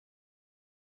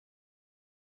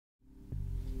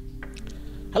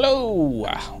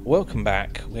Hello! Welcome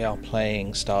back. We are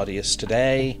playing Stardeus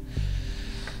today.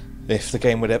 If the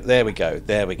game would... There we go.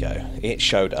 There we go. It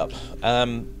showed up.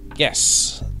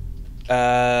 Yes.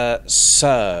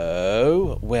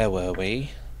 So... Where were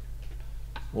we?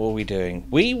 What were we doing?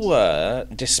 We were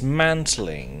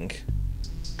dismantling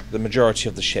the majority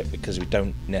of the ship because we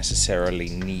don't necessarily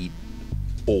need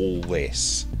all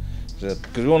this.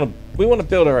 Because we want to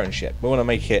build our own ship. We want to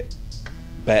make it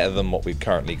better than what we've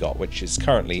currently got, which is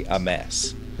currently a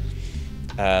mess.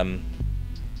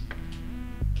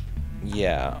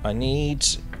 Yeah, I need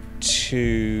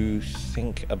to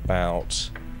think about...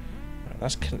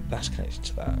 That's connected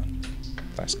to that.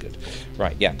 That's good.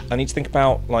 Right, yeah. I need to think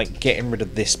about, like, getting rid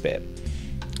of this bit.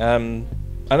 I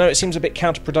know it seems a bit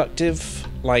counterproductive,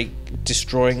 like,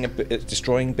 destroying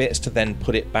bits to then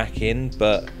put it back in,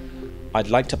 but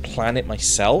I'd like to plan it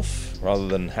myself, rather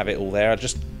than have it all there.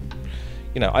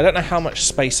 You know, I don't know how much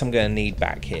space I'm going to need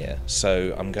back here,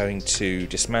 so I'm going to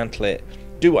dismantle it,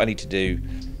 do what I need to do,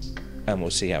 and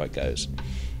we'll see how it goes.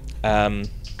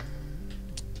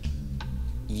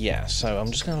 Yeah, so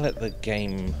I'm just going to let the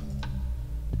game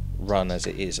run as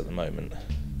it is at the moment.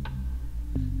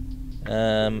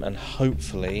 And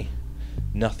hopefully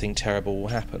nothing terrible will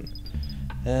happen.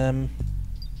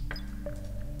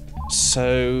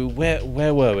 So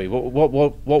where were we?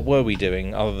 What were we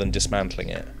doing other than dismantling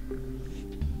it?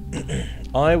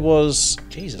 I was...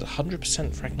 Jesus,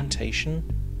 100% fragmentation?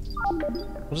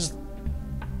 What is...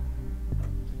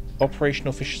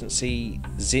 Operational efficiency...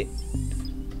 Zit...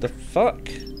 The fuck?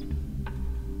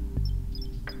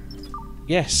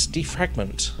 Yes,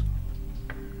 defragment.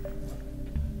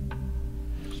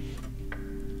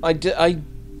 I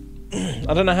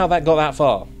don't know how that got that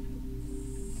far.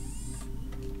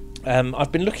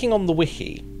 I've been looking on the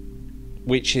wiki,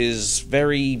 which is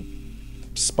very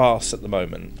sparse at the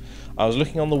moment. I was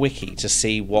looking on the wiki to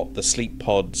see what the sleep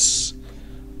pods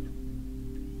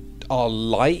are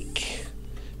like,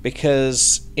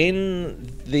 because in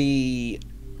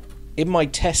my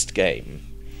test game,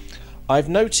 I've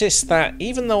noticed that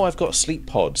even though I've got sleep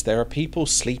pods, there are people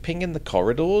sleeping in the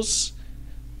corridors,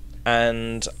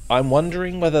 and I'm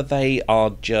wondering whether they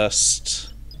are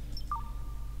just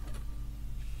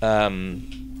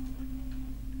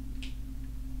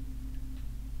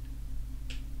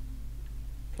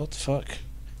what the fuck?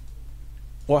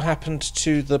 What happened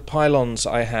to the pylons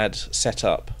I had set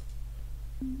up?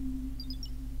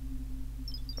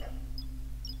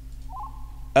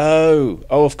 Oh,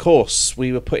 of course.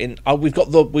 We were putting... Oh, we've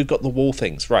got the wall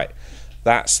things, right.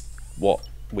 That's what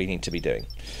we need to be doing.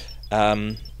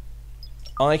 I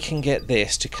can get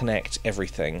this to connect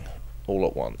everything all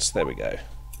at once. There we go.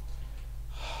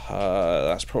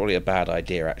 That's probably a bad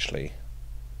idea, actually.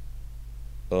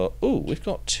 Oh, we've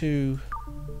got 2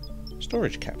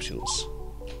 storage capsules.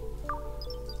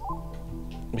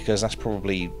 Because that's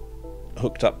probably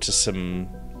hooked up to some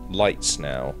lights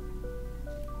now.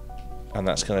 And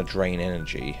that's going to drain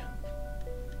energy.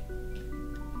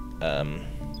 And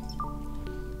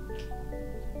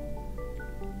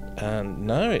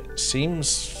no, it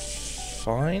seems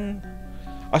fine.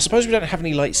 I suppose we don't have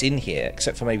any lights in here,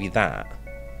 except for maybe that.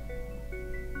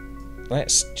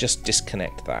 Let's just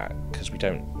disconnect that, because we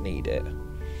don't need it.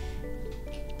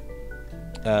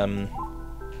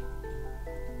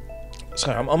 So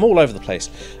I'm all over the place.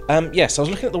 Yes, I was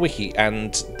looking at the wiki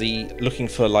and looking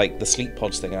for like the sleep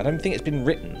pods thing. I don't think it's been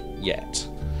written yet.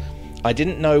 I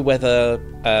didn't know whether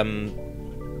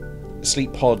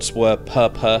sleep pods were per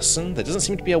person. There doesn't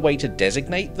seem to be a way to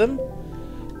designate them.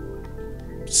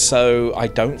 So I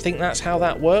don't think that's how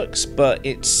that works. But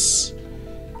it's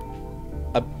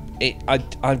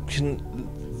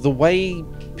the way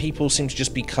people seem to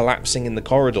just be collapsing in the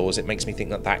corridors. It makes me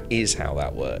think that is how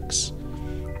that works.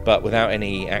 But without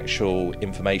any actual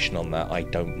information on that, I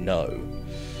don't know.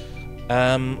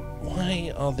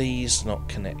 Why are these not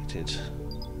connected?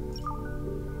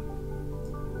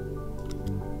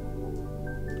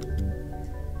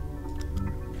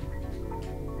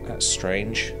 That's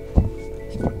strange.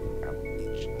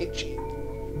 Itchy.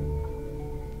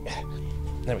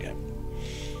 There we go.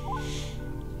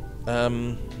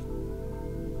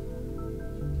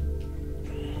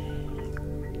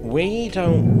 We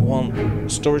don't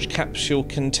want storage capsule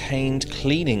contained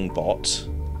cleaning bot.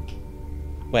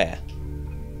 Where?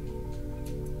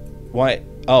 Why?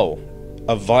 Oh,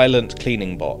 a violent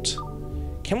cleaning bot.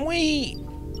 Can we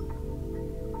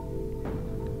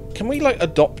like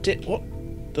adopt it? What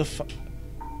the fuck?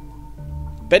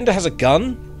 Bender has a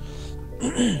gun?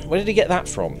 Where did he get that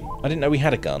from? I didn't know we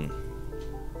had a gun.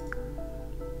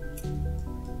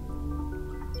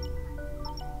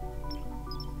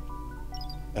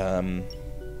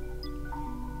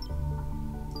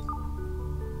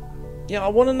 Yeah, I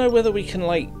want to know whether we can,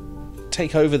 like,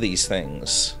 take over these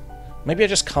things. Maybe I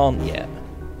just can't yet.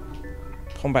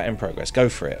 Combat in progress. Go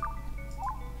for it.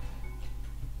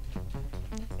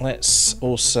 Let's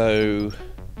also...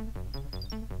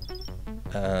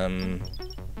 what am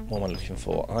I looking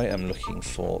for? I am looking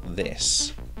for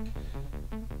this.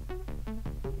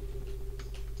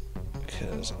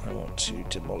 Because I want to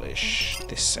demolish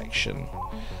this section.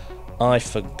 I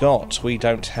forgot we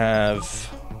don't have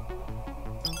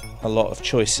a lot of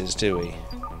choices, do we?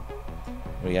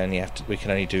 We only have to. We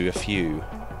can only do a few.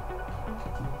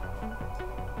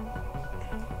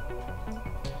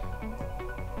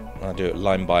 I'll do it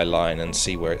line by line and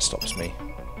see where it stops me.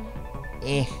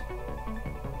 Eh.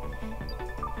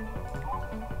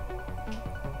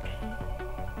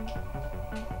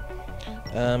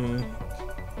 Alright,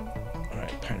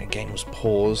 apparently the game was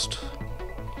paused.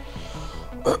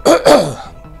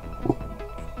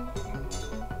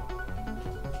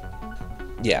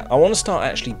 Yeah, I want to start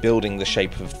actually building the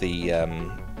shape of the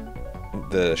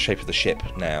ship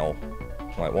now.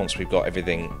 Like, once we've got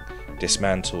everything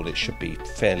dismantled, it should be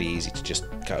fairly easy to just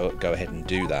go ahead and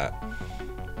do that.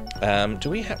 Do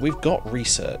we have? We've got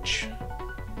research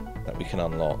that we can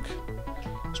unlock.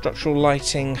 Structural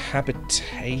lighting,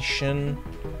 habitation,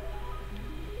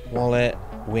 wallet,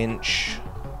 winch,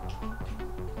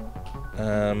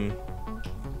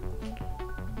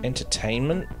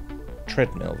 entertainment,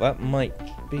 treadmill. That might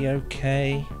be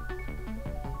okay.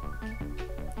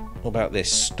 What about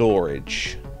this?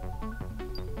 Storage.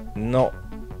 Not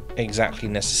exactly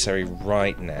necessary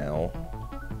right now.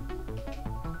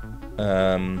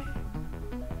 I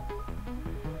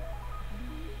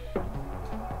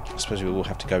suppose we will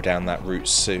have to go down that route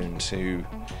soon to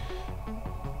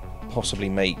possibly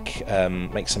make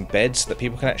some beds that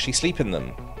people can actually sleep in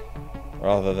them,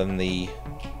 rather than the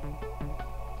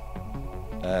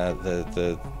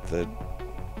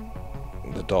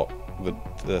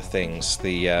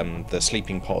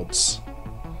sleeping pods,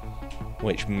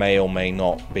 which may or may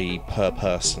not be per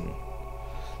person.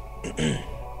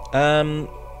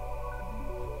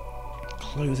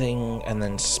 Clothing and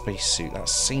then spacesuit. That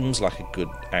seems like a good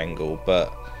angle,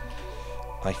 but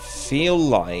I feel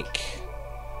like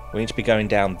we need to be going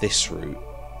down this route,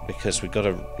 because we've got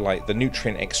to, like, the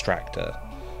nutrient extractor.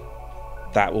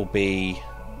 That'll be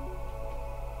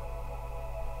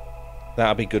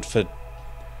good for,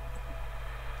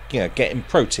 you know, getting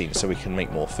protein so we can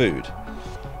make more food.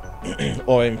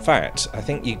 Or in fact, I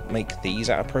think you make these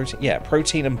out of protein. Yeah,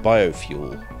 protein and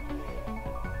biofuel.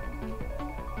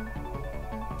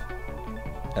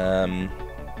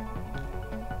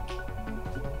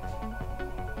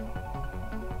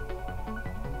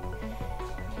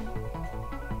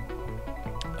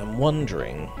 I'm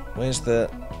wondering, where's the...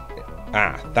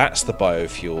 Ah, that's the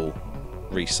biofuel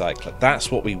recycler.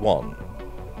 That's what we want,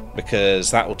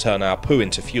 because that will turn our poo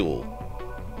into fuel.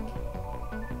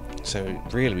 So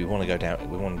really, we want to go down.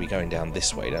 We want to be going down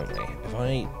this way, don't we? If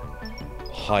I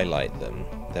highlight them,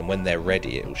 then when they're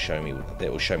ready, it will show me.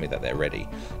 It will show me that they're ready.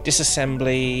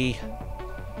 Disassembly.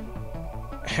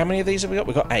 How many of these have we got?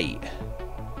 We've got 8.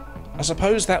 I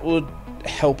suppose that would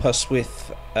help us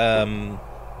with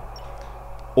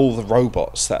all the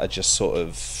robots that are just sort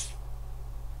of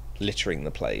littering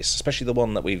the place, especially the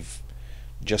one that we've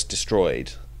just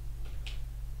destroyed.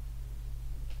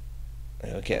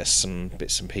 It'll get us some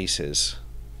bits and pieces.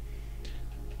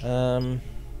 Is there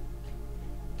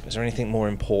anything more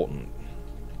important?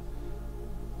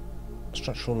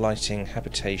 Structural lighting,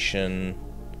 habitation...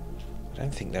 I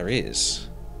don't think there is.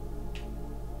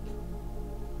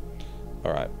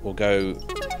 Alright, we'll go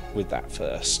with that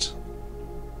first.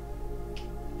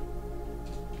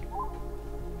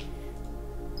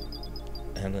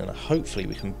 And then hopefully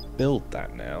we can build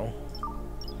that now.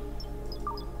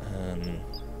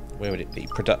 Where would it be?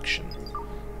 Production.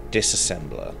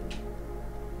 Disassembler.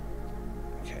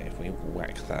 Okay, if we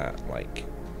whack that, like,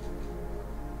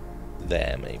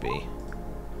 there maybe,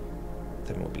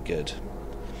 then we'll be good.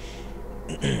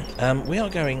 We are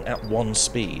going at 1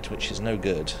 speed, which is no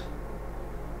good.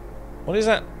 What is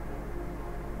that?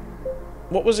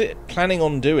 What was it planning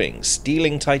on doing?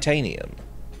 Stealing titanium?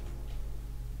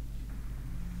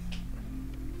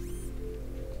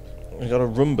 We got a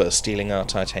Roomba stealing our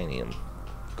titanium.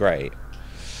 Great.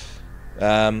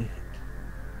 Oh,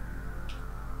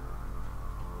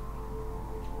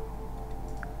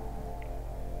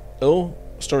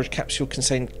 storage capsule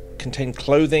contain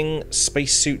clothing,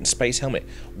 spacesuit, and space helmet.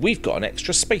 We've got an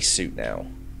extra spacesuit now.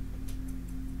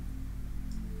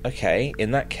 Okay, in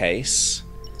that case,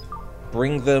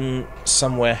 bring them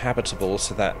somewhere habitable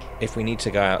so that if we need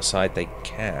to go outside, they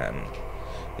can.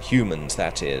 The humans,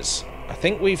 that is. I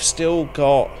think we've still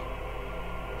got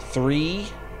 3...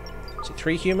 Is it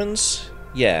 3 humans?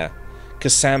 Yeah.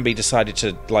 Because Sambi decided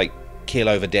to, like, keel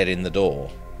over dead in the door.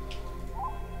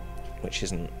 Which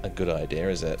isn't a good idea,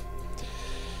 is it?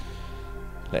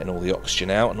 Letting all the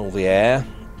oxygen out and all the air.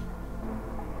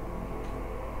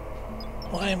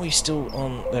 Why are we still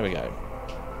on... There we go.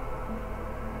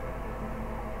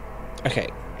 Okay.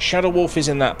 Shadow Wolf is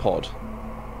in that pod.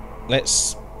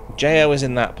 Let's... JO is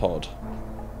in that pod.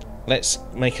 Let's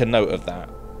make a note of that.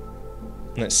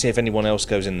 Let's see if anyone else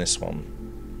goes in this one.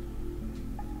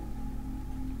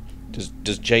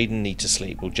 Does Jaden need to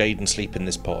sleep? Will Jaden sleep in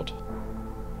this pod?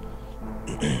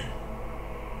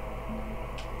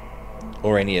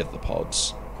 Or any of the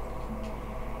pods?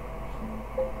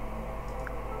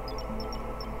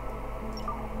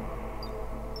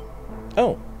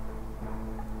 Oh.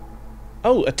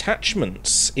 Oh,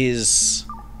 attachments is...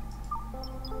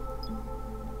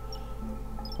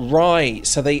 Right,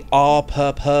 so they are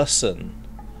per person.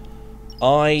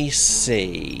 I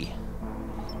see.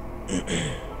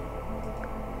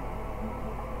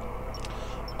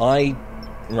 Right,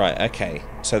 okay.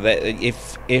 So that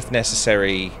if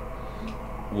necessary,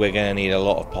 we're going to need a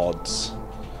lot of pods.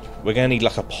 We're going to need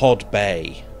like a pod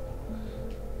bay.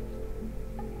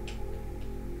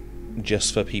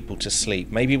 Just for people to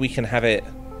sleep. Maybe we can have it...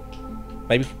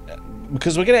 Maybe...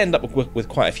 Because we're going to end up with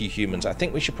quite a few humans. I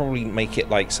think we should probably make it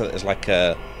like so that there's like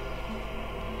a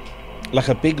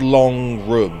big long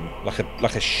room, like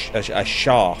a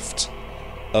shaft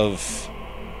of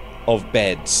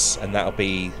beds, and that'll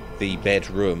be the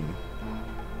bedroom.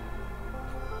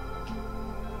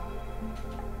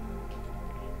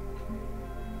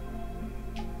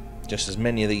 Just as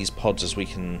many of these pods as we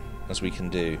can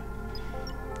do.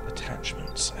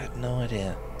 Attachments. I had no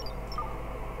idea.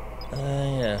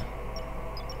 Yeah.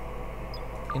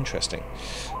 Interesting.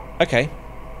 Okay.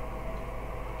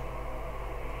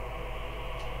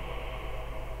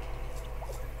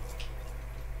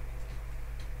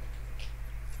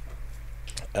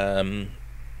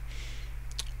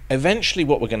 Eventually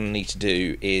what we're going to need to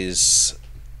do is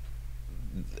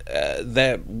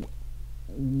there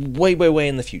way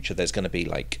in the future there's going to be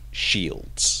like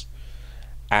shields,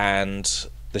 and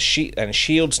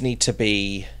shields need to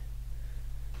be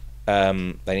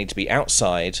they need to be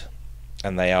outside,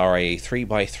 and they are a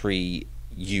 3x3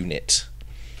 unit,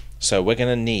 so we're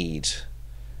going to need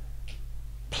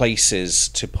places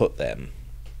to put them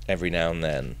every now and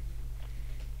then.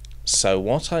 So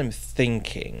what I'm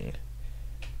thinking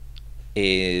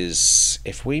is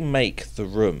if we make the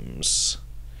rooms,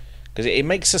 because it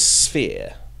makes a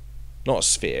sphere, not a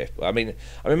sphere. I mean,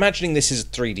 I'm imagining this is a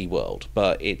 3D world,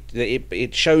 but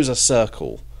it shows a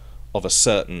circle of a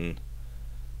certain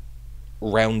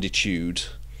rounditude,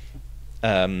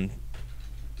 and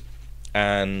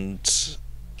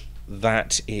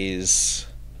that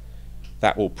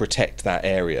will protect that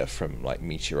area from like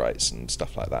meteorites and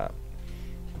stuff like that.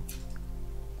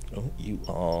 Oh,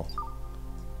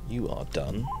 you are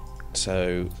done.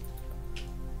 So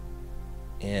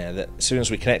yeah, as soon as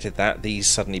we connected that, these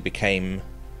suddenly became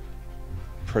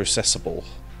processable.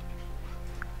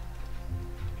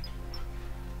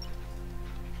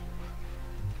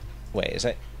 Wait, is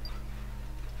it?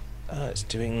 Oh, it's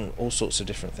doing all sorts of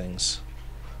different things.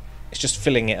 It's just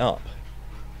filling it up.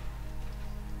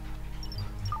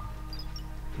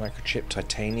 Microchip,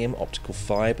 titanium, optical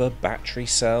fiber, battery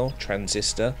cell,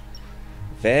 transistor.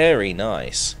 Very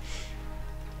nice.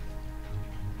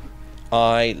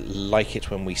 I like it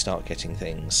when we start getting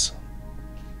things.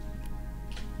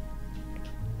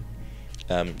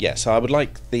 Yeah, so I would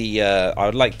like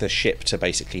the ship to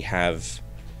basically have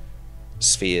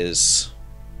spheres,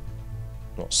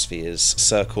 not spheres,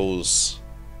 circles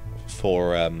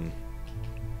for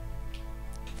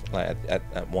like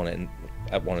at one end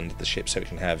of the ship, so we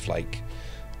can have like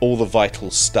all the vital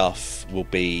stuff will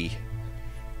be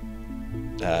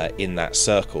in that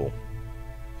circle.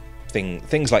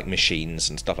 Things like machines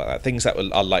and stuff like that, things that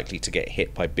are likely to get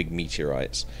hit by big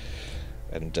meteorites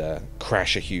and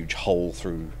crash a huge hole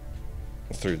through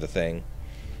the thing.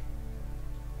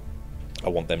 I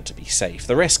want them to be safe.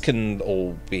 The rest can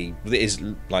all be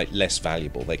like less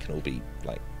valuable. They can all be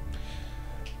like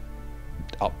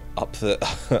up the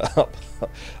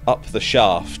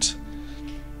shaft,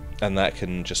 and that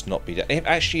can just not be.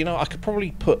 Actually, you know, I could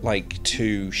probably put like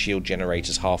 2 shield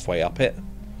generators halfway up it,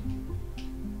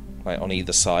 like on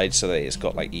either side, so that it's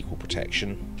got like equal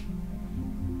protection.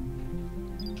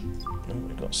 Oh,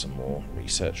 we've got some more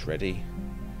research ready.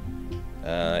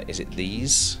 Is it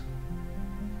these?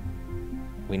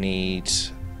 We need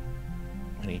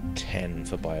 10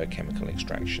 for biochemical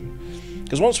extraction,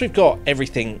 because once we've got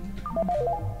everything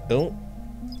Oh,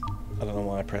 I don't know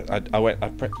why I pressed. I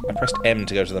pressed M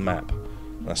to go to the map.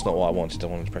 That's not what I wanted. I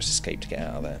wanted to press escape to get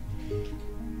out of there.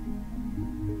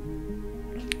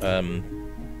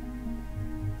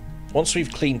 Once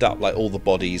we've cleaned up like all the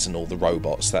bodies and all the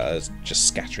robots that are just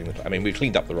scattering the... I mean, we've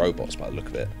cleaned up the robots by the look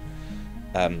of it.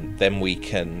 Then we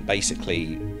can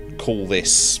basically call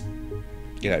this,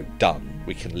 you know, done.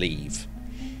 We can leave.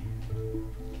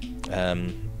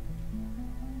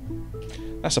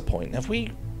 That's a point. Have we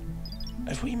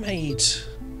made...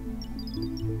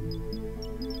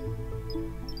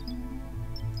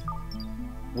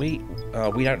 We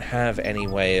don't have any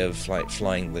way of like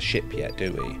flying the ship yet,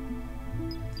 do we?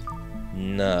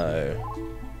 No.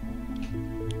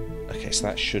 Okay, so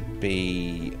that should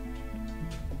be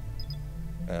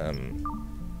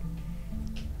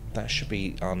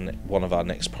on one of our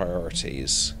next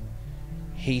priorities.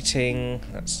 Heating,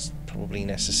 that's probably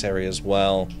necessary as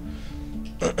well.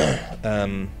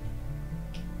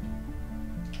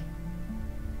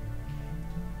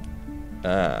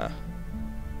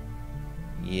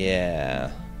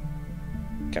 Yeah.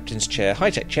 Captain's chair.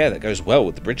 High-tech chair that goes well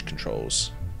with the bridge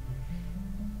controls.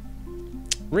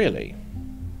 Really?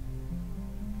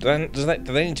 Do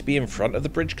they need to be in front of the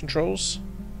bridge controls?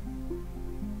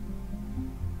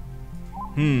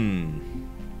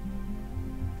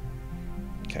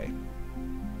 Okay.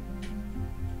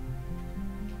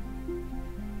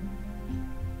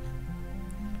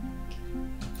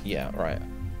 Yeah, right.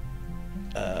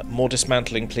 More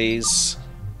dismantling, please.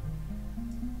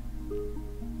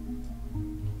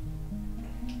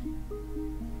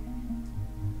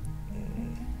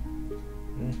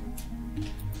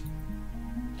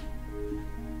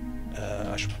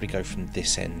 I should probably go from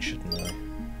this end, shouldn't I?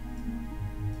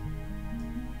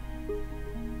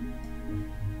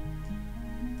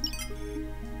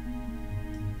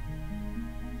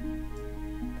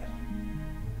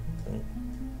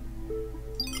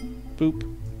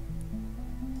 Boop.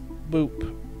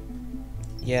 Boop.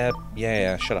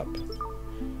 Yeah, shut up.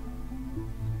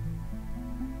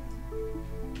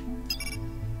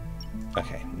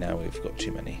 Okay, now we've got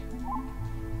too many.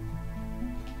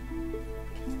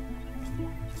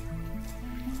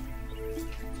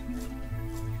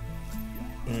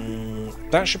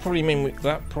 That should probably mean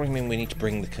we need to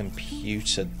bring the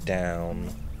computer down.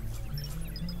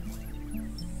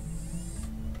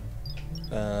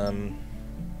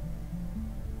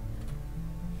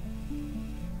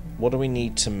 What do we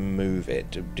need to move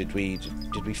it? Did we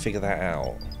figure that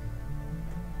out?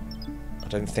 I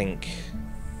don't think.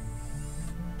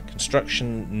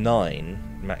 Construction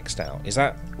 9 maxed out. Is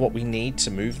that what we need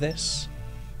to move this?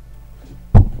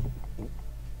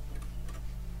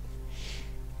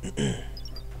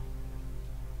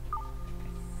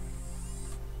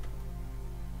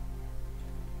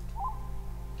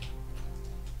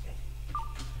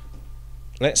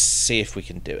 Let's see if we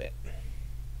can do it.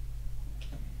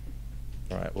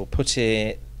 Right, we'll put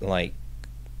it like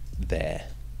there.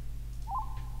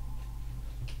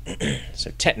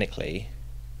 So technically,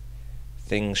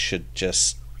 things should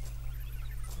just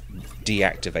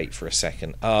deactivate for a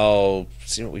second. Oh,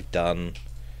 see what we've done?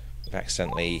 We've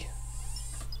accidentally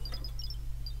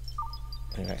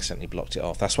blocked it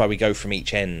off. That's why we go from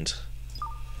each end.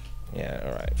 Yeah,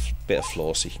 alright. Bit of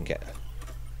floor so you can get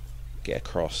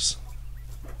across.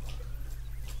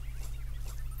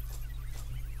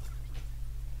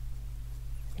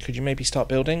 Could you maybe start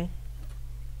building?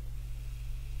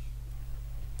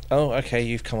 Oh, okay,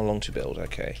 you've come along to build,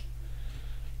 okay.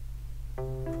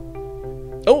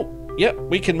 Oh, yep,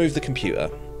 we can move the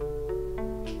computer.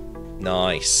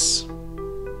 Nice.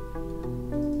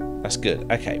 That's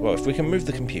good. Okay, well, if we can move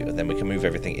the computer, then we can move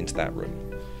everything into that room.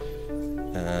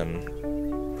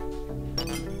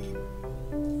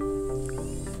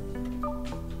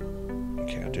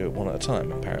 Okay, I'll do it one at a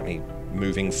time. Apparently,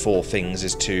 moving 4 things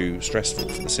is too stressful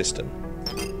for the system.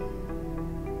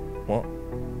 What?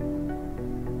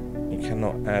 You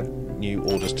cannot add new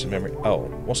orders to memory. Oh,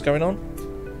 what's going on?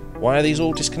 Why are these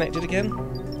all disconnected again?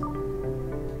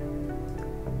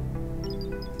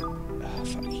 Oh,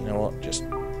 fuck, you know what? Just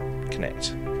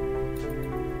connect.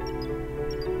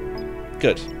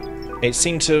 Good. It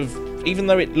seemed to have, even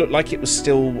though it looked like it was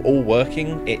still all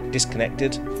working, it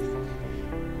disconnected.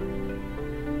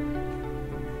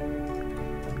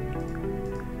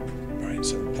 Right,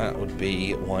 so that would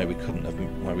be why we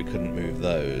couldn't move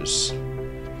those.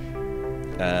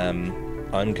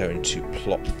 I'm going to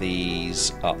plop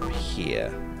these up here.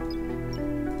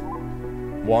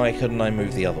 Why couldn't I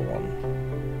move the other one?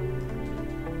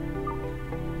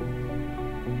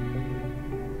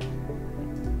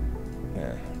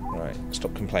 Yeah, right.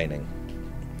 Stop complaining.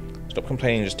 Stop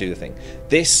complaining and just do the thing.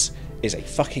 This is a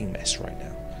fucking mess right now.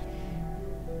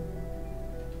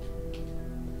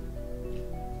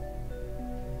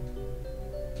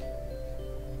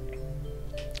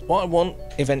 What I want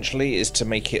eventually is to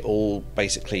make it all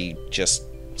basically just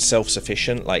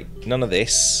self-sufficient, like none of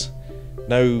this,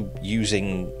 no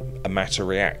using a matter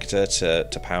reactor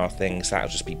to power things. That'll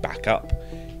just be backup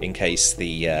in case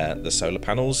the solar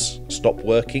panels stop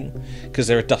working, because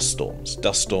there are dust storms.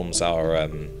 Dust storms are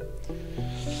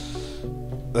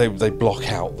they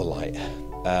block out the light,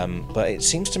 but it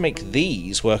seems to make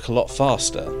these work a lot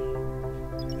faster.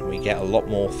 We get a lot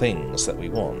more things that we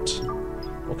want.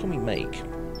 What can we make?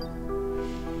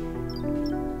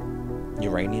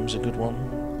 Uranium's a good one.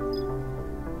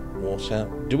 Water.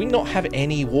 Do we not have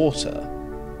any water?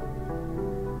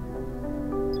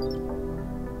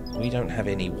 We don't have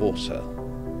any water.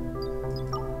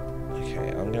 Okay,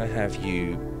 I'm going to have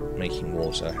you making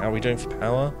water. How are we doing for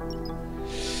power?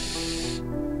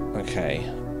 Okay.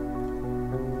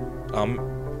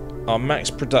 Our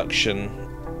max production...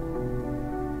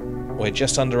 We're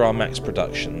just under our max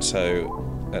production,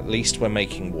 so at least we're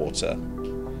making water.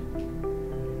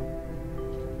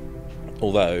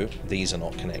 Although, these are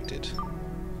not connected.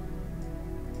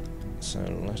 So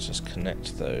let us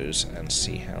connect those and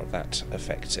see how that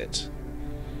affects it.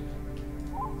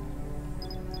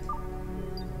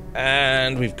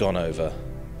 And we've gone over.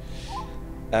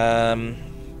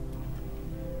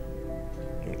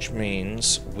 Which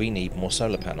means we need more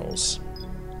solar panels.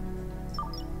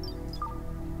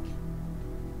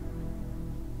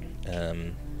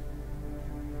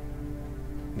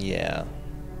 Yeah.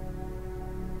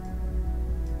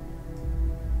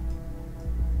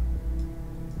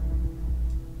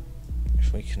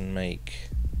 If we can make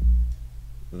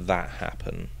that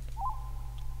happen,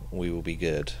 we will be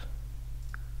good.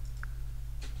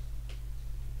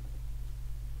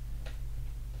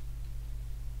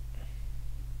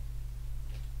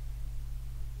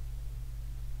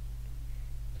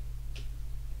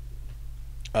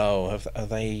 Oh, are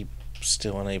they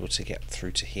still unable to get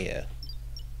through to here?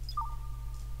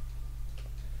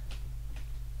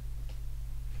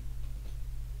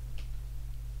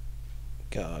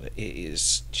 God, it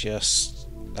is just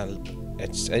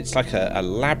it's like a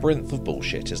labyrinth of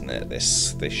bullshit, isn't it?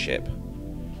 This ship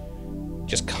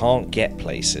just can't get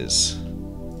places.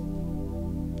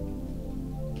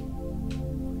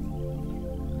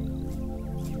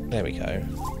 There we go.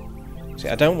 See,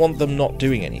 I don't want them not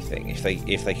doing anything if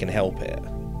they can help it.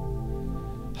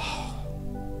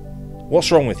 What's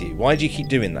wrong with you? Why do you keep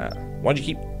doing that? Why do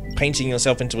you keep painting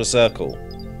yourself into a circle,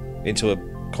 into a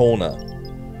corner?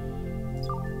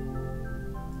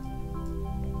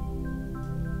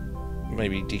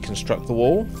 Maybe deconstruct the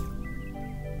wall?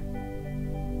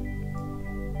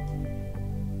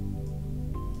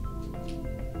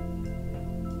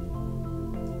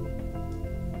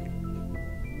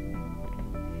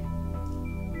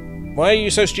 Why are you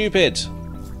so stupid?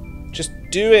 Just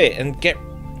do it and get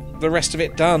the rest of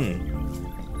it done.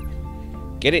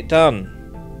 Get it done.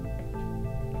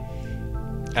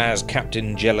 As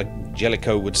Captain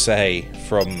Jellicoe would say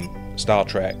from Star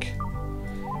Trek.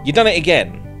 You done it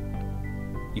again.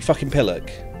 You fucking pillock.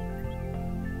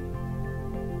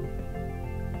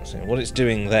 So what it's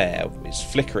doing there, it's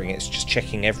flickering, it's just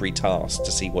checking every task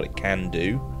to see what it can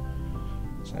do.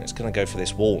 So it's going to go for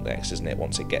this wall next, isn't it,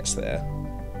 once it gets there.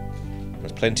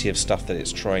 There's plenty of stuff that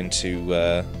it's trying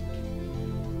to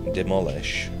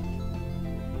demolish.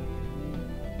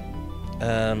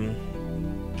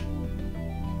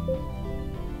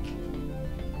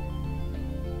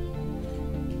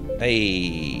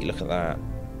 Hey, look at that.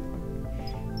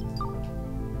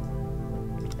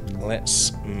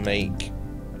 Let's make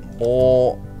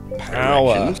more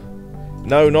power. Erections?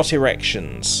 No, not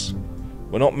erections.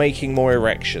 We're not making more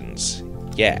erections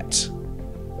yet.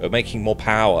 We're making more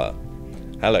power.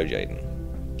 Hello, Jaden.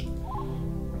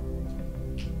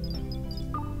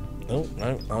 Oh,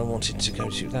 no, I wanted to go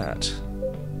to that.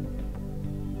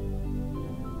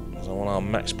 I want our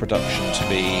max production to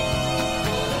be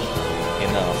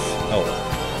enough. Oh,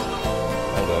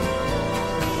 hold on.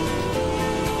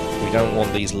 We don't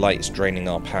want these lights draining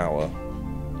our power.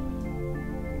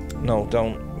 No,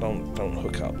 don't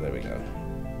hook up. There we go.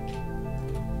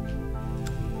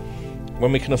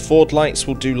 When we can afford lights,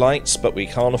 we'll do lights, but we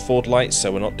can't afford lights,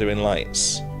 so we're not doing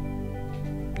lights.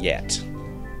 Yet.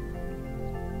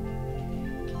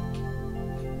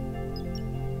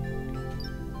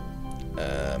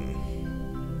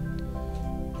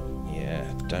 Yeah,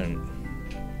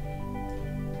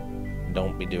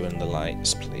 don't be doing the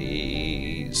lights,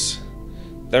 please.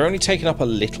 They're only taking up a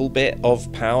little bit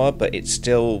of power, but it's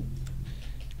still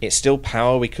it's still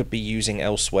power we could be using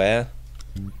elsewhere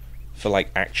for like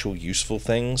actual useful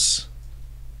things.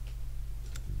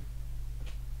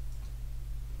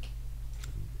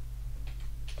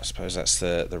 I suppose that's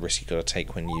the risk you got to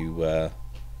take when you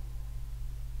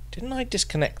didn't I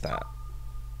disconnect that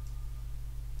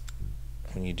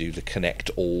when you do the connect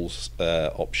all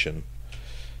option?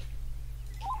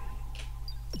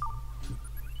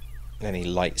 Any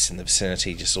lights in the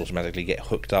vicinity just automatically get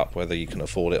hooked up whether you can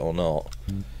afford it or not.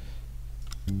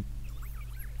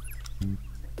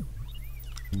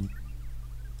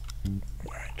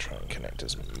 Alright, try and connect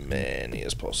as many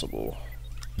as possible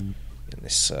in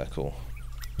this circle.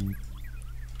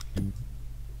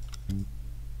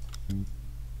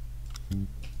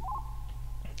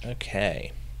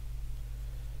 Okay.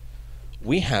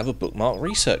 We have a bookmark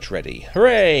research ready.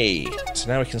 Hooray! So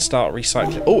now we can start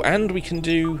recycling. Oh, and we can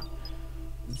do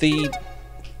the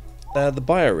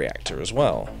bioreactor as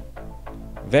well.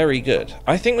 Very good.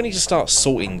 I think we need to start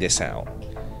sorting this out.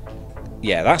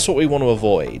 Yeah, that's what we want to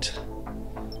avoid.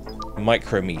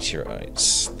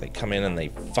 Micrometeorites. They come in and they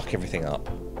fuck everything up.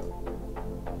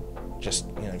 Just,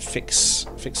 you know, fix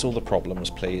all the problems,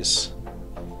 please.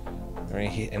 Is there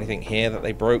anything here that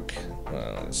they broke?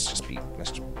 Let's just be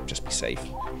safe.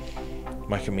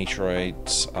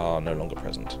 Micrometeoroids are no longer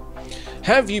present.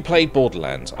 Have you played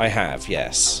Borderlands? I have,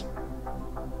 yes.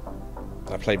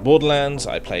 I played Borderlands.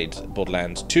 I played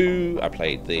Borderlands 2. I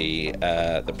played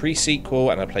the pre-sequel,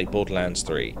 and I played Borderlands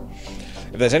 3.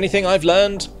 If there's anything I've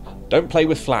learned, don't play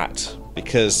with Flat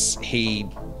because he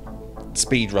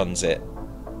speed runs it,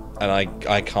 and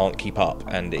I can't keep up,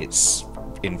 and it's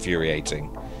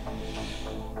infuriating.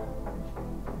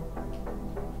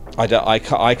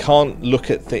 I can't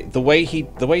look at the way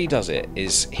he does it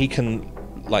is he can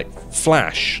like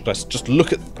flash just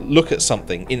look at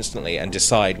something instantly and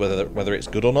decide whether it's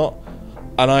good or not,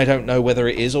 and I don't know whether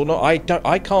it is or not.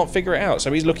 I can't figure it out.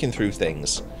 So he's looking through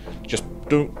things, just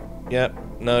don't, yeah,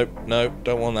 no,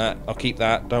 don't want that, I'll keep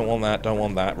that, don't want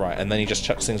that, right, and then he just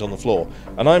chucks things on the floor,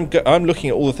 and I'm looking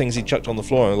at all the things he chucked on the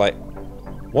floor and I'm like,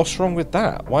 what's wrong with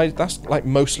that? Why, that's like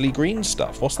mostly green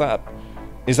stuff. What's that?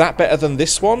 Is that better than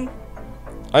this one?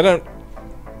 I don't...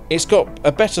 It's got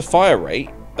a better fire rate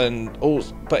and all,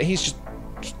 but he just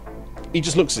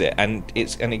looks at it and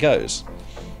it goes.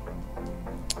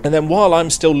 And then while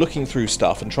I'm still looking through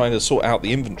stuff and trying to sort out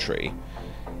the inventory,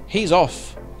 he's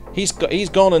off. He's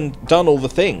gone and done all the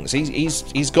things.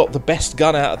 He's got the best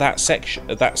gun out of that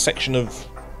section of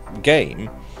game,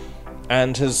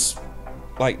 and has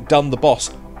like done the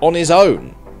boss on his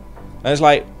own. And it's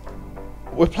like,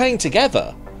 we're playing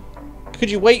together.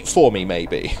 Could you wait for me,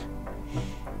 maybe?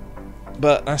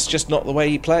 But that's just not the way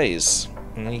he plays.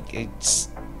 And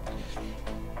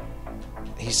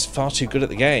he's far too good at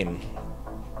the game.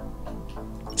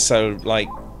 So, like,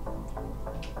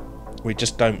 we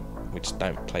just don't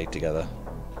play together.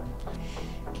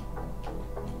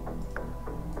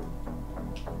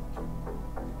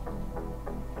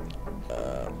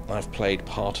 I've played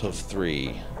part of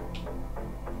 3.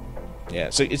 Yeah,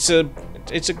 so it's a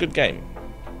good game.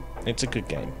 It's a good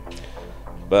game,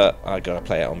 but I gotta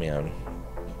play it on my own.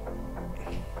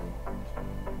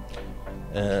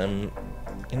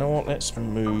 You know what? Let's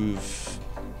move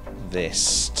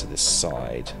this to this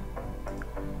side,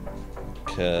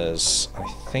 because I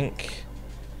think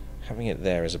having it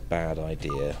there is a bad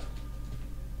idea.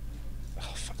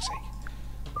 Oh, fuck's sake!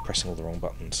 I'm pressing all the wrong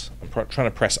buttons. I'm trying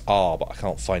to press R, but I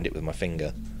can't find it with my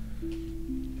finger.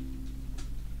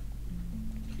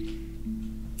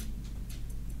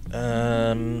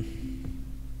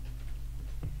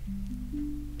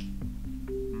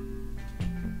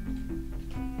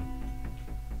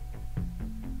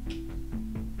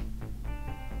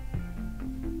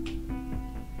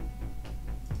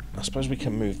 I suppose we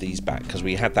can move these back because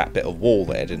we had that bit of wall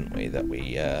there, didn't we? That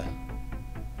we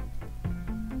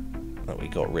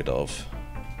got rid of.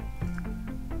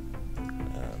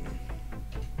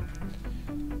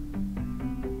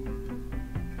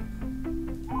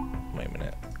 Wait a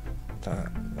minute.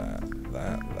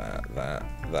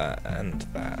 That, and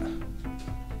that.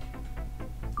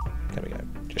 There we go.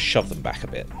 Just shove them back a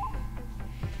bit.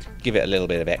 Give it a little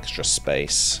bit of extra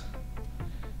space.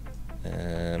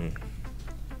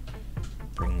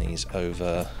 Bring these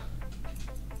over.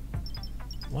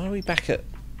 Why are we back at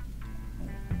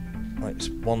like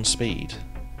 1 speed?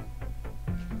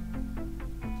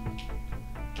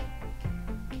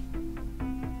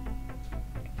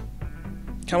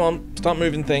 Come on, start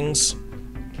moving things.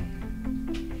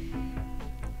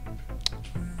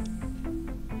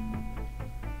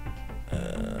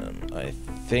 I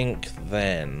think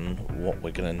then what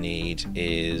we're going to need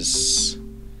is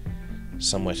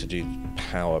somewhere to do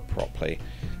power properly.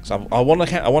 So I want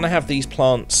to have these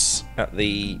plants at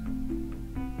the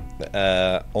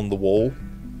on the wall,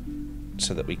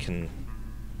 so that we can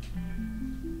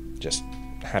just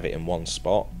have it in one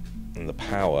spot, and the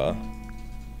power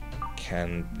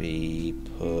can be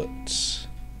put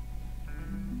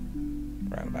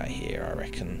around about here, I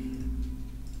reckon.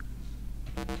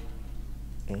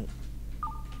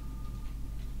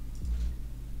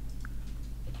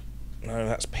 No,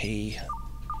 that's P.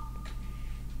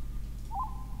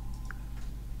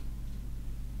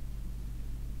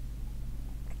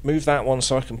 Move that one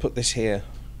so I can put this here.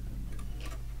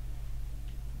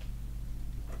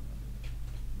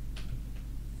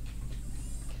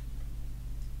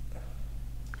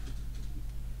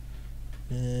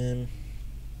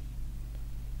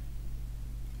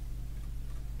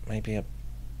 Maybe I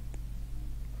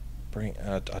bring.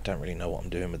 I don't really know what I'm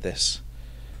doing with this.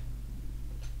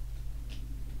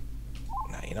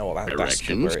 No, you know what? That's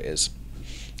good where it is.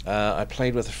 I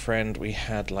played with a friend. We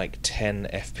had like 10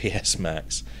 FPS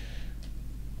max.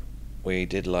 We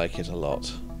did like it a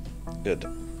lot. Good.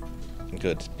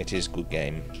 Good. It is good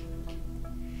game.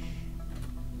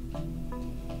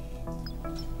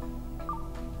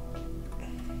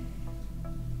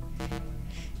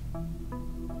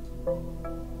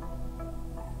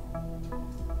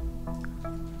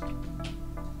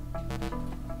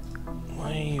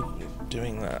 Why are you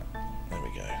doing that? There we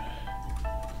go.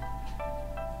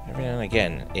 Every now and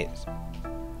again,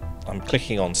 I'm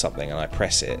clicking on something and I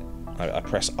press it. I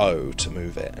press O to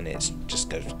move it, and it just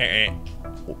goes.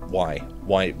 Why?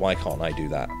 Why can't I do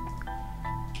that?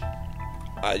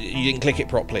 You didn't click it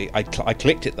properly. I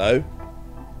clicked it though.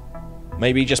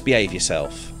 Maybe just behave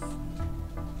yourself.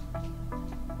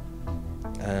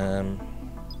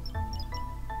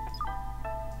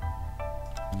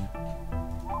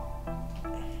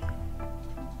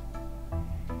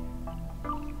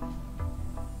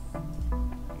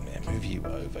 Move you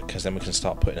over, because then we can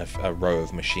start putting a row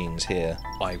of machines here.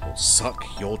 I will suck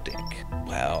your dick.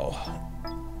 Well,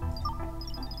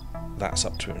 that's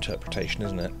up to interpretation,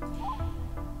 isn't it?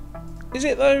 Is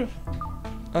it though?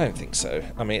 I don't think so.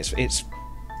 I mean, it's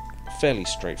fairly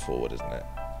straightforward, isn't it?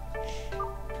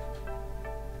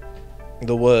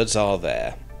 The words are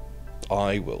there.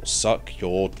 I will suck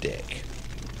your dick.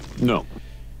 No.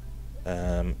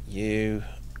 You,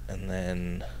 and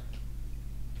then...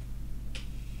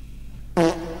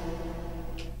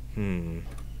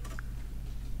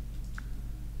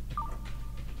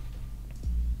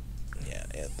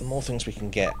 Yeah, the more things we can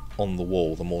get on the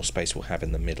wall, the more space we'll have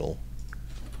in the middle.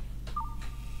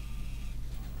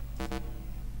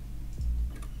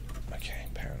 Okay,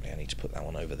 apparently I need to put that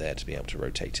one over there to be able to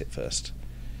rotate it first.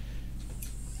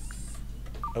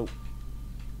 Oh.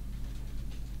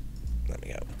 There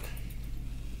we go.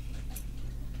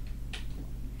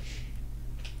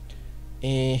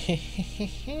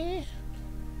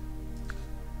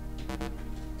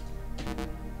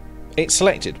 It's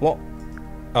selected. What?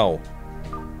 Oh.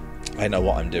 I know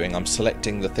what I'm doing. I'm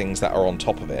selecting the things that are on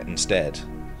top of it instead.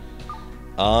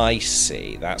 I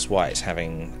see. That's why it's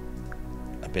having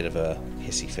a bit of a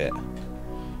hissy fit.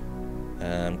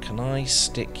 Can I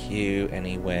stick you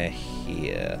anywhere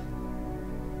here?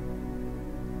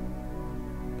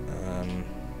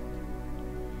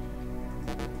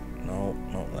 No,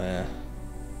 not there.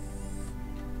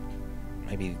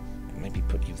 Maybe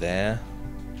put you there.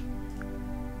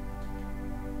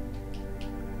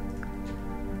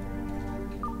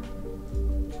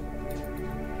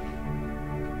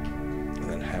 And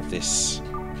then have this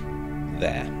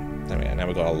there. There we go. Now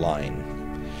we've got a line.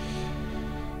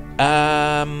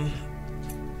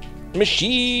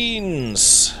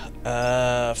 Machines.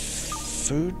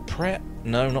 Food prep?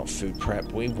 No, not food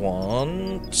prep. We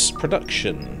want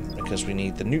production, because we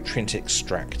need the nutrient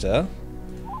extractor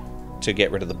to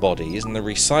get rid of the bodies, and the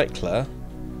recycler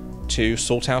to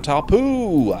sort out our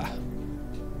poo.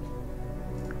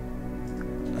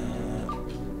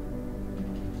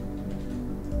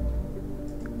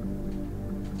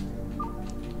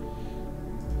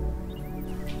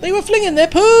 They were flinging their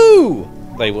poo!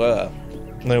 They were.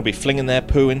 They'll be flinging their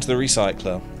poo into the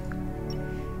recycler.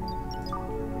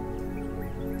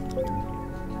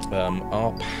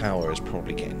 Our power is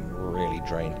probably getting really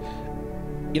drained.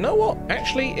 You know what?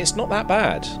 Actually, it's not that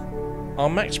bad. Our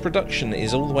max production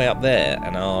is all the way up there,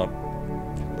 and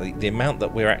the amount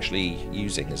that we're actually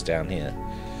using is down here.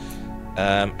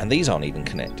 And these aren't even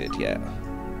connected yet.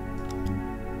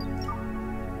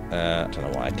 I don't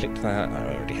know why I clicked that.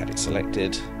 I already had it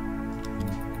selected.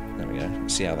 There we go.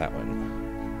 Let's see how that went.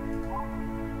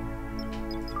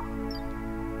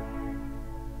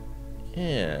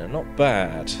 Yeah, not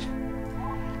bad.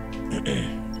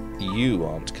 You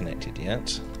aren't connected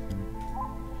yet.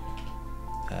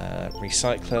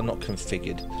 Recycler not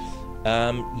configured.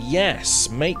 Yes,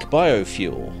 make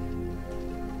biofuel.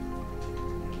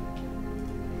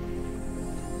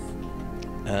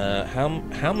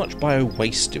 How much bio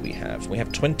waste do we have? We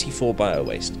have 24 bio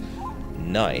waste.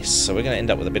 Nice. So we're going to end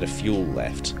up with a bit of fuel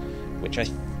left, which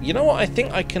you know what? I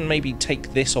think I can maybe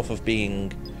take this off of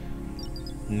being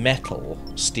metal,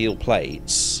 steel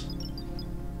plates.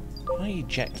 Can I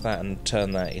eject that and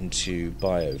turn that into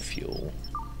biofuel?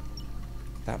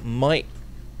 That might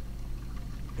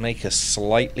make us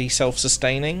slightly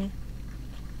self-sustaining.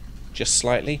 Just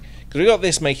slightly. Because we got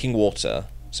this making water,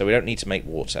 so we don't need to make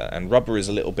water. And rubber is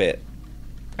a little bit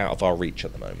out of our reach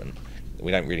at the moment.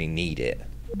 We don't really need it.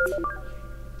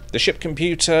 The ship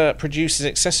computer produces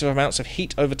excessive amounts of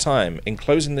heat over time.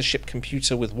 Enclosing the ship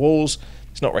computer with walls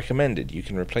is not recommended. You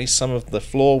can replace some of the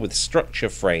floor with structure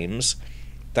frames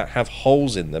that have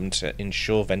holes in them to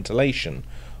ensure ventilation.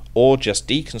 Or just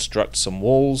deconstruct some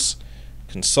walls.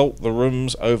 Consult the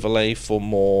room's overlay for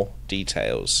more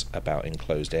details about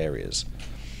enclosed areas.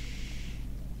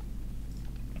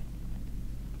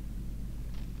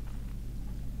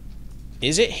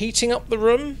 Is it heating up the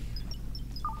room?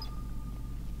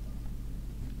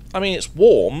 I mean, it's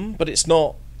warm, but it's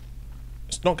not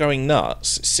going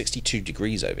nuts. It's 62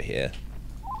 degrees over here.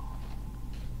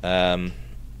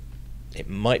 It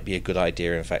might be a good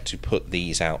idea, in fact, to put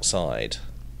these outside.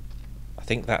 I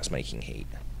think that's making heat.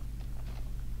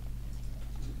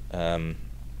 But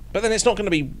then it's not going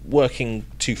to be working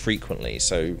too frequently,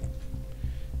 so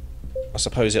I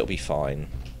suppose it'll be fine.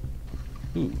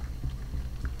 Ooh.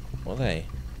 What are they?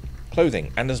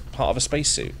 Clothing, and as part of a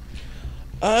spacesuit.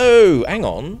 Oh, hang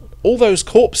on. All those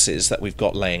corpses that we've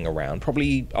got laying around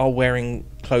probably are wearing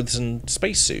clothes and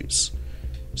spacesuits.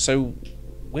 So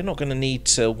we're not going to need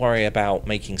to worry about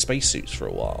making spacesuits for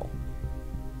a while.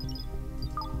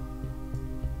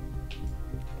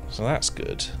 So that's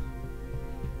good.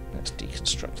 Let's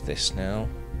deconstruct this now.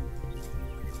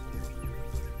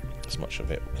 As much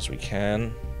of it as we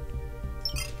can.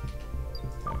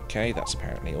 Okay, that's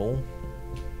apparently all.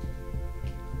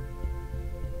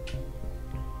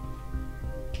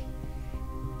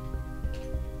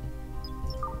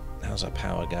 How's our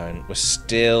power going? We're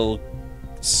still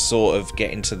sort of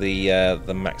getting to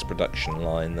the max production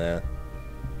line there.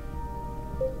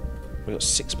 We got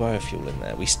 6 biofuel in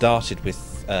there. We started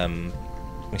with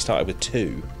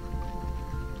 2.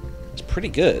 It's pretty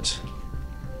good.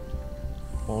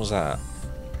 What was that?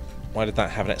 Why did that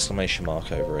have an exclamation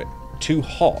mark over it? Too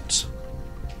hot.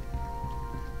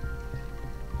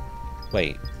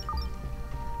 Wait.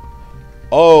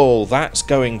 Oh, that's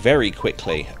going very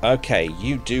quickly. Okay,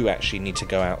 you do actually need to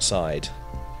go outside.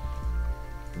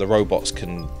 The robots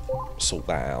can sort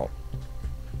that out.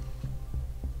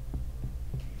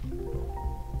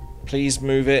 Please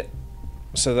move it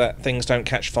so that things don't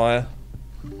catch fire.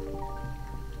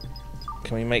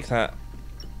 Can we make that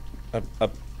a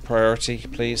priority,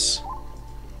 please?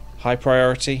 High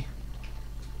priority?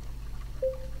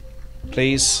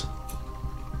 Please?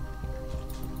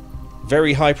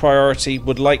 Very high priority.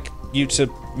 Would like you to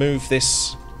move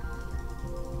this.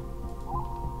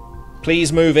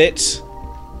 Please move it.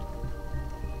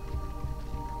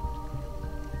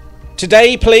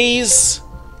 Today, please.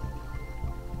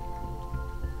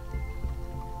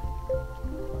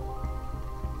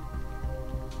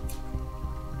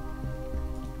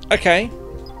 Okay.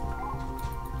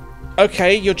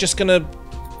 Okay, you're just gonna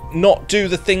not do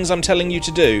the things I'm telling you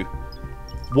to do.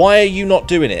 Why are you not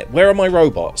doing it? Where are my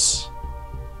robots?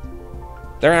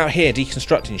 They're out here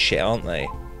deconstructing shit, aren't they?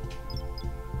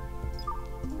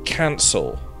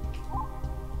 Cancel.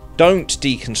 Don't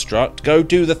deconstruct. Go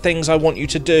do the things I want you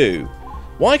to do.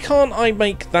 Why can't I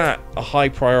make that a high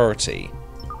priority?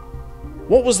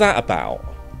 What was that about?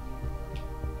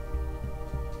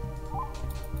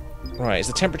 Right, is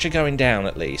the temperature going down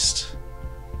at least?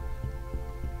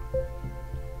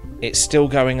 It's still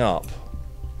going up.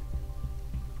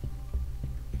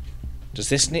 Does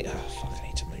this need... Oh, fuck, I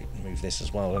need to move this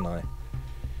as well, don't I?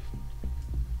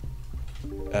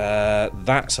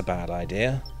 That's a bad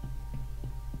idea.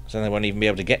 So then they won't even be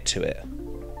able to get to it.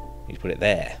 You put it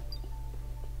there.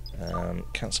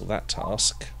 Cancel that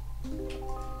task.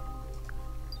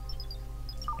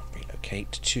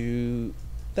 Relocate to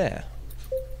there.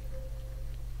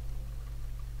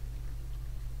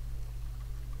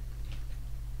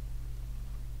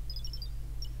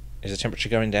 Is the temperature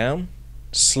going down?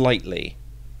 Slightly.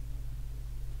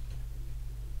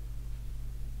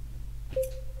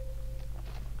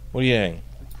 What are you doing?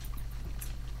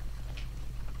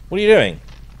 What are you doing?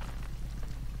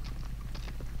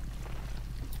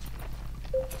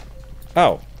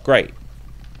 Oh, great.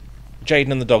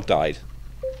 Jaden and the dog died.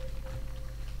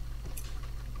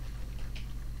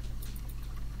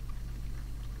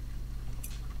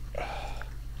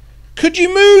 Could you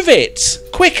move it?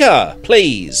 Quicker,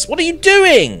 please. What are you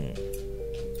doing?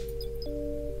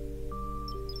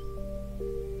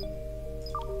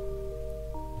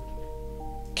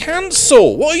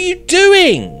 Cancel. What are you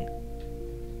doing?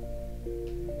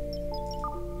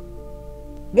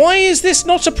 Why is this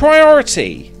not a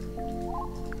priority?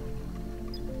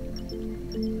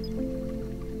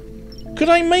 Could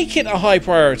I make it a high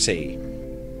priority?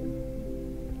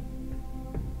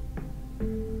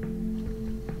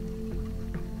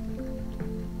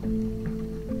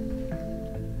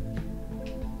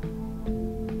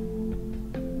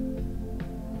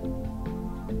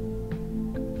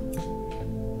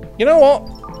 You know what?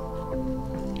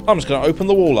 I'm just going to open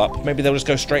the wall up. Maybe they'll just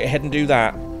go straight ahead and do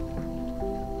that.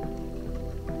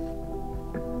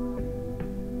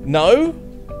 No?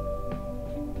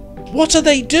 What are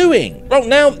they doing? Oh,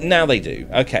 now they do.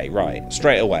 Okay, right.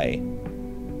 Straight away.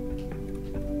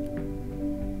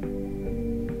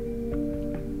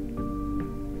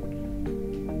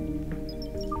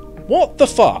 What the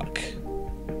fuck?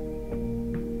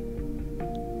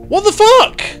 What the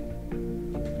fuck?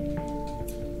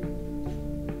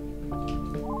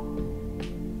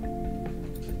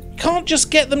 Can't just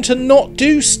get them to not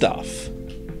do stuff.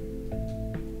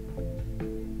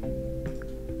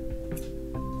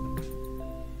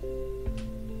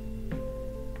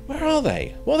 Where are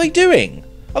they? What are they doing?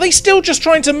 Are they still just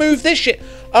trying to move this shit?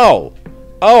 Oh,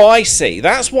 I see.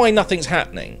 That's why nothing's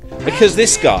happening. Because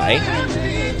this guy,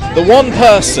 the one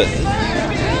person...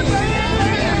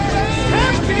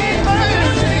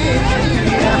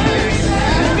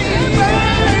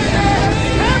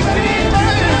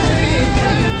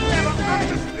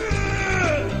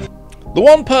 The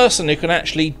one person who can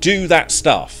actually do that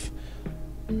stuff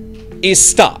is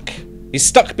stuck. He's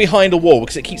stuck behind a wall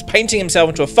because it keeps painting himself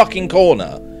into a fucking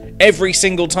corner every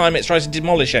single time it tries to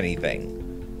demolish anything.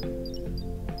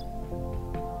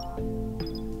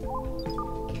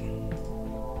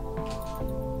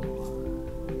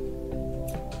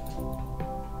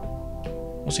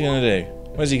 What's he going to do?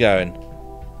 Where's he going?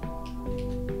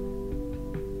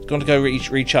 He's going to go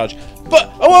recharge.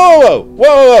 But,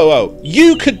 whoa.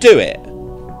 You could do it.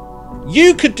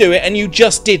 You could do it and you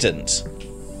just didn't.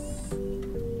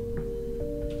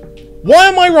 Why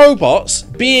are my robots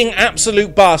being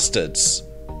absolute bastards?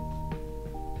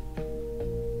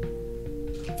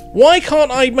 Why can't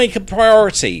I make a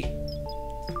priority?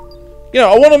 You know,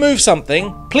 I want to move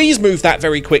something. Please move that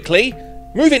very quickly.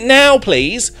 Move it now,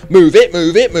 please. Move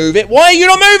it. Why are you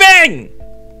not moving?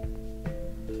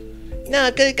 No,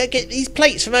 I've got to go get these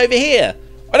plates from over here.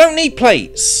 I don't need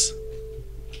plates.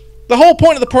 The whole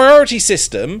point of the priority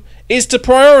system is to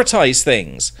prioritize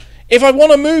things. If I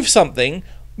want to move something,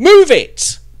 move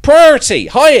it. Priority,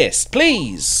 highest,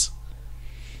 please.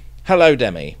 Hello,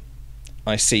 Demi.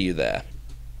 I see you there.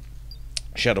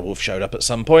 Shadow Wolf showed up at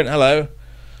some point. Hello.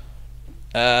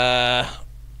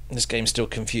 This game still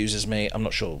confuses me. I'm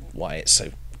not sure why it's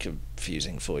so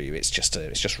confusing for you. It's just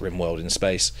RimWorld in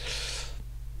space.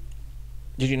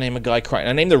 Did you name a guy Crichton?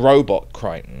 I named the robot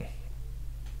Crichton.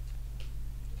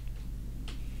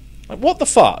 Like, what the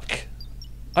fuck?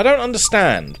 I don't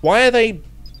understand. Why are they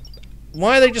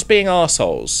just being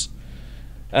arseholes?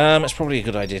 It's probably a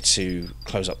good idea to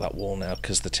close up that wall now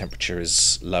because the temperature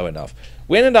is low enough.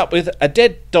 We ended up with a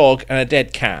dead dog and a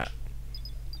dead cat.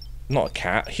 Not a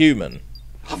cat, human.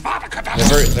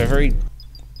 They're very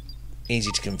easy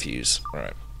to confuse.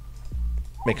 Right.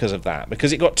 Because of that.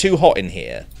 Because it got too hot in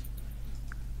here.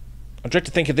 I dread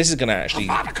to think if this is going to actually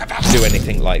do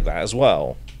anything like that as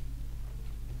well.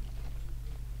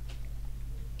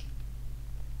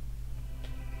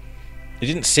 It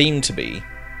didn't seem to be.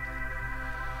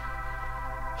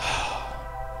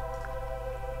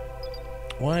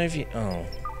 Why have you... Oh.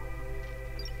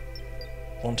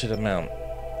 Wanted amount.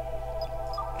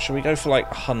 Shall we go for like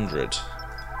 100?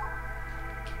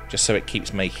 Just so it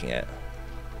keeps making it.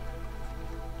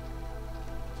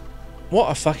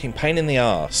 What a fucking pain in the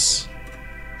arse.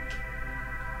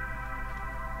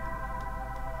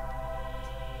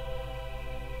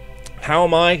 How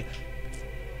am I?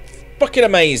 Fucking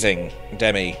amazing,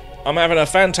 Demi. I'm having a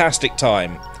fantastic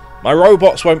time. My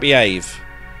robots won't behave.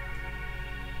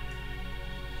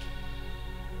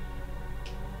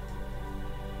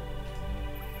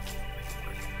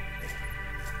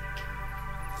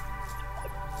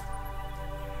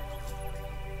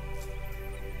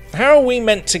 How are we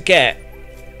meant to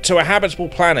get to a habitable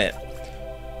planet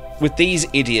with these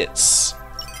idiots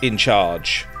in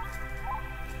charge?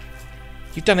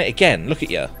 You've done it again. Look at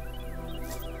you.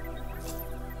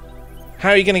 How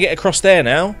are you going to get across there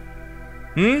now?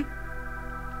 Hmm?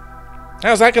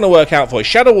 How's that going to work out for you?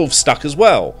 Shadow Wolf's stuck as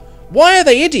well. Why are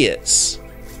they idiots?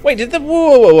 Wait, did the...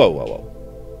 Whoa, whoa, whoa, whoa,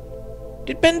 whoa.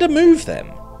 Did Bender move them?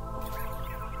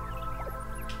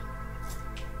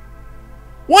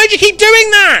 Why'd you keep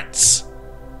doing that?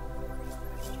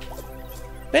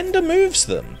 Bender moves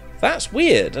them. That's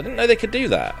weird. I didn't know they could do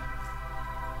that.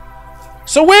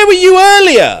 So where were you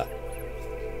earlier?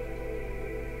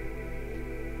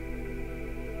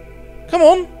 Come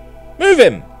on. Move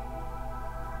him.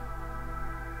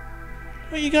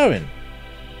 Where are you going?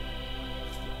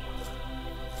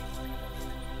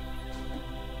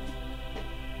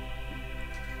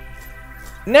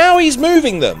 Now he's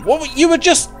moving them. What? You were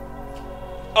just...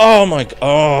 Oh my...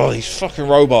 Oh, these fucking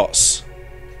robots.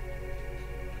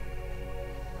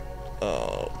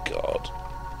 Oh, God.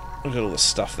 Look at all the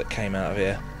stuff that came out of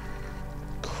here.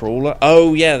 Crawler?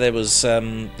 Oh, yeah, there was...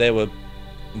 there were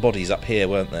bodies up here,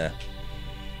 weren't there?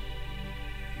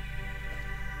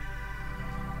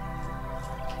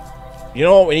 You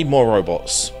know what? We need more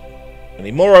robots. We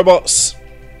need more robots.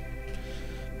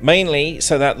 Mainly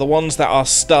so that the ones that are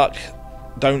stuck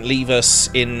don't leave us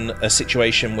in a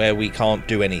situation where we can't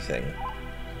do anything.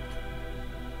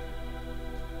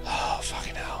 Oh,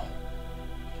 fucking hell.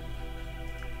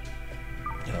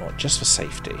 You know what? Just for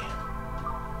safety,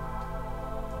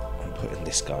 I'm putting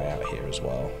this guy out here as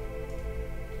well.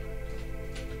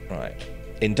 Right.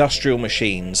 Industrial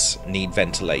machines need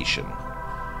ventilation.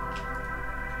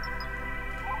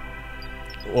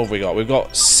 What have we got? We've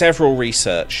got several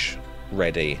research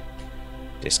ready.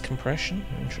 Disk compression?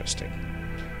 Interesting.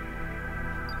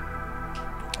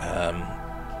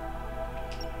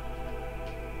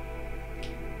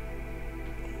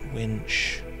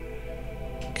 Winch.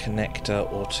 Connector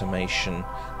automation.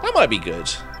 That might be good.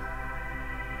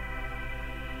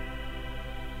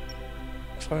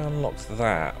 If I unlock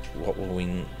that, what will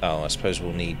we... Oh, I suppose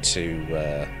we'll need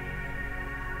to...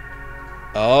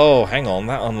 Oh, hang on.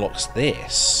 That unlocks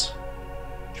this.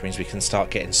 Which means we can start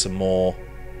getting some more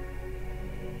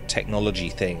technology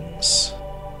things.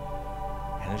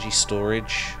 Energy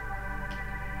storage.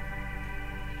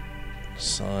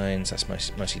 Signs. That's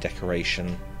mostly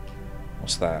decoration.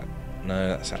 What's that? No,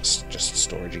 that's just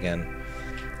storage again.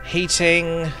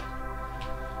 Heating.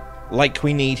 Like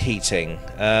we need heating.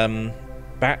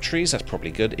 Batteries. That's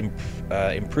probably good.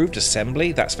 Improved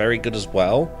assembly. That's very good as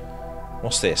well.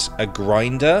 What's this? A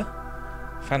grinder?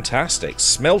 Fantastic.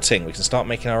 Smelting. We can start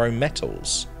making our own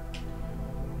metals.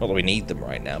 Not that we need them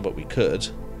right now, but we could.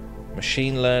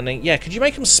 Machine learning. Yeah, could you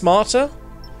make them smarter?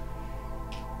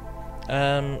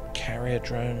 Carrier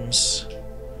drones.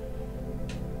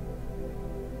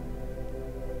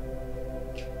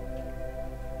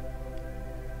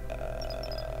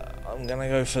 I'm gonna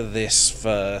go for this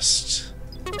first.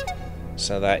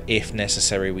 So that if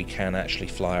necessary we can actually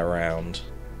fly around.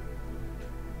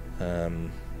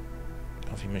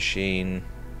 Coffee machine.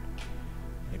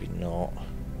 Maybe not.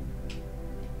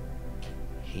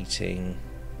 Heating.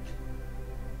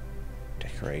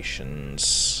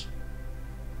 Decorations.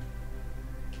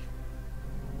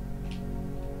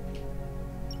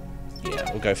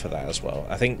 Yeah, we'll go for that as well.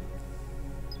 I think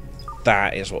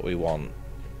that is what we want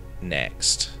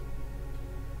next.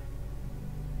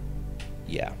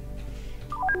 Yeah.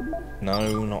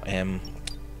 No, not M.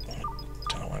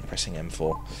 Don't know why I'm pressing M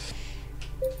for.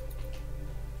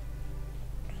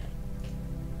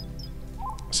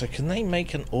 So can they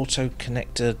make an auto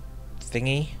connector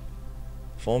thingy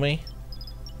for me?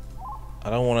 I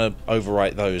don't want to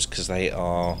overwrite those because they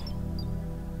are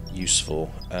useful.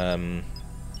 What am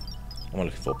I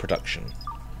looking for? Production.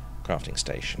 Crafting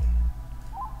station.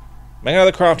 Make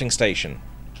another crafting station.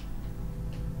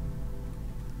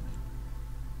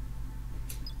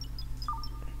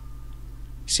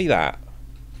 See that?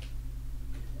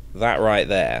 That right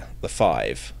there, the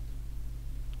 5.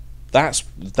 That's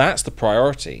the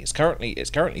priority. It's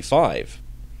currently 5.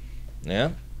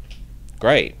 Yeah?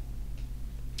 Great.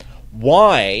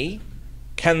 Why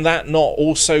can that not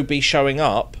also be showing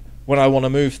up when I want to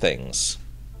move things?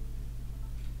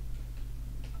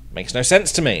 Makes no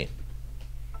sense to me.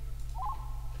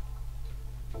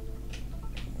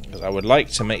 Because I would like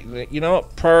to make... You know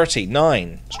what? Priority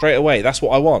 9. Straight away. That's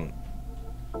what I want.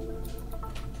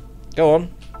 Go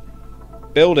on.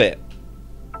 Build it.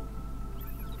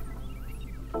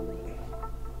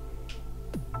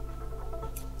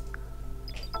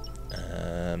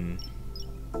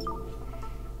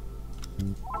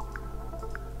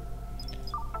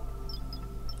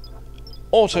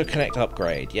 Auto connect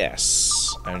upgrade.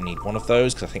 Yes. I only need one of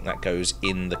those because I think that goes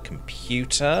in the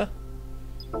computer.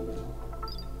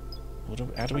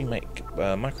 How do we make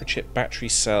microchip battery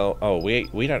cell? Oh,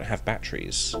 we don't have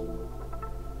batteries.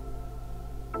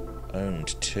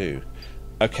 Owned too.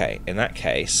 Okay, in that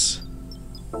case,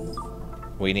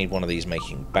 we need one of these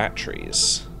making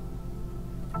batteries.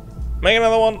 Make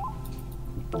another one.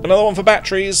 Another one for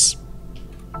batteries.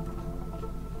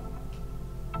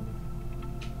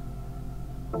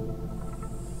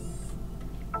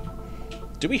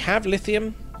 Do we have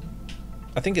lithium?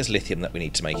 I think it's lithium that we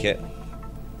need to make it.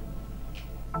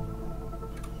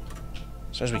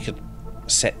 Suppose we could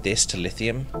set this to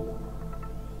lithium.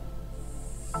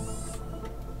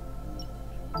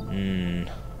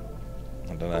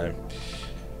 I don't know.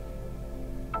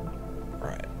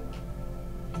 Right.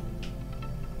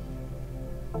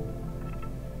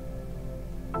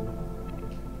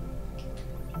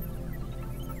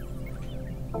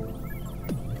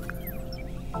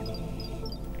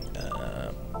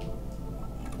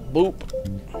 Boop.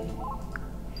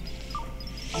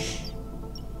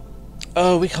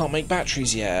 Oh, we can't make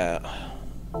batteries yet.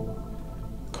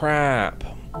 Crap.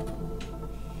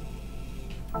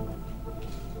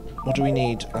 What do we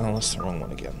need? Oh, that's the wrong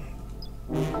one again.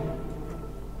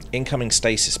 Incoming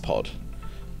stasis pod.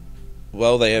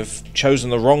 Well, they have chosen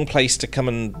the wrong place to come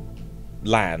and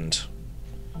land.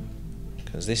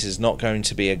 Because this is not going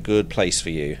to be a good place for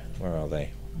you. Where are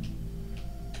they?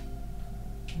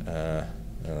 There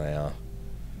they are.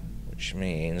 Which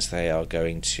means they are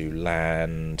going to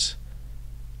land...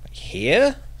 like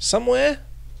here? Somewhere?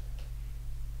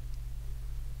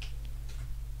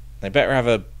 They better have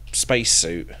a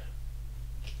spacesuit.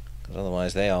 Because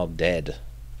otherwise they are dead.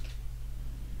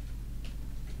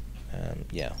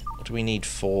 Yeah. What do we need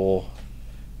for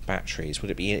batteries? Would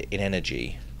it be in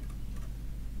energy?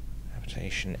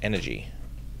 Habitation, energy.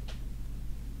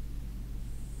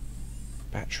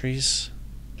 Batteries?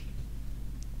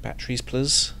 Batteries,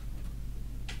 please.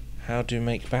 How do you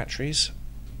make batteries?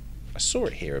 I saw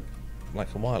it here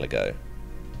like a while ago.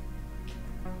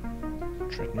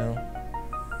 Treadmill.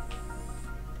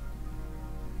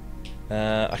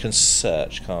 I can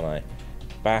search, can't I?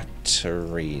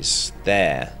 Batteries.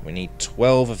 There. We need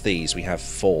 12 of these. We have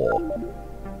 4.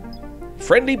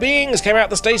 Friendly beings came out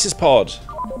the stasis pod.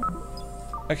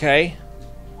 Okay.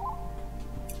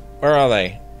 Where are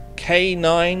they?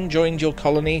 K9 joined your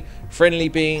colony. Friendly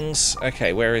beings.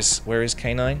 Okay, where is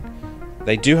K9?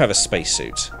 They do have a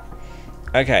spacesuit.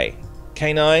 Okay,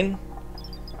 K9.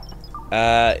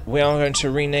 We are going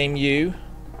to rename you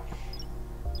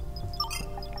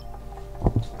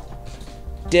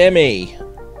Demi.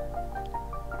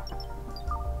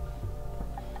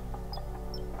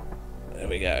 There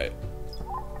we go.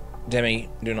 Demi,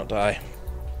 do not die.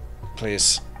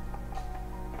 Please.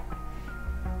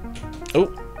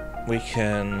 Oh, we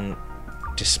can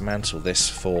dismantle this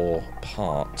for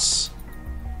parts.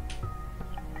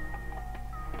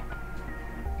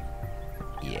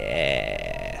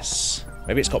 Yes.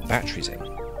 Maybe it's got batteries in.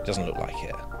 It doesn't look like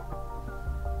it.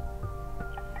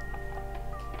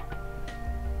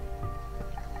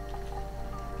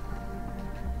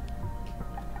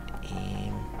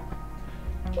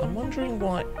 I'm wondering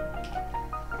why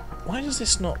does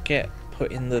this not get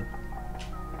put in the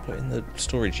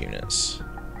storage units?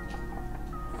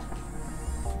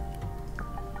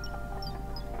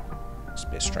 It's a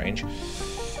bit strange.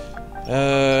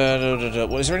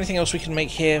 Well, is there anything else we can make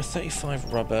here?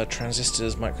 35 rubber,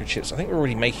 transistors, microchips. I think we're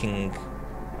already making...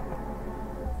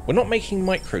 We're not making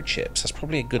microchips. That's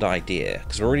probably a good idea,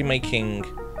 because we're already making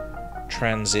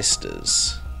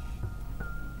transistors.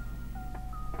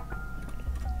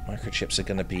 Microchips are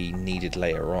going to be needed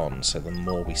later on, so the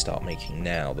more we start making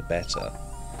now, the better.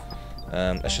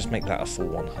 Let's just make that a full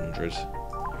 100.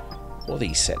 What are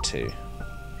these set to?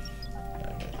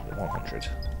 100.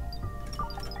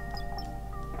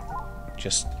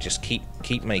 Just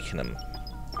keep making them.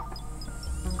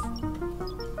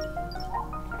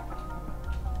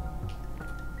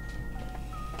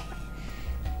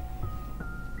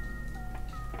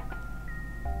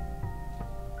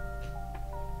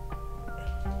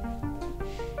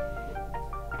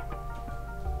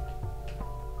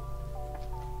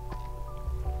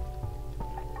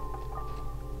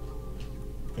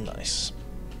 Nice.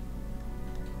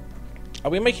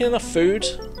 Are we making enough food?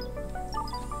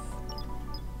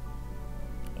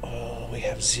 Oh, we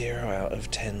have 0 out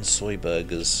of 10 soy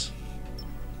burgers.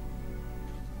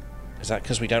 Is that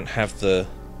because we don't have the...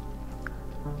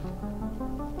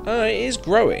 Oh, it is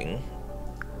growing.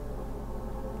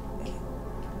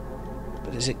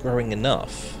 But is it growing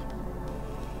enough?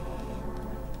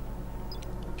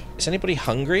 Is anybody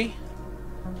hungry?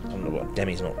 I don't know what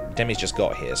Demi's not... Demi's just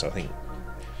got here, so I think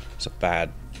it's a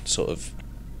bad sort of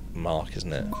mark,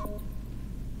 isn't it?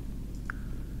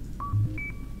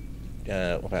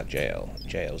 What about jail?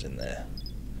 Jail's in there.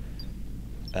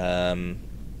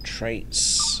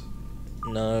 Traits.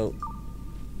 No.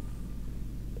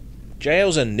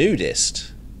 Jail's a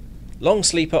nudist. Long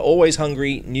sleeper, always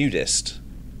hungry, nudist.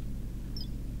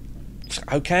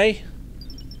 Okay.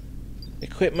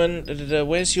 Equipment.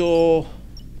 Where's your...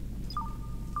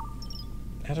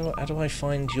 How do I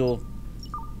find your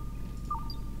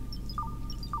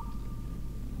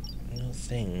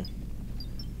thing?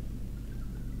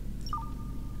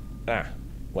 Ah,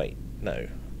 wait, no.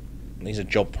 These are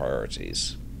job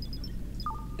priorities.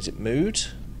 Is it mood?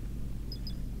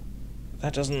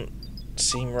 That doesn't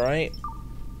seem right.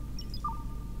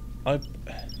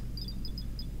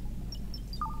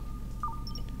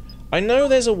 I know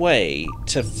there's a way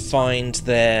to find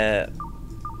their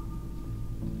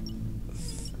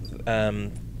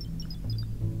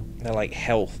like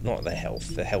health, not their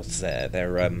health. Their health's there.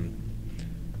 Their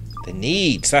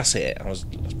needs. That's it. I was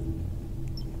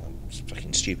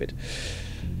fucking stupid.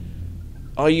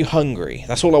 Are you hungry?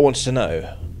 That's all I wanted to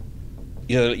know.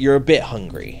 You're a bit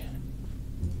hungry.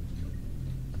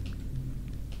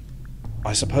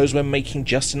 I suppose we're making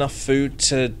just enough food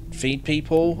to feed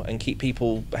people and keep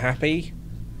people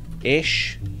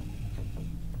happy-ish.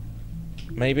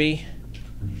 Maybe.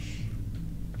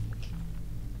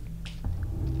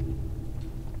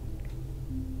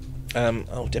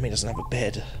 Oh, Demi doesn't have a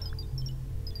bed.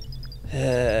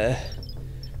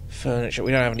 Furniture.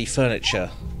 We don't have any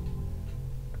furniture.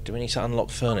 Do we need to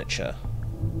unlock furniture?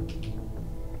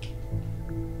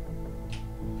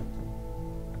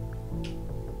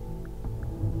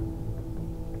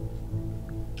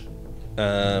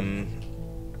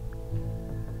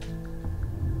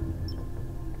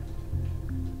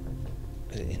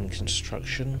 In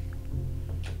construction?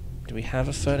 Do we have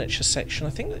a furniture section? I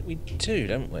think that we do,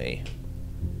 don't we?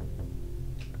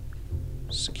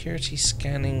 Security,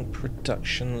 scanning,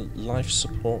 production, life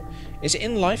support. Is it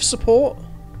in life support?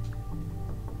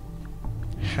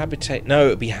 Habitat. No, it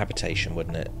would be habitation,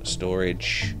 wouldn't it?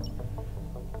 Storage.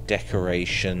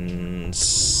 Decorations.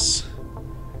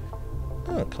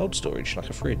 Oh, cold storage, like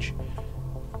a fridge.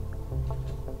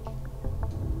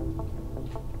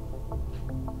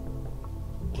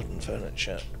 Wooden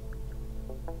furniture.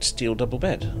 Steel double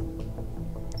bed.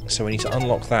 So we need to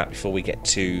unlock that before we get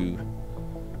to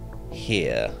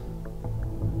here.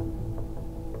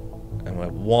 And we're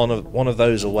one of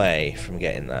those away from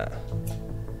getting that.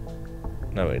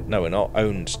 No, we're not.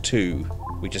 Owned 2.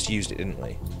 We just used it, didn't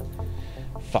we?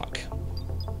 Fuck.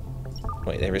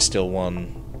 Wait, there is still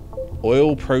one.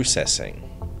 Oil processing.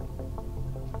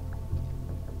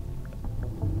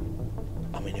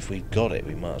 I mean, if we've got it,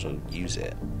 we might as well use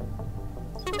it.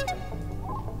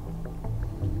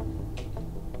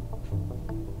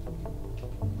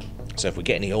 So if we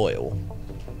get any oil,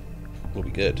 we'll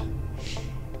be good.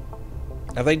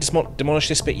 Have they demolished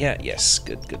this bit yet? Yes.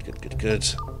 Good, good, good, good, good.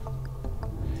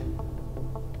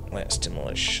 Let's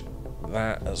demolish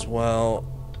that as well,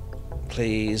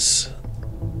 please.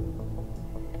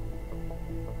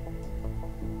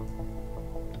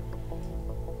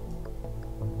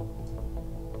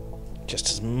 Just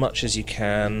as much as you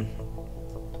can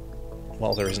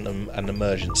while there isn't an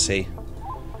emergency.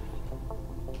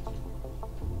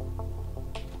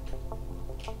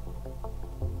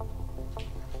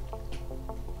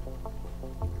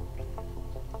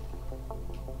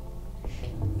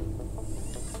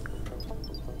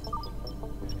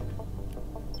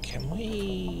 Can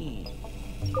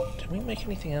we make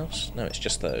anything else? No, it's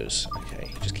just those.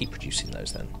 Okay, just keep producing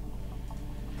those then.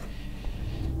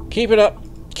 Keep it up.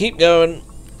 Keep going.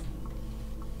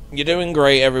 You're doing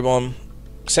great, everyone.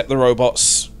 Except the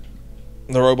robots.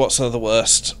 The robots are the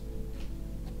worst.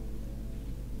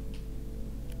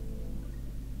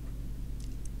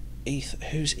 Ether.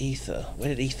 Who's Ether? Where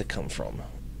did Ether come from?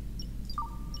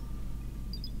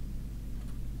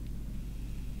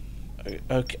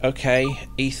 Okay,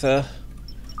 Ether.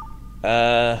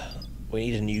 We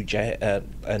need a new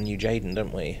Jaden,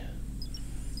 don't we?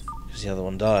 Because the other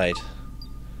one died.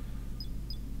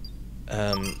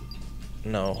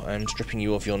 No, I'm stripping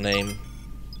you of your name.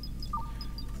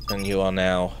 And you are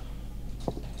now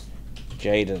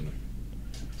Jaden.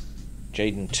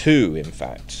 Jaden 2, in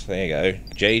fact. There you go.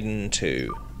 Jaden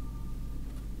 2.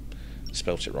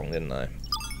 Spelt it wrong, didn't I?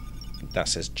 That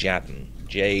says Jaden.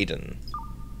 Jaden.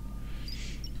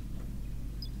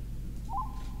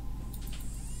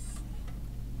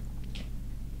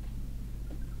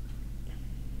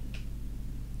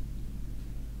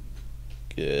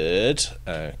 Good.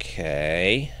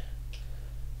 Okay.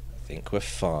 I think we're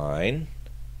fine.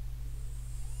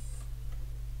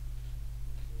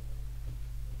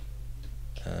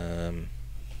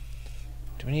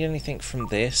 Do we need anything from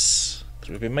this?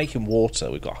 Because we've been making water.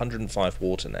 We've got 105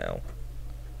 water now.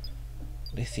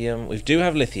 Lithium. We do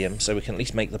have lithium, so we can at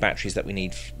least make the batteries that we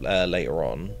need later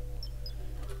on.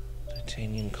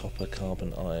 Titanium, copper,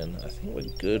 carbon, iron. I think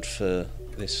we're good for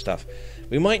this stuff.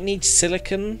 We might need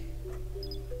silicon.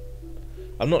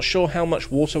 I'm not sure how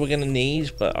much water we're going to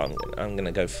need, but I'm going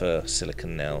to go for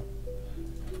silicon now.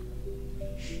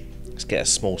 Let's get a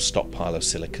small stockpile of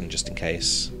silicon just in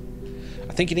case.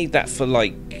 I think you need that for,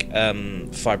 like,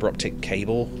 fiber optic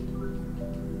cable.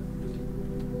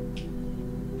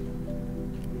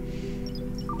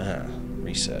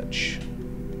 Research.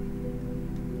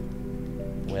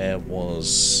 Where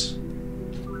was...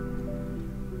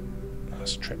 Oh,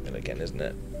 that's a treadmill again, isn't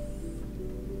it?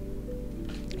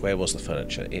 Where was the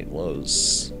furniture? It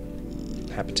was...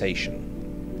 habitation.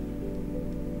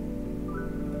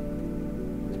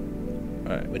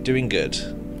 Alright, we're doing good.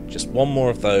 Just one more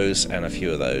of those and a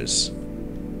few of those.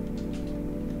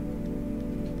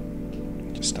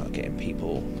 Just start getting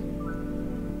people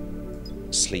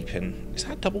sleeping. Is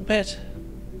that a double bed?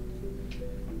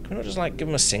 Can we not just like give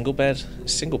them a single bed? A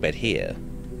single bed here.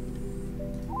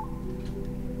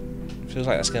 Feels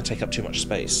like that's going to take up too much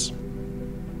space.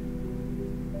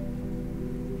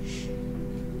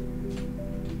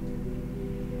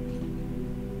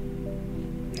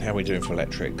 How are we doing for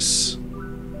electrics?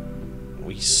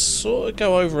 We sort of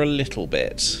go over a little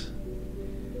bit.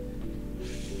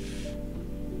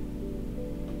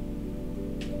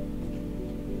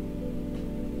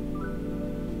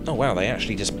 Oh wow, they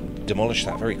actually just demolished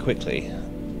that very quickly.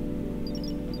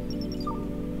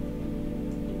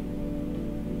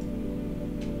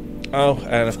 Oh,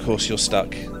 and of course you're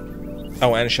stuck.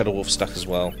 Oh, and Shadow Wolf's stuck as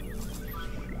well.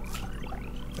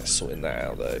 Let's sort that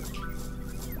out though.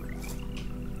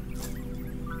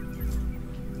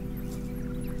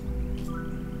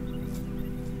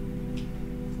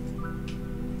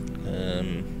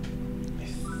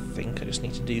 I think I just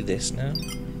need to do this now.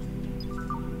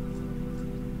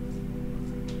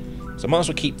 So I might as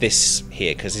well keep this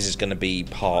here, because this is going to be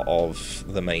part of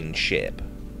the main ship.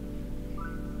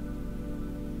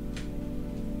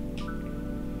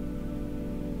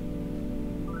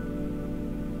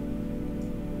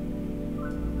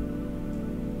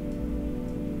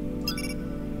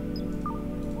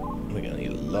 We're going to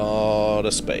need a lot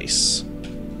of space.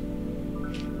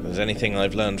 If there's anything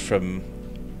I've learned from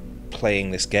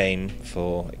playing this game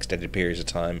for extended periods of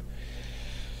time,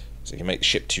 so if you make the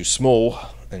ship too small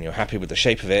and you're happy with the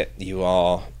shape of it, you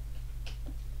are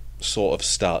sort of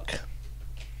stuck.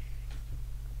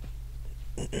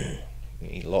 You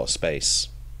need a lot of space,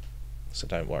 so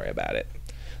don't worry about it.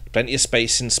 Plenty of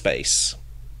space in space.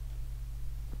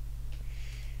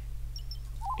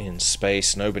 In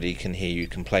space, nobody can hear you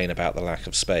complain about the lack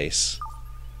of space.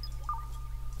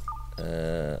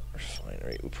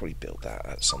 Refinery, we'll probably build that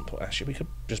at some point. Actually, we could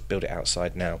just build it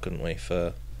outside now, couldn't we,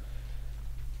 for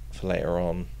later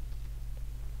on.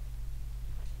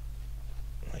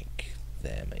 Like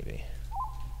there, maybe.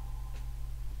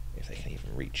 If they can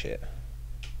even reach it.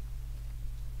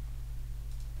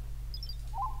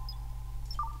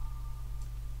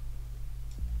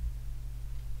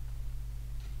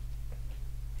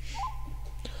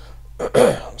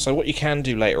 So what you can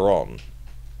do later on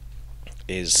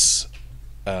is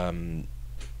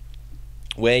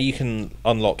where you can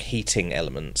unlock heating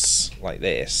elements like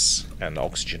this and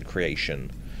oxygen creation,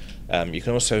 you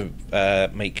can also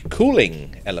make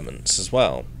cooling elements as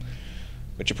well,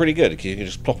 which are pretty good because you can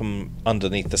just plop them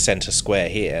underneath the center square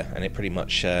here and it pretty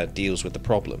much deals with the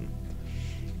problem.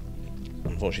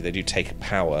 Unfortunately they do take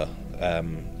power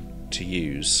to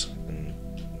use, and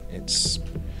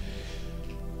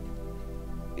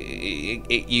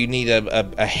you need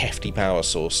a hefty power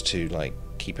source to like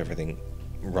keep everything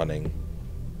running.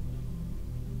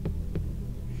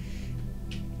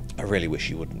 I really wish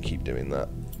you wouldn't keep doing that.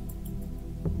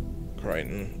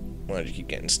 Crichton, why do you keep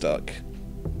getting stuck?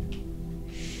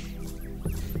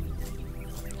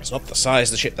 It's not the size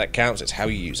of the ship that counts, it's how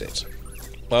you use it.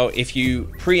 Well, if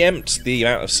you preempt the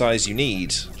amount of size you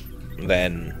need,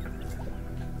 then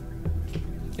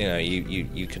you know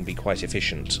you can be quite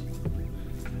efficient.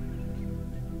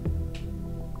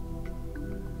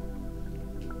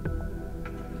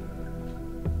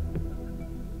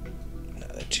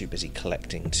 Too busy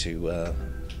collecting to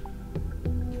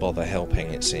bother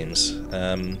helping, it seems.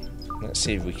 Let's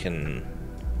see if we can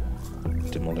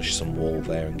demolish some wall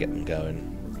there and get them going.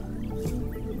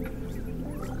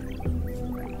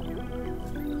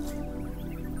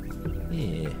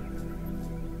 Yeah.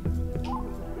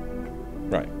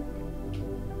 Right.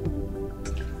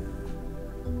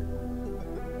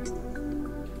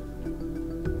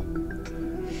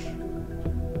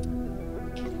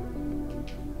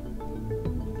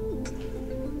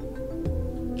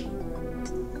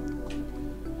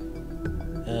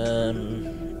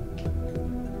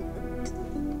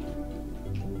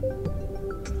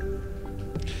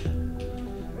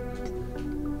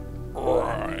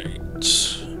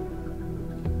 Right.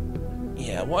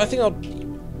 Yeah, well, I think I'll...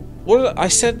 Well, I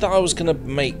said that I was going to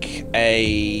make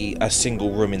a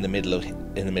single room in the middle of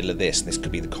this, and this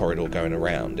could be the corridor going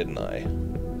around, didn't I?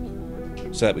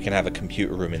 So that we can have a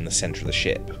computer room in the centre of the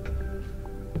ship.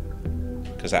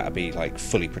 Because that would be, like,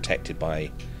 fully protected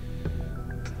by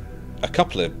a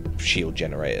couple of shield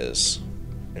generators,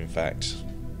 in fact.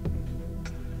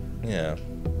 Yeah.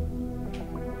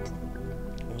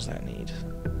 What does that need?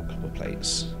 Copper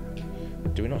plates.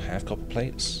 Do we not have copper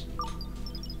plates?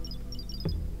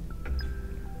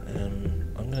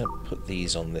 I'm going to put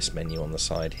these on this menu on the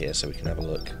side here so we can have a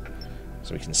look.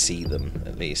 So we can see them,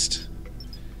 at least.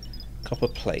 Copper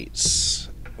plates.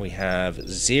 We have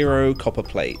 0 copper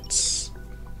plates.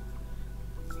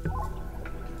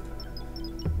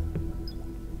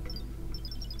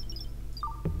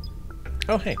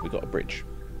 Oh, hey, we got a bridge.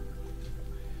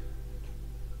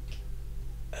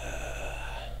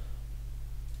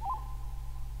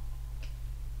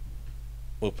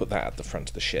 We'll put that at the front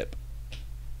of the ship.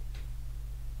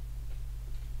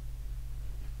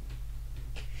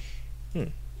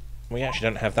 We actually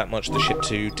don't have that much of the ship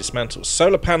to dismantle.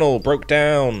 Solar panel broke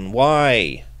down.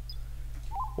 Why?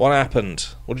 What happened?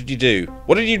 What did you do?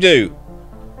 What did you do?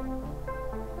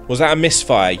 Was that a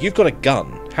misfire? You've got a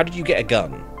gun. How did you get a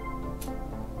gun?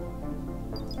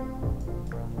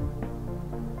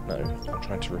 No, I'm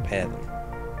trying to repair them.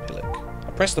 Pillock.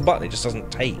 I press the button, it just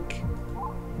doesn't take.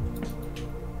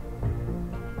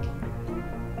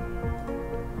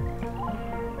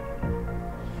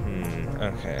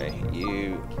 Okay,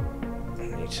 you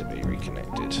need to be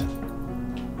reconnected.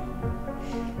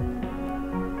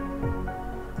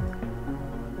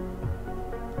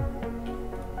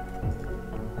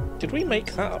 Did we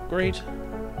make that upgrade?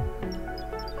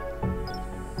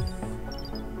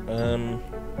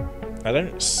 I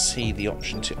don't see the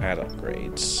option to add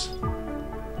upgrades.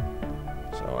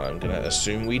 So I'm going to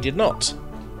assume we did not.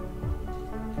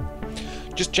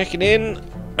 Just checking in.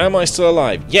 Am I still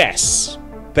alive? Yes!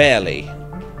 Barely.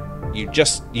 You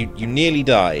nearly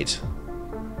died.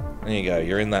 There you go,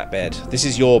 you're in that bed. This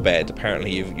is your bed.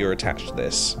 Apparently you're attached to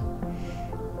this.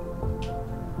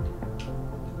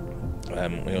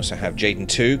 We also have Jaden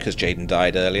 2, because Jaden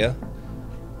died earlier.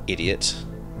 Idiot.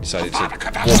 Decided to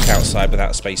walk outside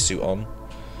without a spacesuit on.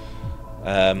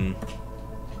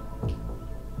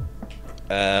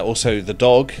 Also, the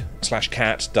dog /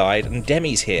 cat died, and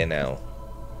Demi's here now.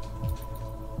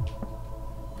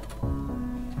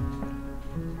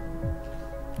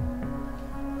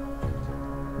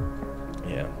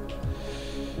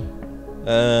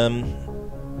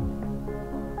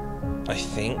 I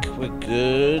think we're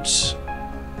good. Just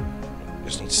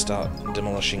need to start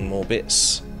demolishing more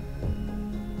bits.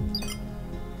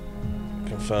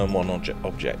 Confirm one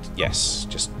object. Yes,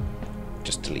 just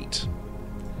delete.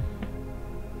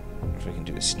 If we can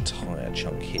do this entire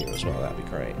chunk here as well, that'd be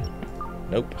great.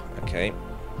 Nope. Okay.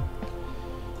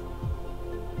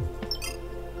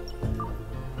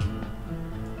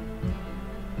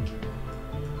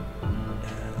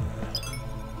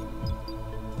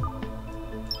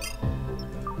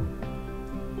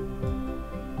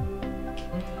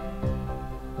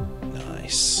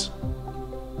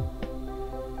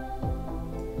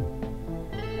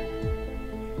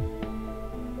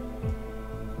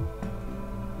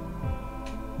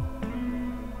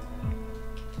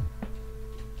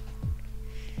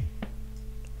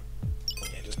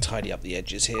 Tidy up the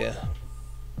edges here.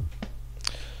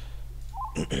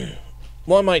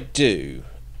 What I might do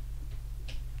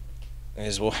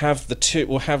is we'll have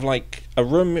like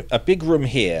a big room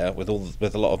here with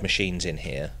a lot of machines in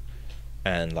here,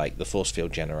 and like the force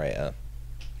field generator,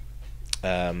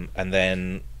 and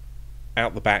then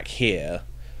out the back here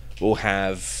we'll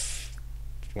have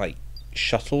like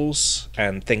shuttles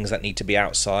and things that need to be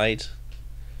outside.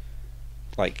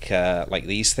 Like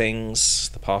these things,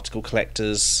 the particle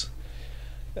collectors.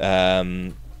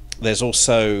 There's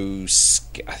also,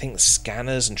 I think,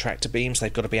 scanners and tractor beams.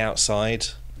 They've got to be outside.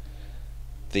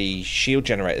 The shield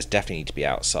generators definitely need to be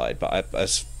outside. But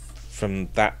as from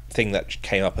that thing that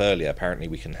came up earlier, apparently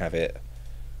we can have it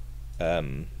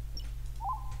on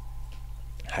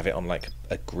like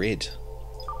a grid.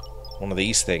 One of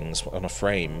these things on a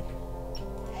frame.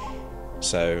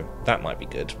 So that might be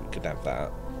good. We could have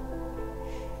that.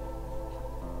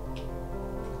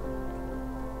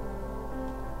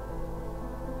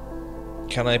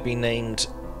 Can I be named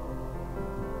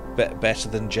better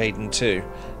than Jaden 2?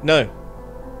 No.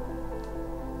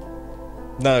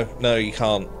 No, you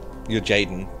can't. You're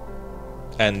Jaden.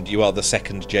 And you are the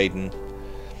second Jaden.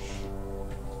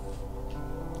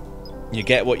 You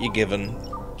get what you're given.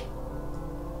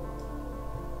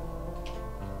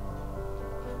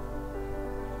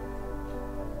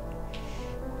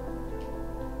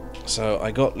 So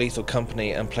I got Lethal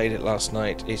Company and played it last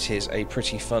night. It is a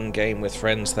pretty fun game with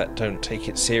friends that don't take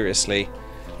it seriously.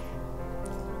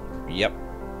 Yep,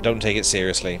 don't take it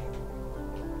seriously.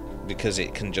 Because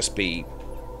it can just be...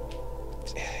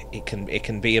 It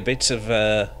can be a bit of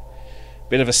a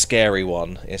scary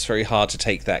one. It's very hard to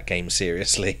take that game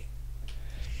seriously.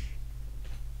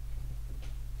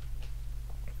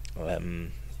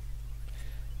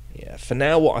 Yeah, for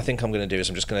now what I think I'm going to do is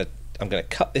I'm going to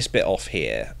cut this bit off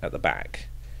here at the back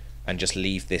and just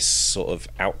leave this sort of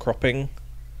outcropping,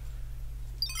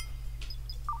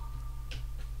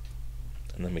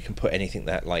 and then we can put anything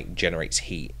that like generates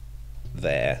heat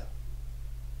there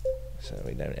so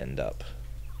we don't end up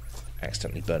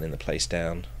accidentally burning the place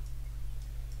down.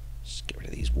 Just get rid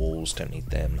of these walls, don't need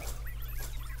them.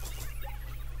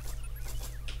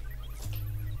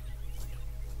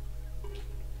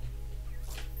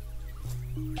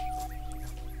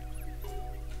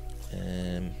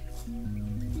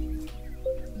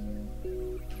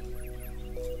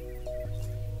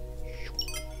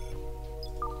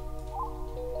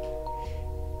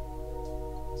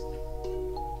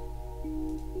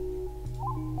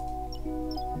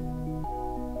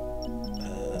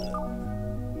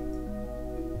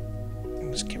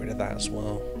 Let's get rid of that as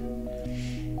well.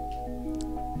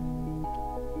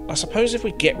 I suppose if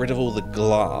we get rid of all the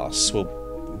glass,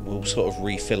 we'll sort of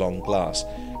refill on glass,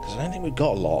 because I don't think we've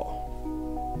got a lot.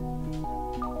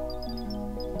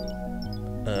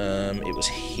 It was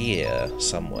here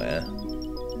somewhere.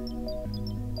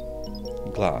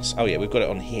 Glass. Oh yeah, we've got it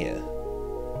on here.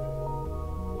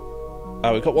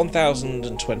 Oh, we've got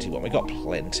 1021. We've got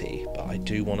plenty, but I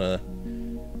do want to...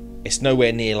 It's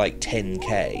nowhere near like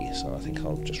 10k, so I think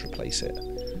I'll just replace it.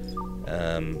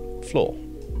 Floor.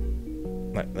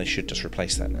 No, they should just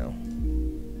replace that now.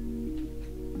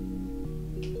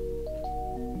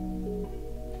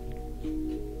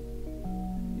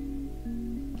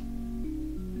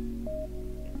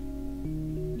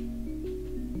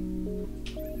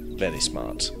 Very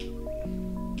smart.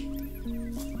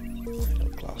 Little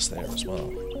glass there as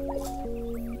well.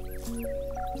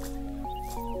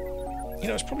 You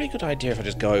know, it's probably a good idea if I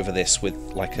just go over this with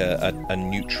like a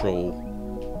neutral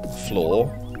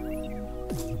floor.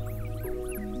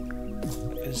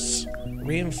 Because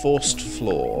reinforced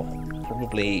floor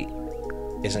probably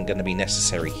isn't going to be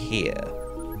necessary here.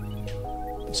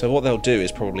 So what they'll do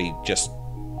is probably just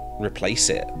replace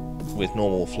it with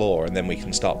normal floor, and then we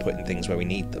can start putting things where we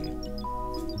need them.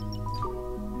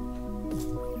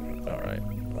 Alright,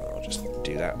 I'll just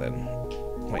do that then.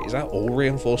 Wait, is that all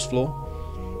reinforced floor?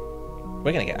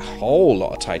 We're going to get a whole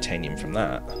lot of titanium from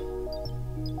that.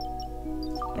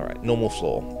 Alright, normal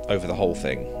floor over the whole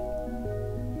thing.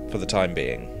 For the time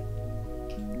being.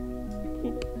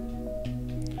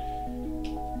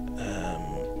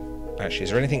 Actually, is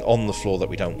there anything on the floor that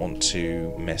we don't want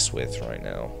to mess with right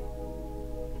now?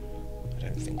 I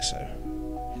don't think so.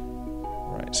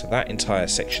 Right, so that entire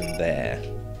section there...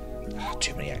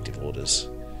 too many active orders.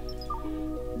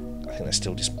 I think they're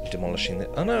still just demolishing it.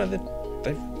 Oh no, they've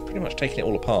pretty much taken it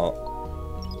all apart.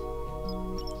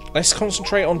 Let's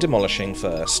concentrate on demolishing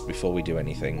first before we do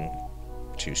anything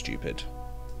too stupid.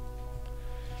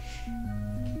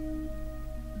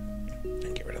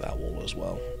 And get rid of that wall as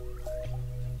well.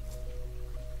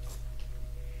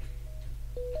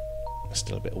 There's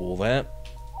still a bit of wall there.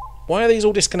 Why are these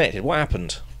all disconnected? What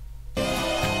happened?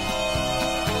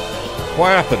 What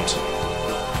happened?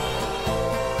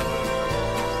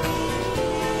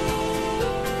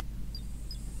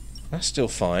 That's still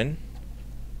fine.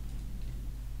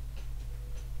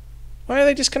 Why are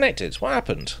they disconnected? What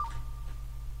happened?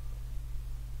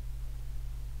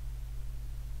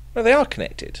 No, they are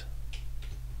connected.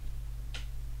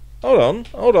 Hold on.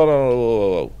 Hold on.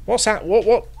 Hold on. What's that?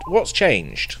 What's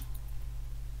changed?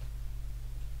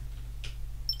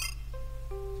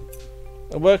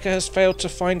 A worker has failed to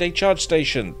find a charge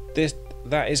station.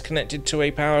 That is connected to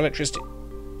a power electricity.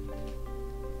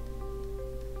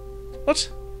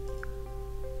 What?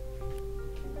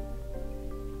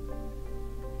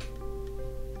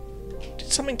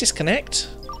 Did something disconnect?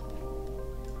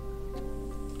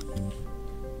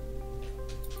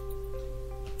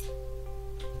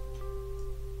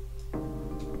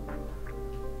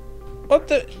 What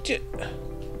the...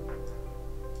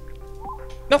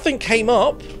 Nothing came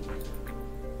up.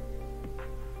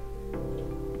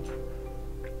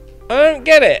 I don't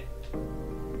get it.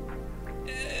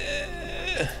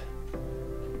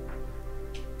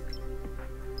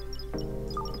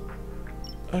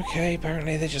 Okay,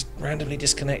 apparently they're just randomly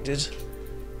disconnected.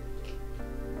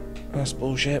 That's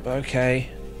bullshit, but okay.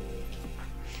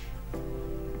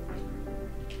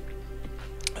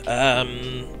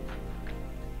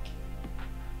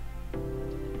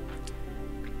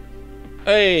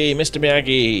 Hey, Mr.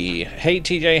 Miyagi. Hey,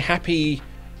 TJ. Happy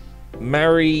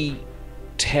Marry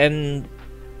 10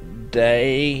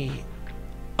 Day.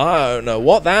 I don't know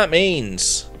what that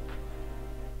means.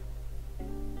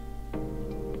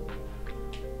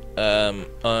 I'm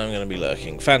going to be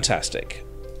lurking. Fantastic.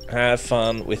 Have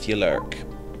fun with your lurk.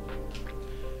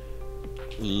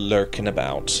 Lurking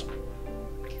about.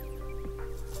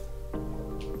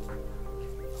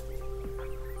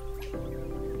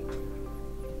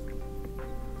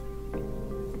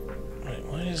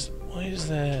 Why is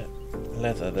there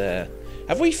leather there?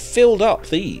 Have we filled up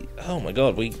the... Oh my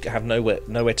god, we have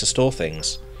nowhere to store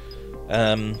things.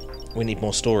 We need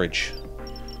more storage.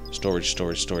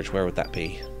 Storage. Where would that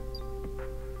be?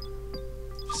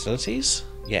 Facilities?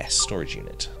 Yes, storage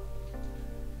unit.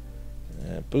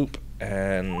 Boop.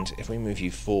 And if we move you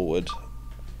forward,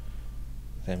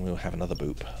 then we'll have another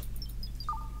boop.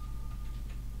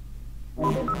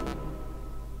 What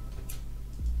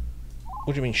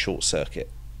do you mean short circuit?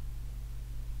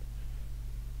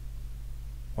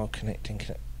 While connecting...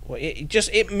 Well,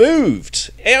 it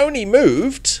moved! It only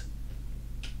moved!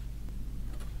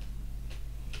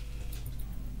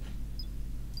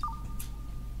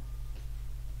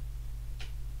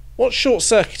 What's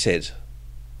short-circuited?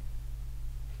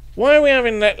 Why are we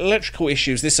having electrical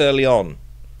issues this early on?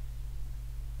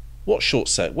 What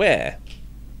short-circuit? Where?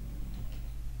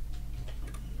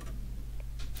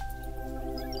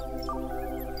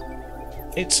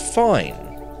 It's fine.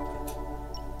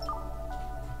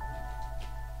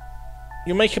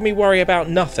 You're making me worry about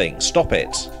nothing. Stop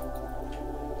it.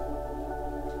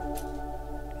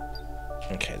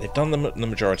 Okay, they've done the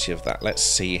majority of that. Let's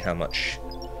see how much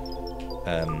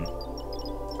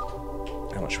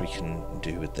we can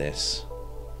do with this.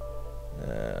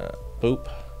 Boop.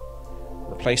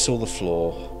 Replace all the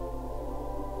floor.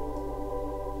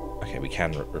 Okay, we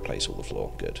can replace all the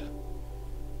floor. Good.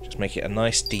 Just make it a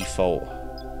nice default.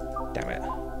 Damn it.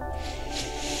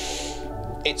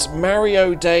 It's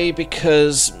Mario Day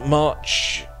because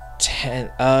March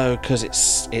 10. Oh, because it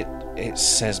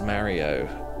says Mario.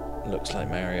 Looks like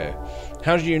Mario.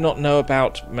 How do you not know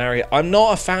about Mario? I'm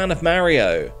not a fan of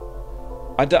Mario.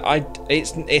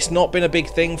 It's not been a big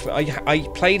thing. I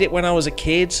played it when I was a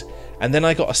kid, and then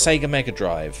I got a Sega Mega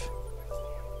Drive.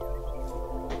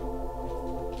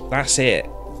 That's it.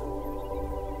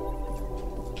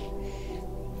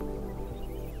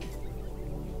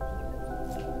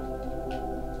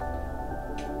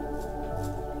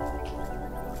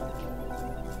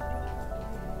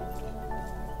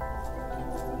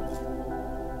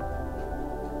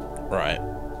 Right.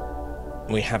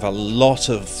 We have a lot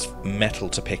of metal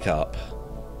to pick up.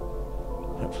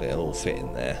 Hopefully it'll all fit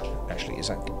in there. Actually,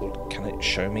 can it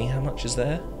show me how much is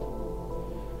there?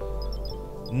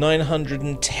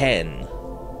 910.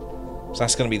 So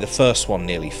that's going to be the first one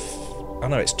nearly... Oh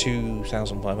no, it's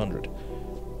 2,500.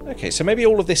 Okay, so maybe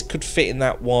all of this could fit in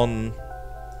that one...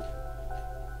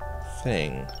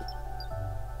 thing.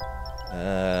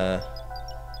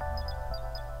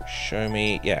 Show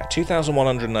me... Yeah,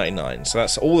 2,199. So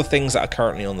that's all the things that are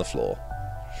currently on the floor.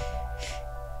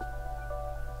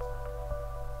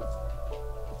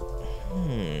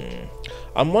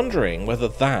 I'm wondering whether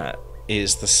that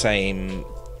is the same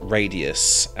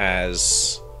radius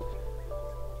as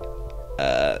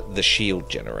the shield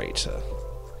generator.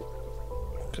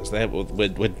 Because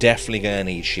we're definitely going to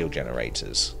need shield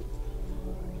generators.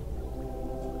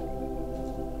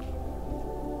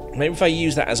 Maybe if I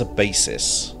use that as a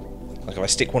basis, like if I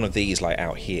stick one of these like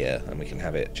out here, and we can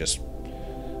have it just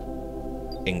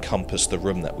encompass the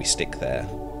room that we stick there.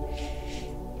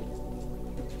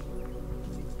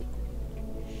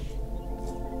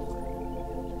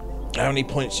 How many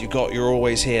points you got? You're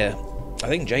always here. I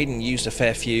think Jaden used a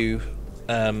fair few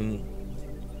when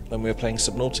we were playing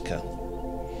Subnautica.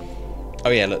 Oh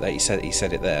yeah, look, he said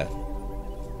it there.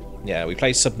 Yeah, we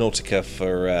played Subnautica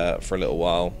for a little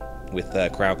while with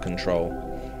crowd control,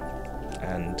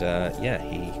 and yeah,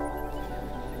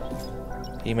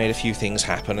 he made a few things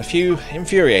happen, a few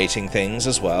infuriating things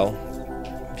as well,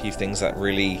 a few things that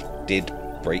really did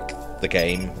break the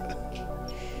game.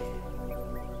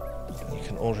 You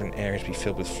can order an area to be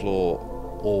filled with floor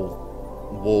or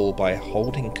wall by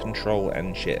holding Control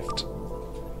and Shift.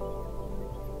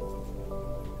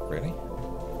 Really?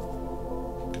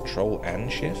 Control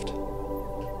and Shift?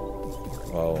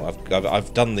 Well,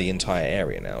 I've done the entire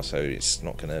area now, so it's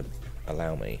not going to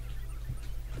allow me.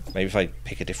 Maybe if I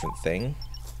pick a different thing.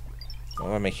 Why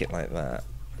do I make it like that?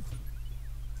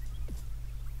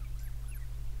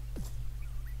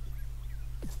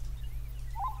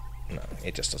 No,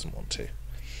 it just doesn't want to.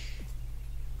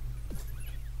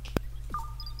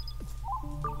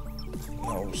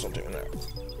 stop doing that.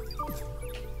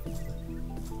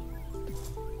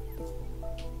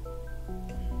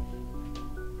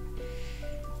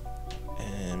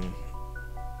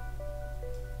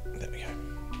 There we go.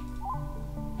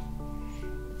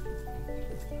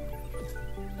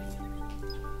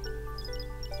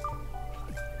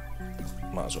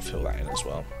 Might as well fill that in as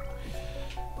well.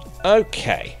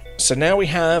 Okay, so now we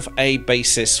have a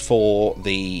basis for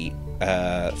the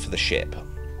ship.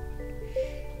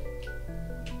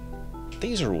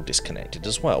 These are all disconnected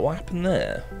as well. What happened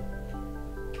there?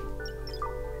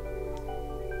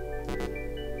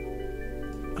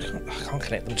 I can't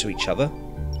connect them to each other.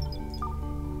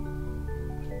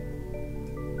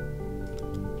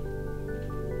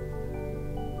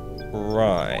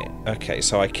 Right. Okay,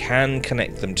 so I can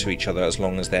connect them to each other as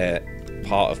long as they're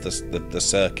part of the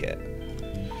circuit.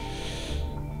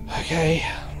 Okay.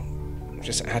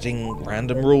 Just adding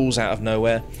random rules out of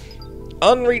nowhere.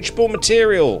 Unreachable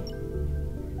material!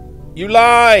 You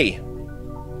lie!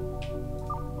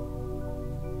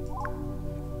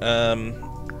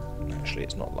 Actually,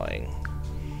 it's not lying.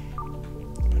 I'll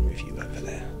move you over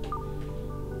there.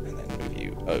 And then move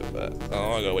you over.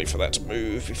 Oh, I gotta wait for that to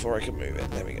move before I can move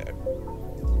it. There we go.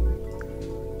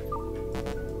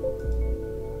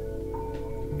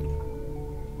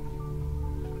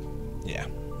 Yeah.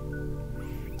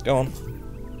 Go on.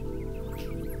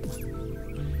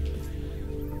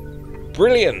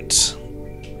 Brilliant!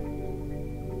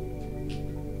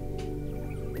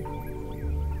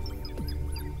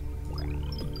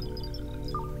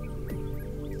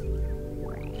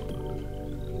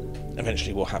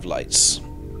 Eventually we'll have lights.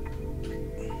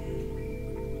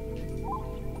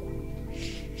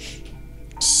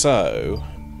 So,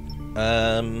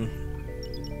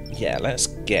 yeah, let's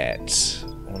get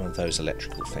one of those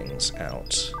electrical things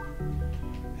out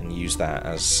and use that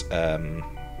as,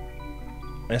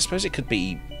 I suppose it could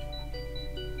be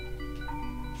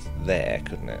there,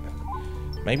 couldn't it?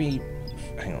 Maybe,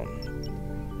 hang on.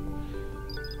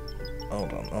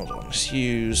 Hold on, let's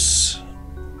use...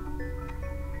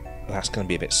 That's going to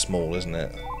be a bit small, isn't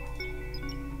it?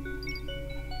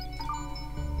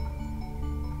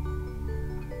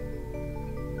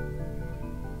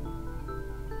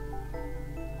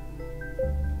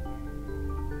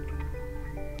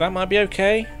 That might be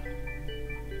okay.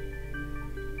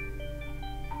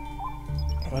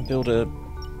 If I build a...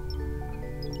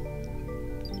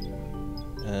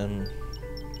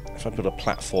 if I build a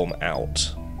platform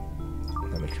out,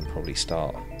 then we can probably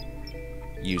start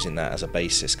using that as a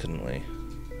basis, couldn't we?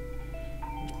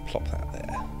 Just plop that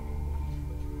there.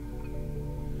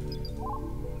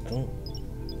 Oh.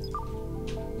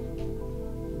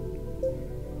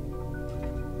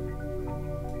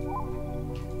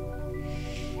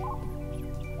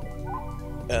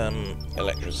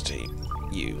 Electricity,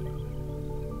 you.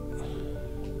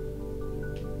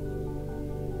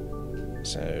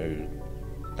 So,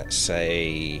 let's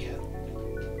say...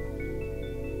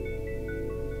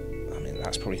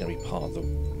 That's probably going to be part of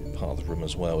the room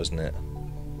as well, isn't it?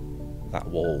 That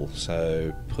wall.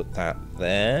 So put that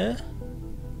there,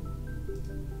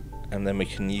 and then we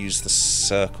can use the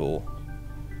circle.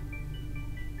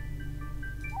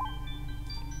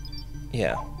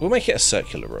 Yeah, we'll make it a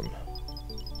circular room,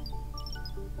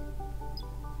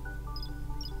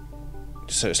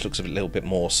 so it looks a little bit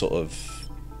more sort of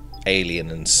alien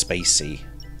and spacey.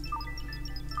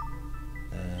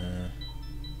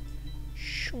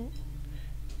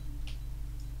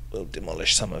 We'll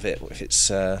demolish some of it if it's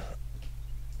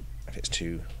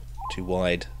too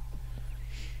wide.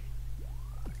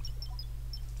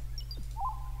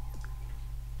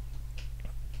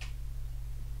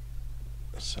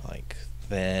 So like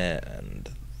there and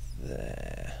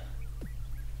there.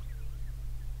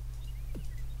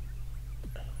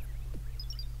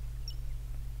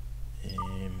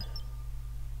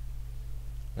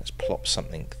 Let's plop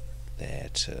something there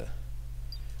to...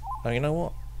 Oh, you know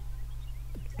what?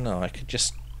 No, I could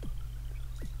just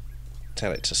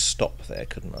tell it to stop there,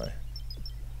 couldn't I?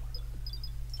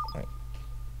 Right.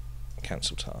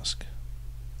 Cancel task.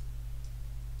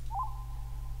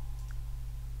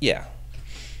 Yeah.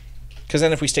 Because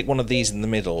then if we stick one of these in the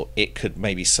middle, it could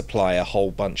maybe supply a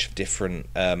whole bunch of different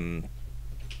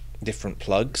different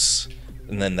plugs,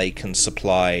 and then they can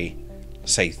supply,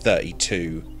 say,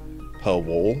 32 per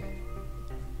wall.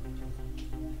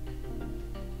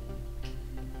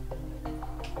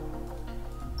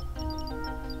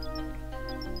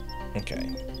 Okay.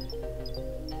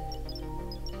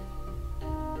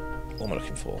 What am I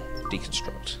looking for?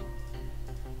 Deconstruct.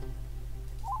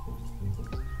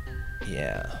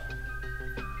 Yeah.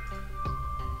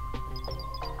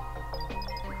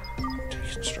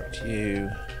 Deconstruct, you.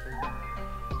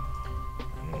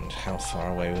 And how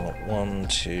far away we want? 1,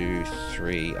 2,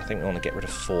 3. I think we want to get rid of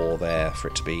 4 there for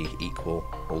it to be equal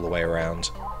all the way around.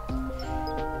 1,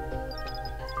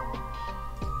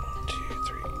 2,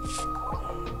 3,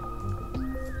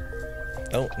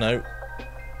 4. Oh, no.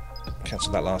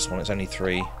 Cancel that last one, it's only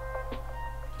 3.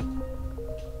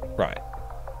 Right.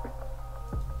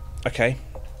 Okay.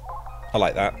 I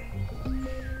like that.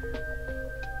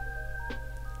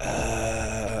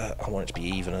 I want it to be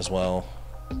even as well.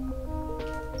 I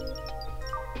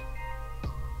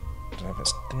don't know if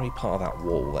it's going to be part of that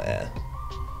wall there.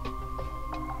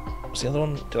 Was the other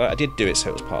one? I did do it so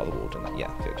it was part of the wall, didn't I?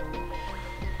 Yeah, good.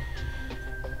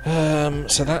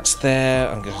 So that's there.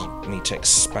 I'm going to need to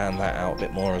expand that out a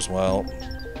bit more as well.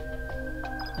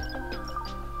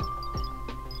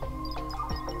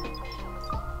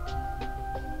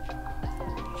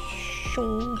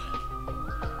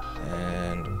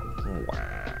 And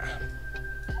wow.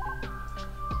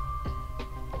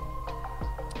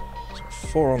 So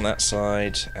 4 on that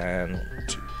side, and 1,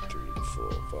 2, 3,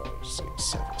 4, 5, 6,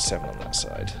 7, 7 on that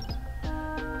side.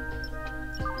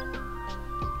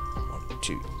 1,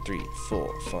 2, 3,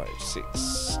 4, 5,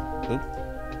 6. Oop.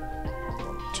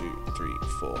 1, 2, 3,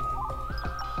 4.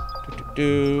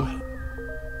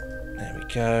 There we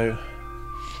go.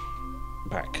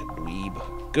 Back, dweeb.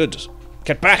 Good.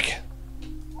 Get back!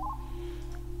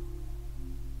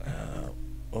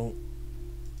 Oh.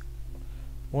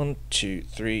 1, 2,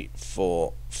 3,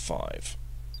 4, 5.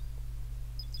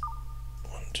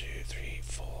 1, 2, 3,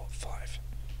 4, 5.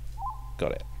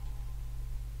 Got it.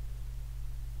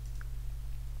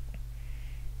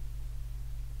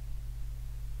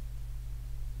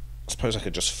 I suppose I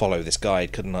could just follow this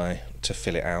guide, couldn't I, to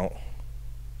fill it out?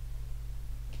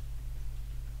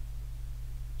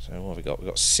 So what have we got? We've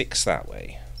got 6 that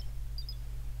way.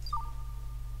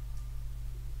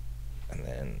 And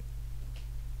then...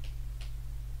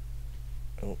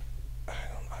 Oh,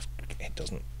 hang on, it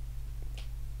doesn't...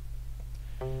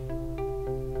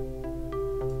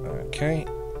 Okay,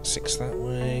 6 that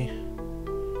way.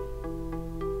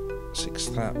 6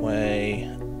 that way.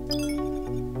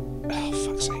 Oh,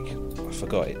 fuck's sake. I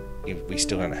forgot it. We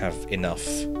still don't have enough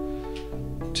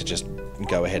to just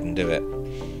go ahead and do it.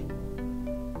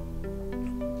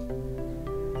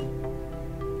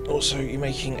 Also, you're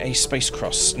making a space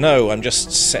cross. No, I'm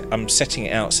just setting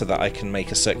it out so that I can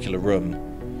make a circular room.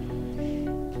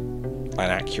 An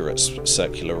accurate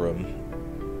circular room.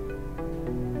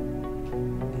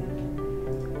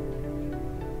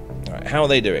 Alright, how are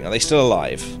they doing? Are they still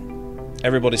alive?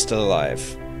 Everybody's still alive.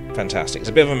 Fantastic. It's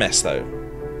a bit of a mess, though.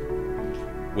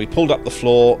 We pulled up the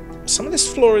floor. Some of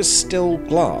this floor is still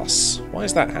glass. Why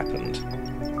has that happened?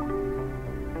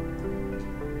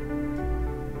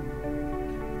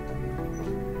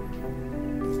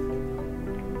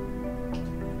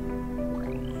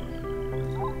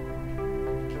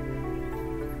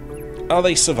 Are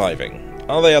they surviving?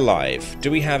 Are they alive?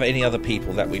 Do we have any other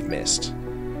people that we've missed?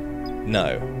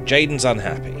 No. Jaden's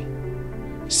unhappy.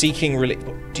 Seeking relief.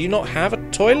 Do you not have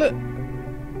a toilet?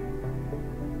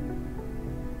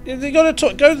 You gotta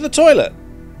go to the toilet.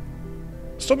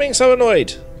 Stop being so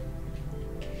annoyed.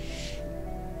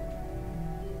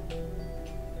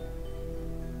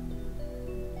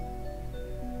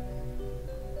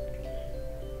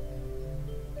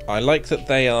 I like that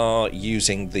they are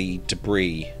using the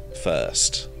debris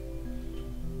first.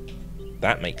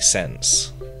 That makes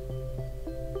sense.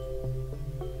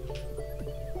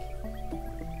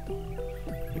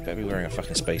 You better be wearing a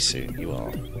fucking spacesuit. You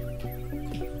are.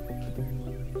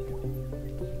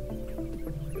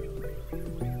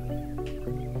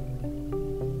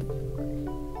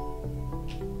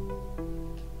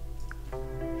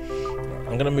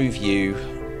 I'm going to move you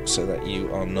so that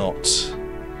you are not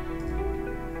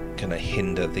going to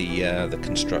hinder the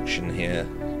construction here.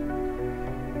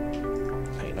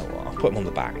 Oh, you know what? I'll put them on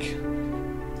the back.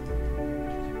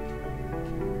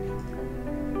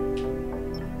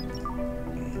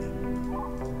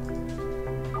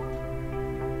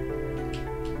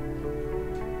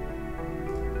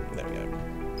 There we go.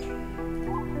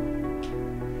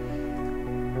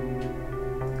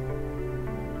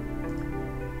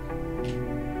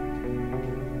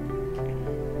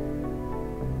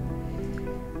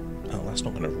 That's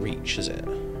not going to reach, is it?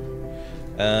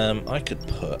 I could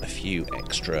put a few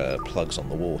extra plugs on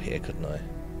the wall here, couldn't I?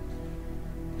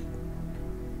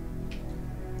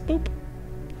 Boop.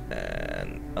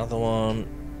 And other one.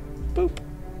 Boop.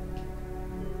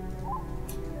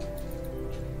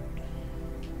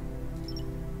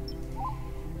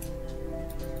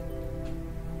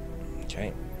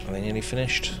 Okay, are they nearly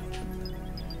finished?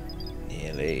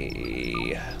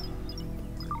 Nearly.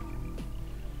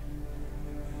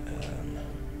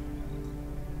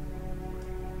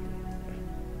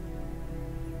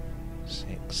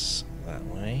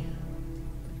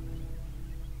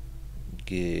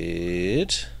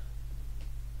 good.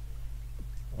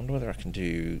 I wonder whether I can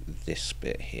do this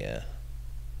bit here.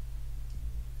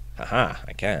 Haha,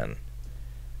 I can.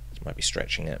 This might be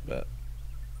stretching it, but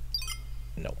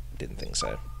no, didn't think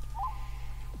so.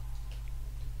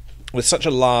 With such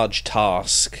a large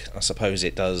task, I suppose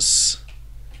it does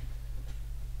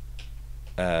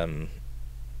take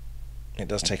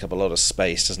up a lot of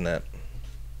space, doesn't it?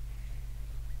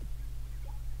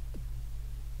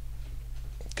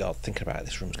 God, thinking about it,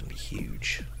 this room's going to be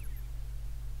huge.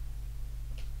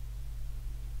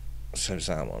 So does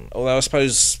that one. Although I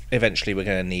suppose eventually we're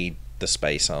going to need the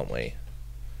space, aren't we?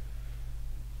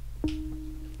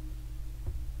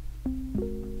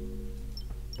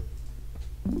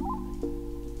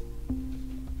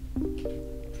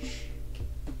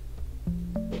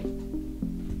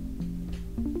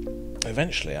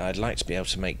 Eventually, I'd like to be able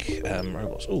to make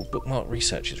robots. Oh, bookmark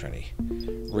research is ready.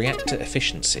 Reactor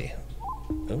efficiency.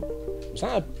 Oh, was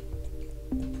that a...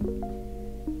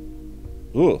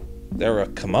 Ooh, there are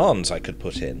commands I could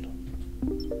put in.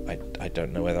 I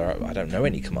don't know whether I don't know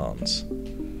any commands.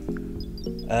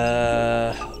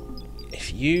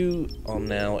 If you are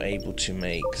now able to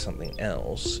make something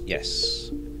else,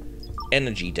 yes.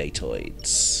 Energy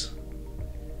datoids.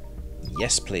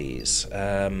 Yes, please.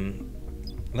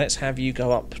 Let's have you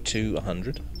go up to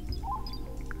 100.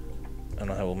 And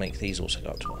I will make these also go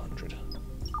up to 100.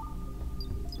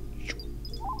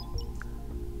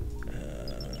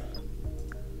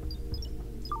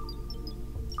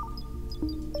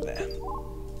 There.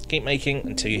 Keep making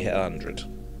until you hit 100.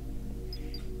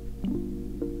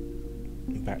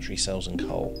 Battery cells and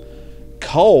coal.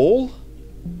 Coal?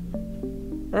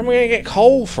 Where am I going to get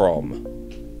coal from?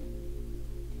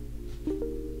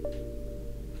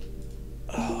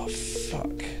 Oh,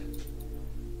 fuck.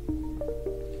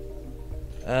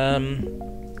 I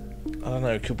don't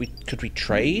know. Could we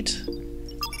trade?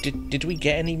 Did we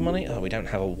get any money? Oh, we don't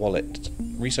have a wallet.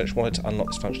 Research wallet to unlock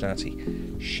this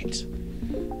functionality. Shit.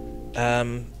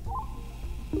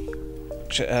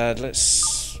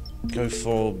 Let's go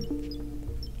for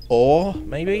ore,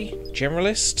 maybe?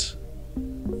 Generalist?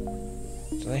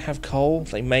 Do they have coal?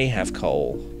 They may have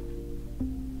coal.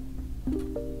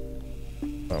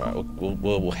 Alright,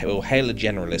 we'll hail a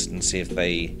generalist and see if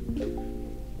they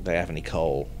have any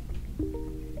coal.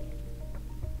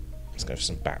 Let's go for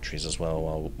some batteries as well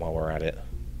while we're at it.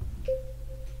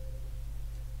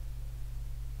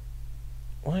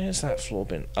 Why is that floor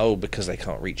been... Oh, because they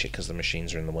can't reach it because the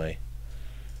machines are in the way.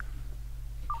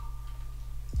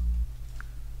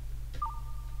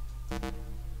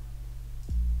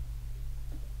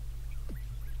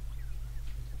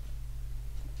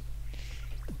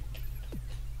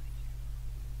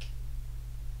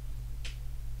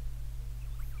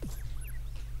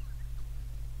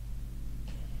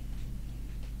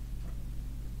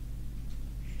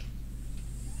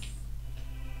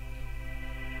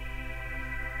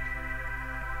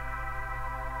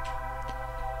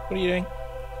 What are you doing?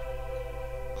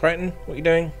 Crichton, what are you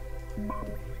doing?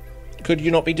 Could you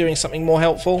not be doing something more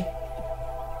helpful?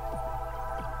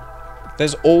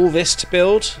 There's all this to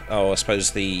build? Oh, I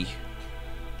suppose the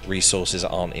resources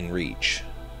aren't in reach.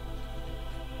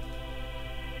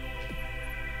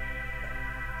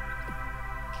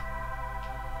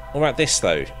 What about this,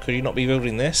 though? Could you not be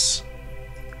building this?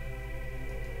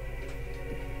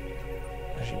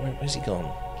 Actually, where's he gone?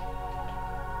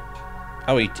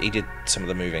 Oh, he did some of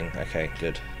the moving. Okay,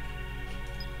 good.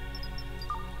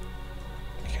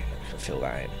 Okay, we can fill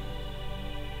that in.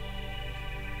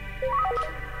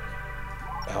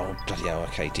 Oh, bloody hell,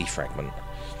 okay, defragment.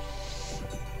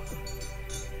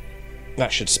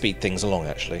 That should speed things along,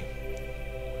 actually.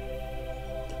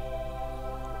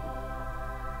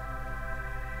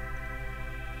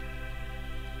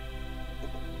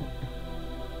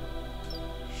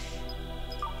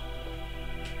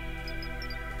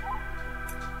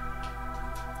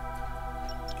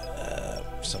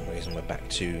 For some reason we're back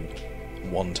to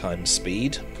 1 times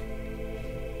speed.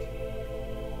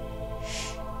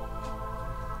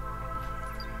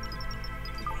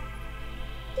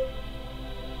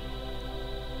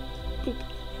 Boop.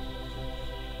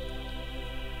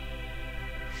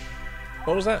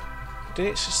 What was that? Did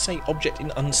it just say object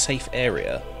in unsafe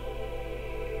area?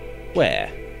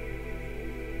 Where?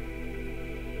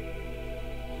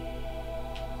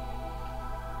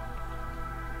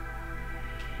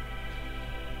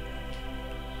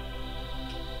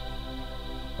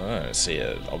 I don't see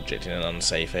an object in an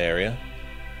unsafe area.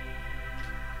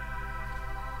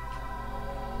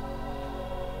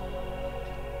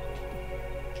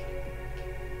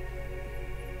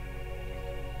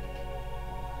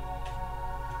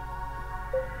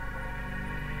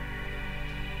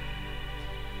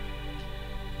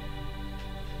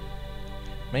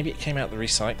 Maybe it came out the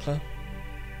recycler?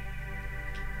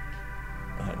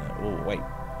 I don't know. Oh, wait.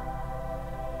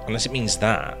 Unless it means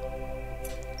that.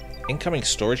 Incoming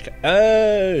storage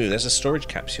oh, there's a storage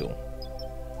capsule.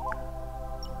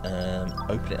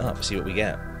 Open it up, see what we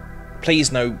get.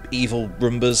 Please, no evil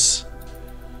Roombas.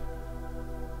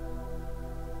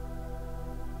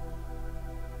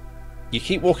 You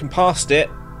keep walking past it.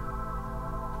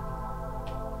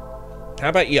 How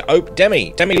about you open...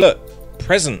 Demi, look.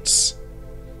 Presents.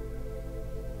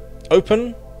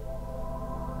 Open.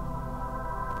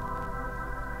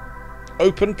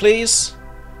 Open, please.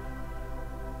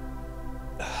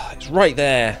 It's right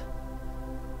there.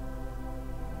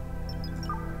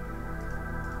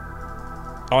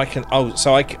 Oh, I can... Oh,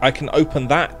 so I can open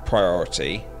that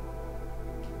priority.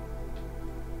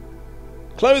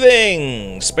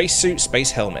 Clothing! Spacesuit,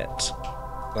 space helmet.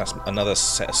 That's another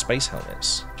set of space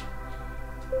helmets.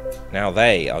 Now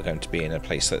they are going to be in a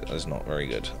place that is not very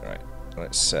good. Right,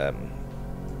 let's...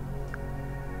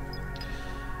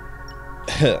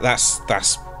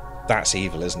 That's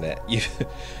evil, isn't it?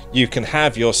 You can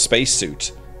have your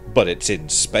spacesuit, but it's in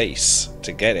space.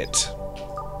 To get it,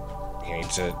 you need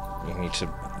to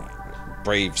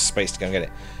brave space to go and get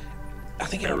it. I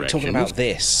think we're talking about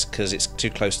this because it's too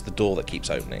close to the door that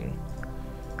keeps opening.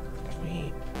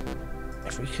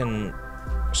 If we can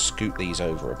scoot these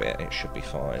over a bit, it should be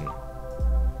fine.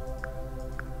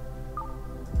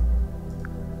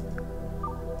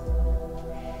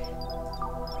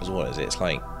 Because what is it? It's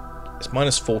like it's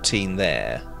minus 14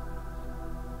 there.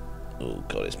 Oh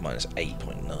god, it's minus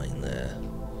 8.9 there.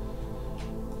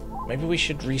 Maybe we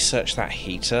should research that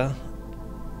heater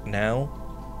now.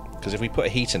 Because if we put a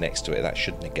heater next to it, that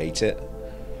should negate it.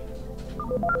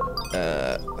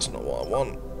 That's not what I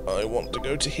want. I want to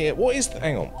go to here. What is the...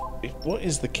 Hang on. What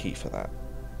is the key for that?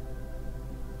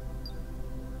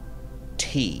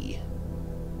 T.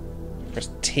 Press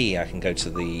T, I can go to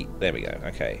the... There we go.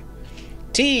 Okay.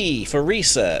 T for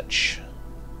research.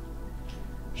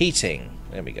 Heating.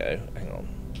 There we go. Hang on.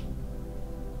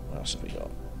 What else have we got?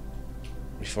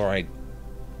 Before I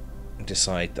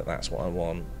decide that that's what I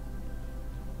want.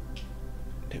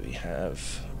 Do we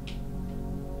have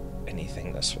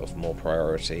anything that's of more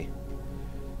priority?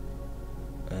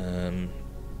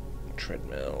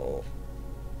 Treadmill.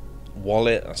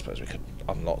 Wallet. I suppose we could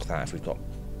unlock that if we've got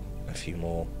a few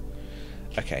more.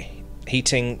 Okay.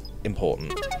 Heating,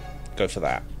 important. Go for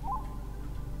that.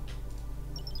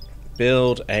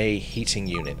 Build a heating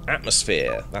unit.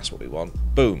 Atmosphere. That's what we want.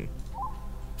 Boom.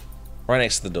 Right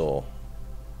next to the door.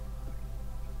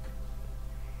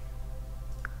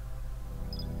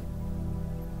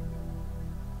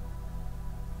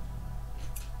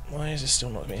 Why is it still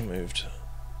not being moved?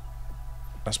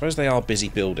 I suppose they are busy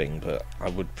building, but I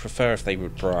would prefer if they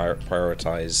would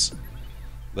prioritize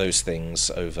those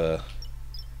things over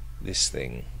this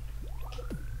thing.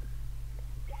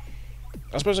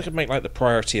 I suppose I could make like the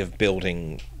priority of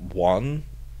building one,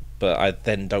 but I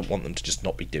then don't want them to just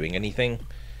not be doing anything.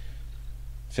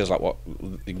 Feels like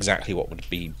exactly what would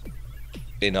be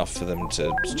enough for them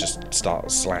to just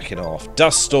start slacking off.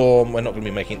 Dust storm. We're not going to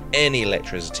be making any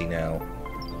electricity now.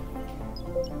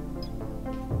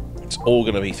 It's all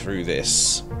going to be through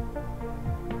this.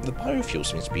 The biofuel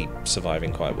seems to be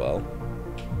surviving quite well.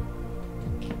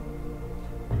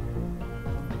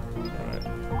 Alright.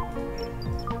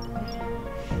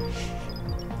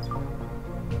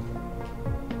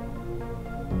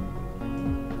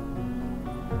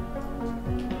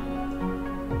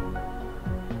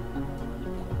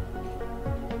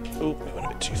 Oh, we went a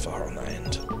bit too far on that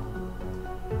end.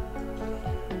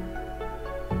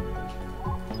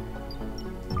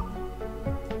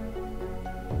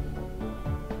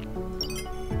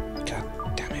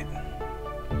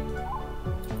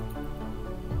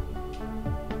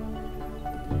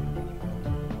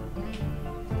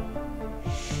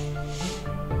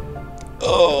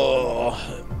 Oh,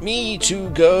 me to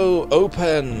go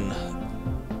open.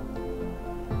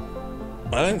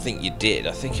 I don't think you did.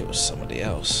 I think it was somebody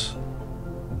else.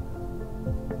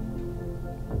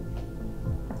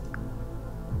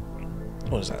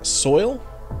 What is that? Soil?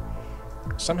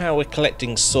 Somehow we're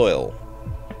collecting soil.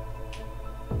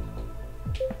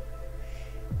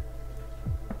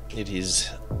 It is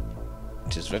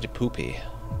very poopy.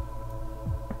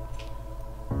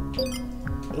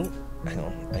 Oh, hang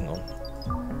on.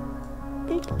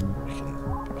 Boop. We can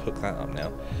hook that up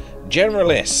now.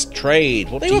 Generalist, trade.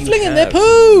 What they were flinging their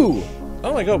poo!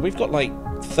 Oh my god, we've got like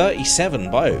 37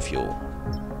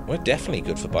 biofuel. We're definitely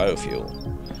good for biofuel.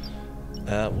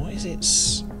 What is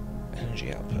its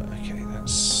energy output? Okay,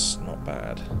 that's not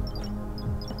bad.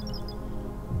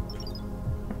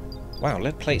 Wow,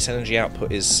 lead plate's energy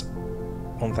output is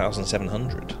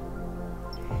 1,700.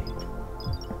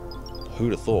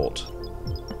 Who'd have thought?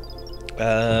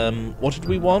 What did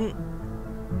we want?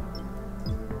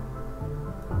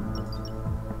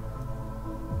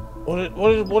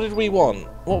 What did we want?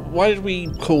 Why did we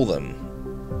call them?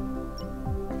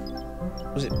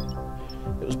 Was it?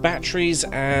 It was batteries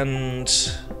and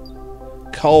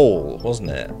coal, wasn't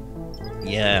it?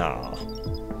 Yeah.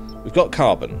 We've got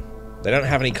carbon. They don't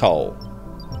have any coal.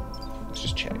 Let's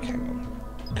just check. Hang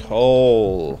on.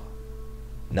 Coal.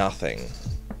 Nothing.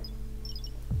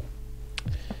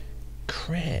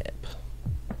 Crap.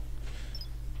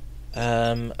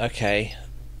 Okay.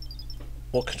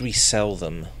 What could we sell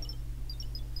them?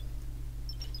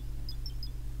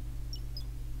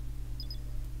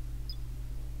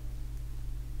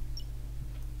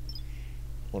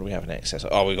 What do we have in excess?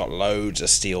 Oh, we've got loads of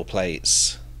steel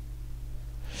plates.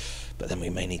 But then we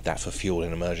may need that for fuel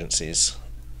in emergencies.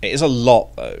 It is a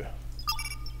lot, though.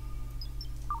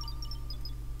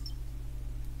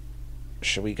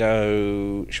 Should we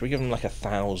go... Should we give them like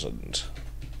 1,000?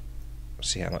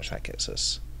 See how much that gets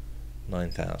us.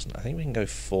 9,000. I think we can go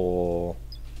for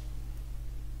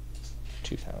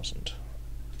 2,000.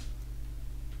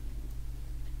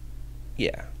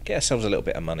 Yeah, get ourselves a little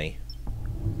bit of money.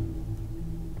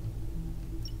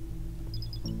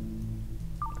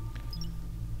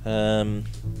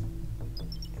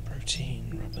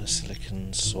 Protein, rubber,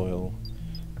 silicon, soil.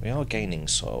 We are gaining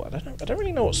soil. I don't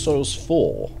really know what soil's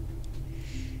for.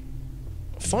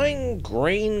 Fine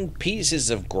grain pieces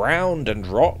of ground and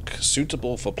rock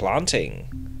suitable for planting.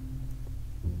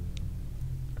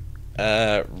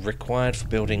 Required for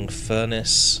building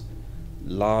furnace,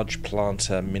 large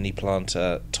planter, mini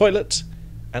planter, toilet,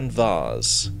 and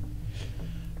vase.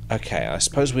 Okay, I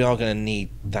suppose we are going to need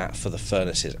that for the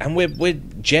furnaces, and we're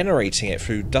generating it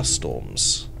through dust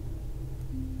storms.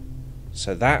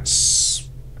 So that's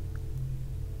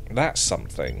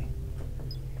something.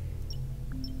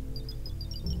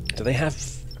 Do they have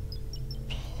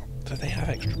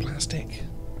extra plastic?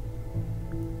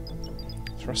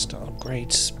 Thruster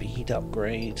upgrade, speed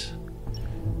upgrade,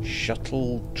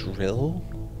 shuttle drill.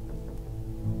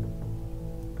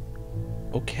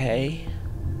 Okay.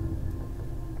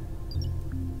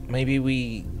 Maybe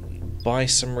we buy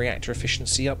some reactor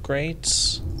efficiency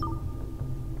upgrades?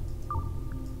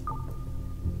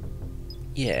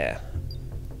 Yeah.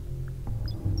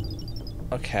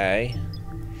 Okay.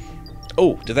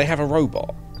 Oh, do they have a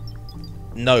robot?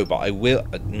 No, but I will...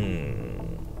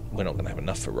 we're not going to have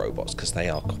enough for robots, because they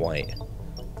are quite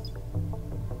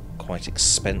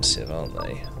expensive, aren't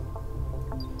they?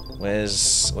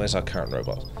 Where's our current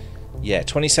robot? Yeah,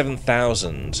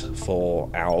 27,000 for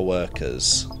our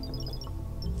workers.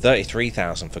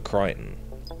 33,000 for Crichton.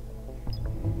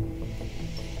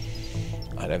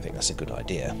 I don't think that's a good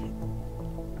idea.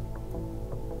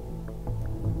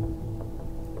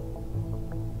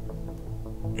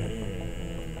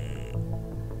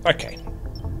 Okay.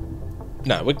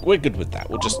 No, we're good with that.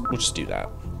 We'll just do that.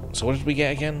 So what did we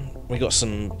get again? We got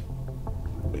some.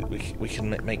 We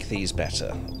can make these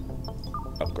better.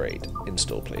 Upgrade.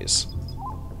 Install, please.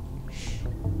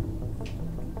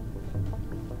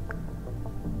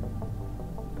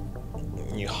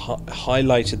 You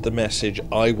highlighted the message,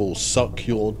 I will suck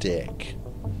your dick.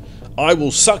 I will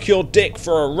suck your dick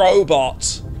for a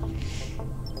robot!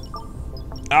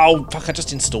 Oh, fuck, I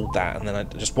just installed that, and then I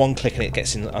just one click and it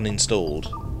gets uninstalled.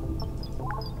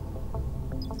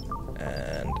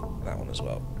 And that one as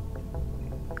well.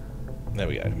 There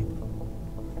we go.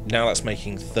 Now that's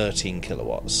making 13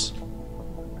 kilowatts.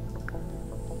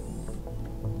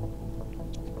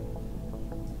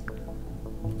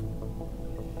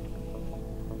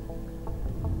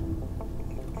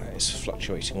 That is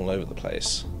fluctuating all over the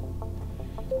place.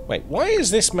 Wait, why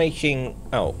is this making...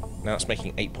 Oh, now it's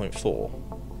making 8.4.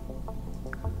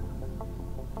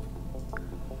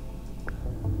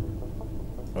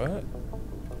 What?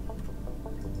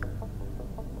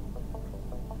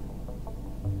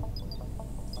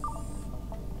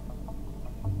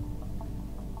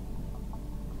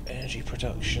 Energy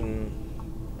production.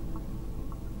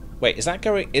 Wait, is that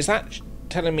going? Is that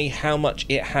telling me how much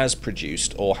it has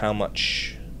produced, or how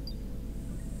much?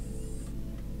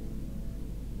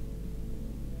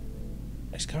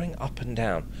 It's going up and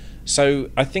down.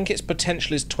 So I think its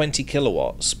potential is 20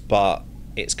 kilowatts, but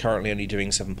it's currently only doing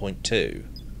 7.2.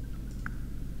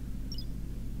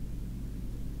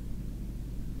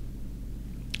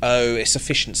 Oh, it's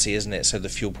efficiency, isn't it? So the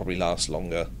fuel probably lasts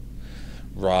longer.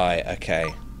 Right, okay.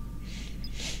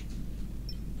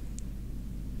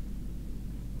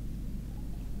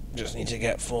 Just need to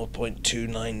get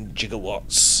 4.29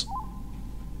 gigawatts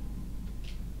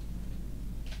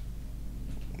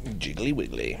Jiggly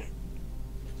wiggly.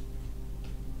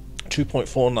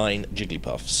 2.49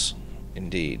 Jigglypuffs.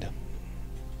 Indeed.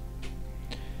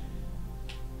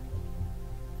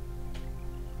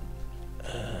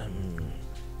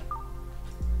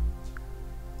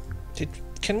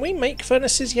 Can we make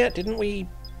furnaces yet? Didn't we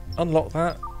unlock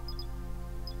that?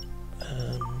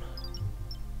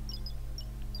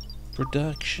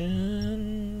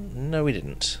 Production... No, we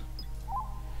didn't.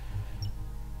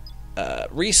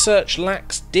 Research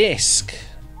lacks disc.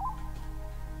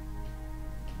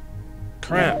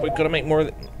 Crap, we've got to make more of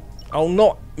it. Oh,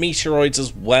 not meteoroids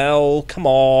as well. Come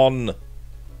on.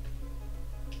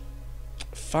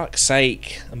 Fuck's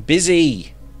sake. I'm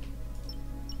busy.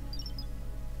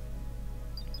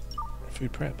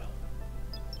 Food prep.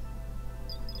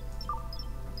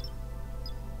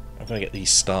 I'm going to get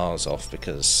these stars off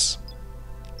because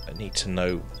I need to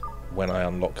know when I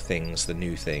unlock things, the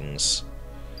new things.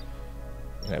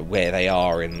 You know, where they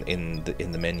are in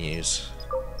the menus.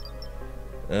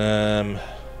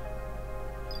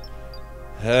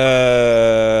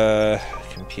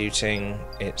 Computing.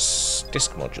 It's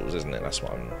disk modules, isn't it? That's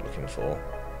what I'm looking for.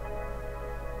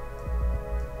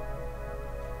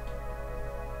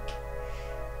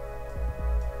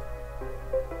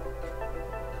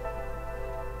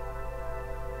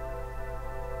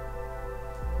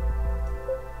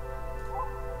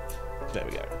 There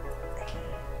we go.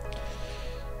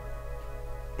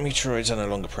 Meteoroids are no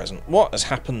longer present. What has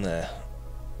happened there?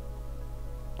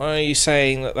 Why are you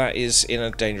saying that that is in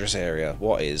a dangerous area?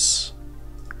 What is?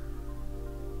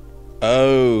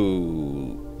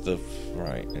 Oh,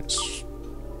 right. It's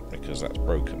because that's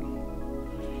broken.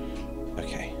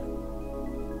 Okay.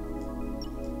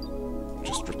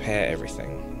 Just repair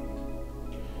everything.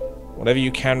 Whatever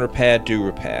you can repair, do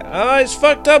repair. Ah, it's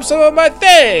fucked up some of my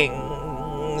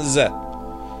things.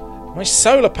 My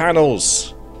solar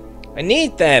panels. I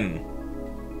need them.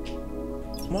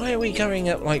 Why are we going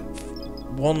at like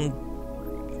one?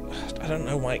 I don't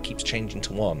know why it keeps changing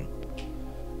to one.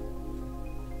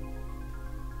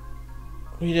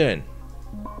 What are you doing?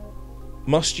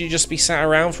 Must you just be sat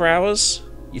around for hours?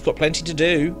 You've got plenty to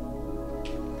do.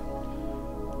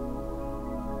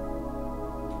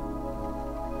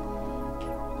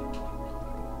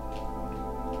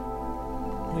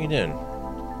 What are you doing?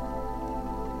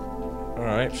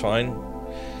 Alright, fine.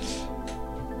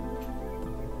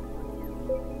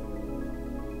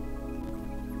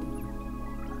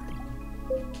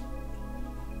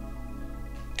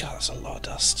 God, that's a lot of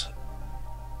dust.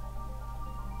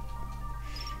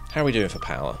 How are we doing for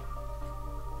power?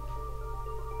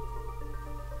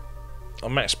 Our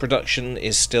max production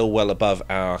is still well above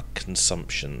our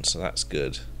consumption, so that's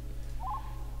good.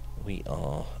 We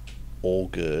are all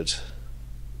good.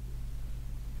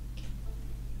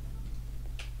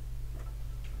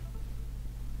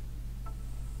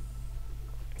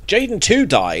 Jaden 2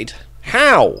 died?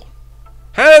 How?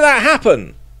 How did that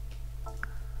happen?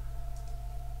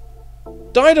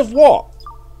 Died of what?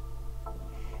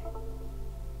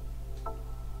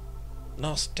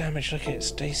 Lost damage, look at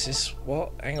stasis.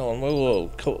 What? Hang on, whoa.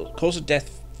 Cause of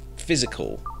death,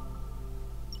 physical.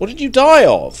 What did you die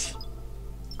of?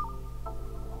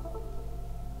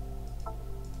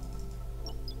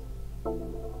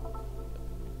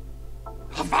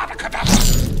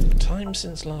 Time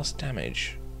since last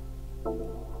damage.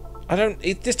 I don't...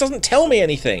 this doesn't tell me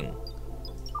anything.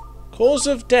 Cause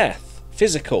of death,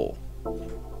 physical.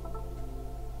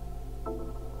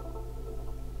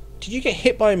 Did you get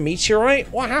hit by a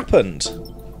meteorite? What happened?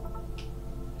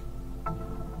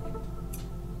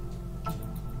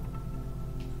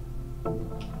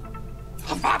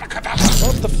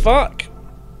 What the fuck?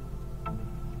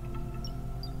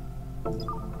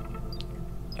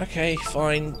 Okay,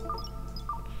 fine.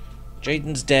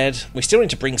 Jaden's dead. We still need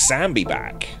to bring Sambi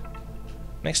back.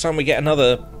 Next time we get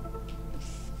another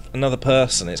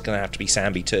person, it's going to have to be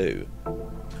Sambi too.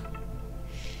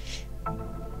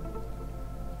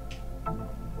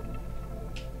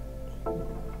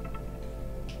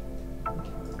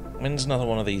 When's another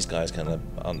one of these guys gonna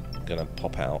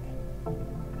pop out?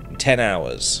 10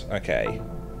 hours. Okay.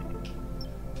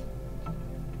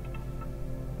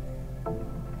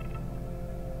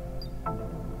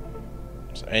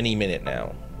 So any minute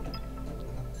now.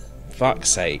 Fuck's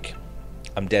sake.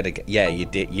 I'm dead again. Yeah, you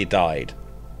did. You died.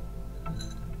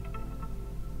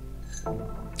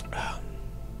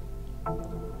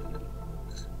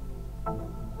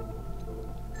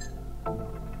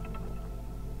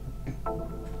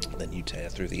 Then you tear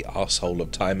through the arsehole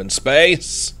of time and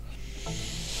space.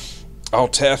 I'll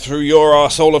tear through your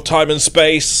arsehole of time and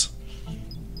space.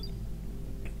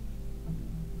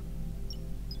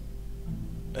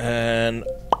 And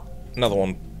Another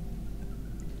one.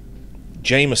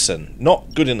 Jameson.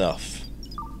 Not good enough.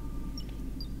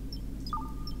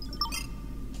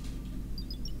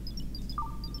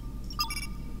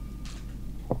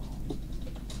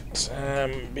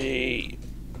 Zambi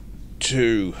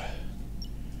 2.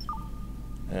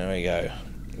 There we go.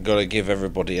 Gotta give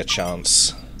everybody a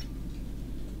chance.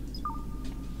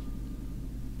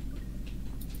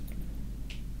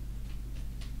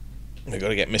 We've got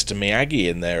to get Mr. Miyagi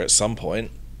in there at some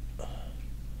point.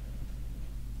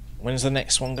 When's the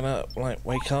next one gonna, like,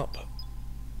 wake up?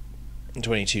 In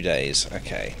 22 days.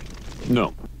 Okay.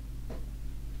 No.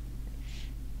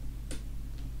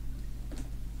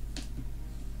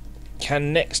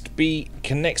 Can next me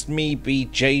be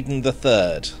Jaden the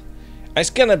Third? It's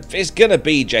gonna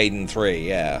be Jaden 3,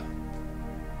 yeah.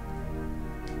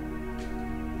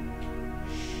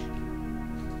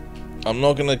 I'm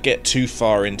not gonna get too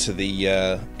far into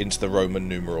the Roman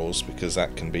numerals because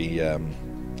that can be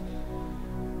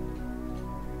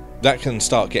that can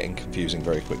start getting confusing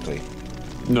very quickly.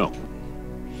 No.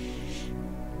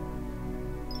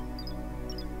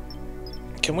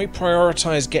 Can we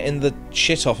prioritize getting the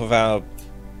shit off of our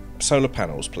solar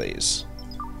panels, please?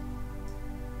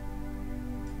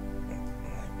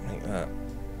 Make that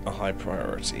a high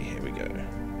priority. Here we go.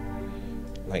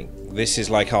 Like, this is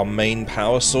like our main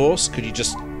power source. Could you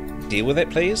just deal with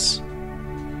it, please?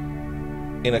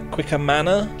 In a quicker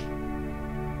manner?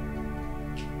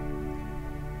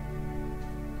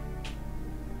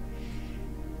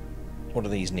 What do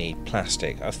these need?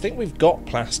 Plastic. I think we've got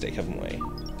plastic, haven't we?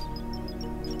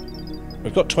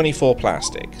 We've got 24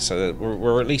 plastic, so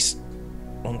we're at least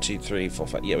 1, 2, 3, 4,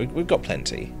 5. Yeah, we've got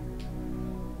plenty.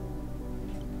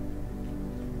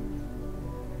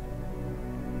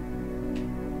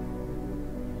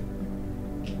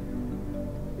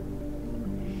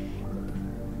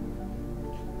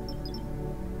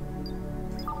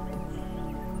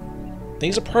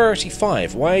 These are priority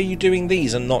 5. Why are you doing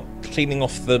these and not cleaning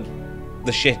off the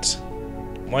shit?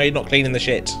 Why are you not cleaning the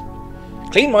shit?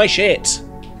 Clean my shit!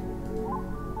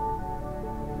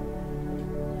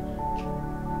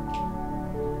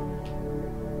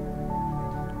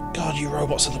 God, you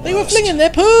robots are the worst. They were flinging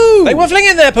their poo! They were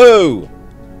flinging their poo!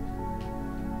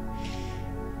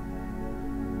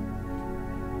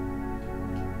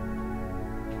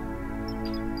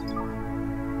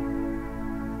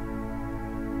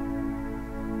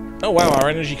 Oh wow, our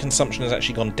energy consumption has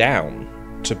actually gone down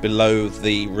to below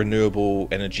the renewable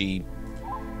energy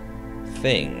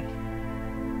thing.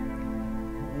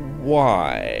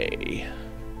 Why?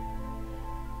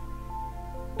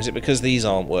 Is it because these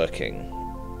aren't working?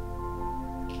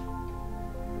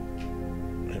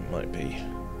 It might be.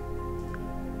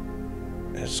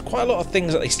 There's quite a lot of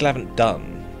things that they still haven't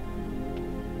done.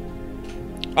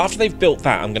 After they've built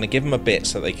that, I'm going to give them a bit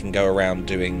so they can go around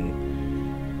doing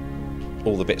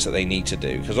all the bits that they need to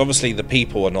do, because obviously the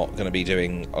people are not going to be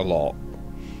doing a lot.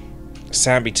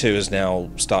 Sambi 2 has now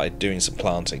started doing some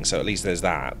planting, so at least there's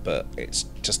that, but it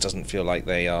just doesn't feel like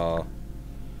they are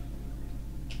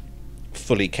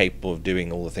fully capable of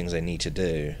doing all the things they need to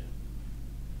do.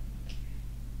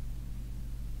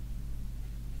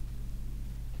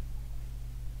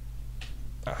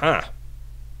 Aha!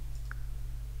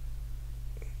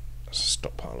 That's a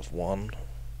stockpile of 1.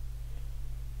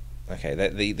 Okay,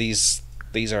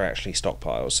 these are actually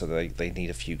stockpiles, so they need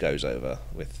a few goes over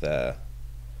with the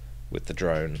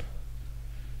drone.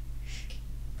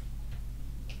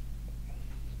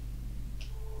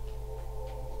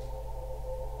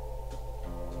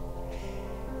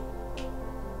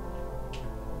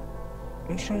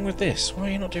 What's wrong with this? Why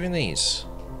are you not doing these?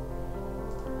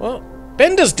 What?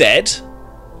 Bender's dead?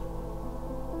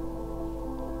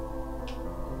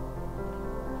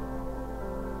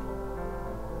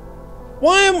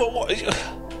 Why am why?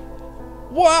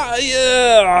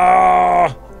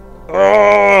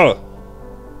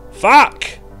 Fuck!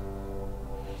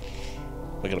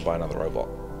 We're gonna buy another robot.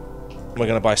 We're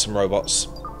gonna buy some robots.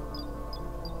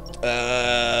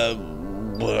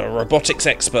 Robotics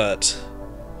expert.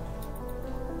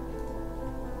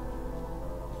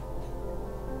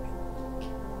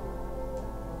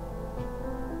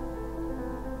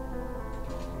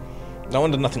 No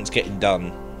wonder nothing's getting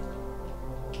done.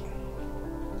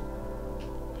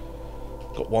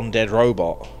 Got 1 dead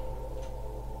robot.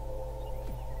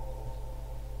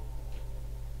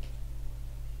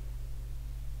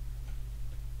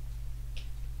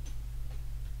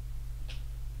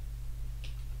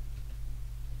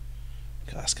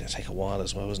 God, that's going to take a while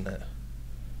as well, isn't it?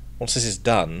 Once this is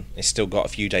done, it's still got a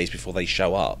few days before they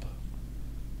show up.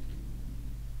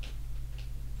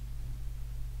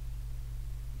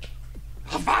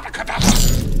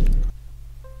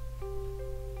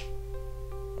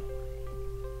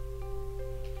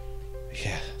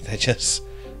 They're just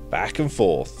back and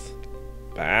forth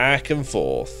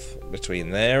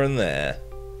between there and there.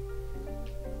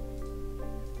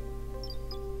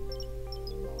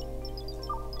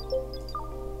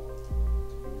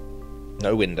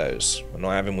 No windows. We're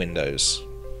not having windows.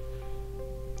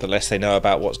 The less they know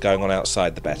about what's going on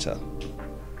outside, the better.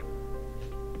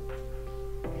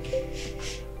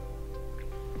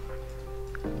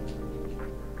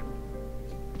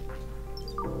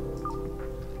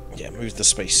 Yeah, move the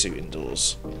spacesuit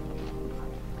indoors.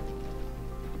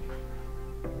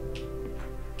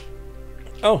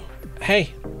 Oh,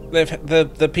 hey,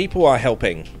 the people are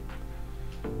helping.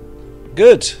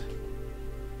 Good.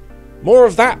 More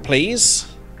of that, please.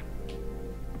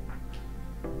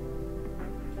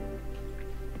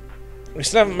 We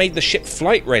still haven't made the ship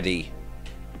flight ready.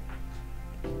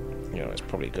 You know, it's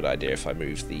probably a good idea if I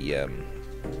move the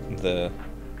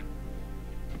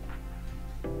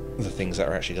things that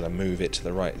are actually going to move it to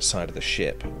the right side of the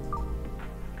ship.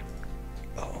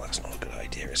 Oh, that's not a good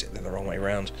idea, is it? They're the wrong way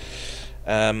around.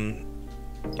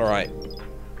 Alright.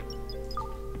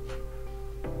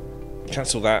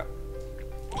 Cancel that.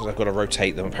 Because I've got to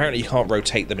rotate them. Apparently you can't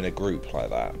rotate them in a group like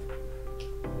that.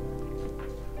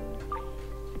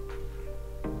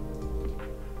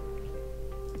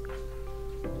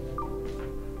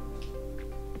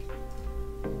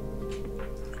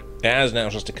 It has now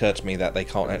just occurred to me that they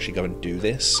can't actually go and do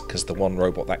this, because the one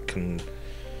robot that can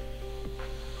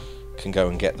go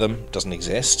and get them doesn't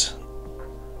exist.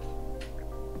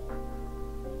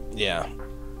 Yeah.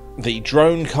 The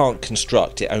drone can't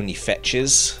construct, it only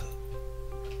fetches.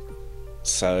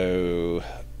 So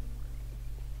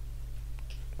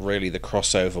really the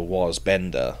crossover was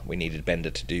Bender. We needed Bender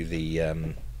to do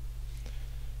the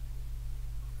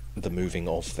moving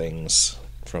of things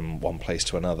from one place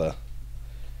to another.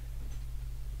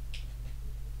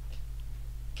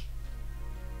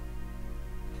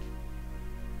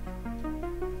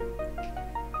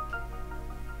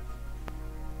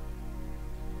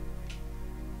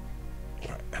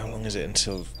 How long is it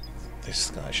until this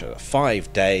guy shows up?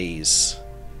 5 days.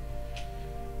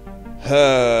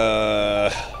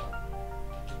 That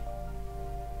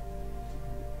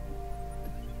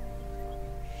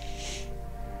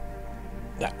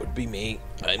would be me.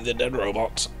 I'm the dead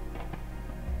robot.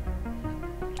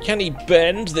 Can he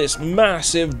bend this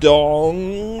massive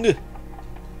dong?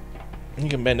 He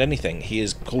can bend anything. He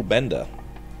is called Bender.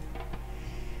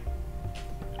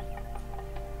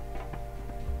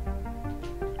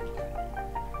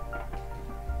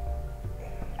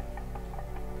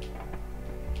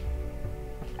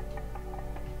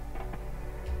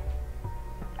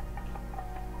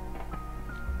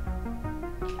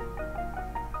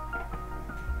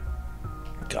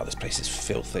 God, this place is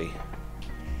filthy.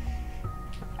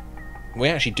 We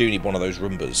actually do need one of those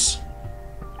Roombas.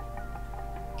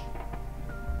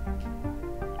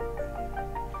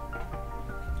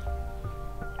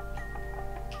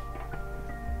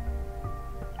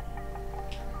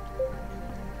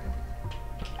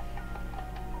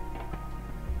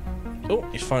 Oh,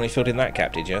 you finally filled in that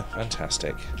gap, did you?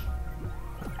 Fantastic.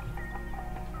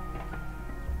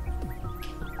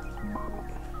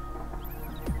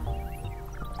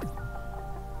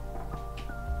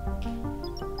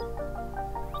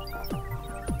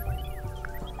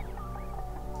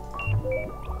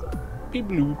 Beep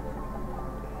bloop.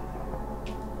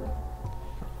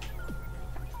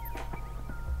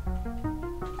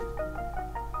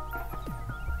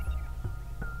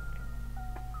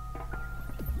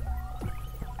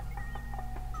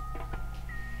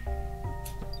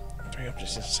 Very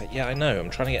obvious to say, yeah, I know, I'm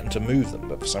trying to get them to move them,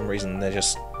 but for some reason they're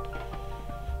just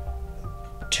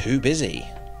too busy.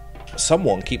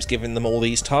 Someone keeps giving them all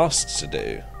these tasks to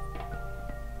do.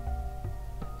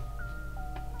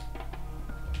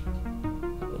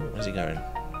 Where's he going?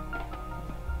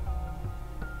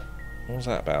 What was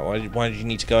that about? Why did you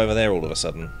need to go over there all of a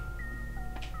sudden?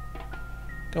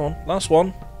 Go on, last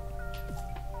one.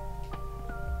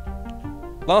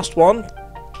 Last one.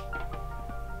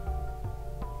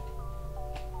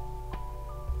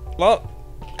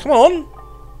 Come on.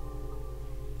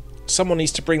 Someone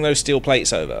needs to bring those steel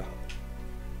plates over.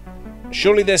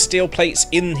 Surely there's steel plates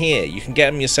in here. You can get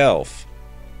them yourself.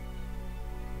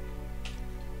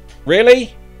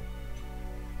 Really?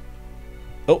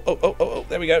 Oh,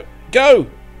 there we go. Go!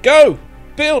 Go!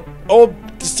 Build! Or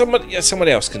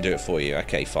somebody else can do it for you.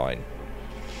 Okay, fine.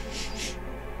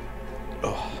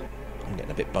 Oh, I'm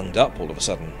getting a bit bunged up all of a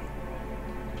sudden.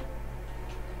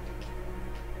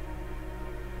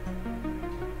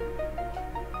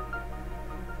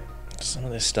 Some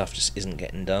of this stuff just isn't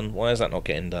getting done. Why is that not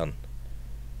getting done?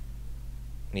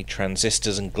 Need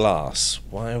transistors and glass.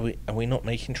 Why are we not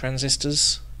making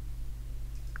transistors?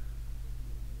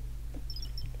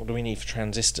 What do we need for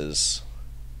transistors?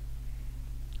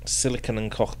 Silicon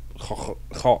and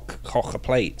copper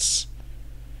plates.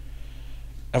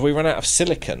 Have we run out of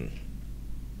silicon?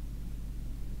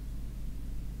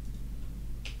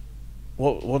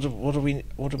 What do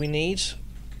we need?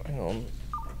 Hang on.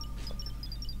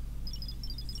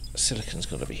 Silicon's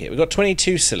got to be here. We've got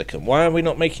 22 silicon. Why are we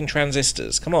not making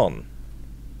transistors? Come on.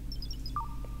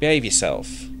 Behave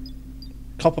yourself.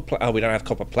 Oh, we don't have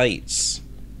copper plates.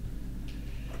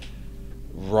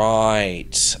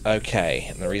 Right. Okay.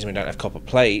 And the reason we don't have copper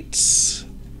plates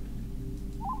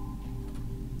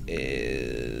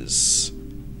is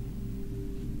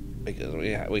because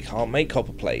we can't make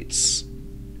copper plates.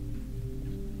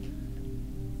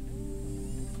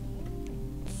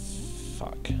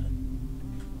 Fuck.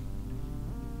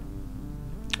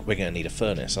 We're going to need a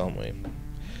furnace, aren't we?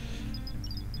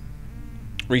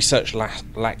 Research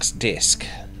lacks disk.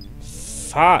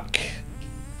 Fuck.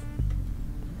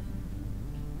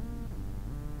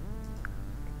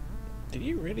 Did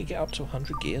you really get up to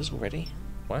 100 gears already?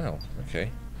 Wow,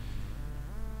 okay.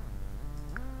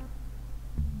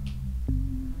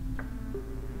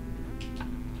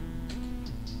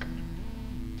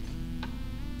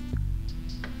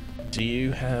 Do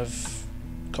you have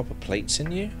copper plates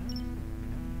in you?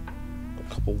 Or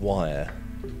copper wire?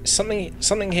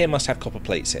 Something here must have copper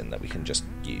plates in that we can just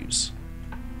use.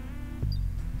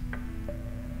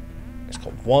 It's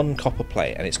got one copper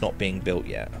plate and it's not being built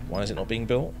yet. Why is it not being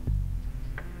built?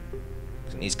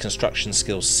 It needs construction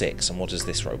skills 6, and what does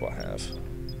this robot have?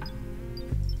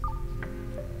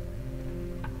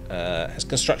 Has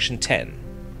construction 10.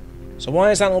 So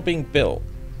why is that not being built?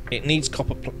 It needs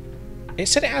copper it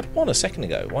said it had 1 a second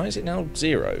ago. Why is it now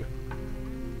 0?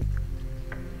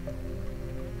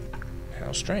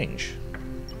 How strange.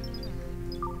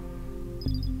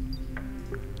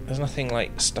 There's nothing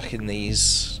like stuck in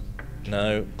these.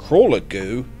 No. Crawler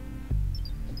goo?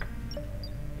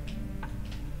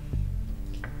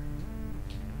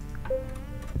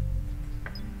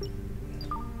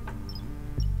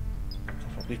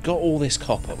 We've got all this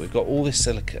copper, we've got all this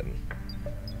silicon.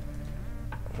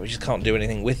 We just can't do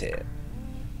anything with it.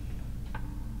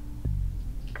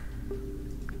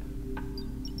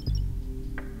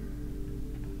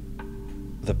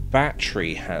 The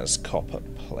battery has a copper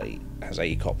plate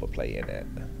in it.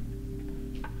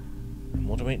 And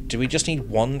what do we just need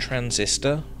one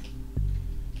transistor?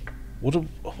 What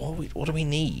do we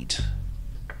need?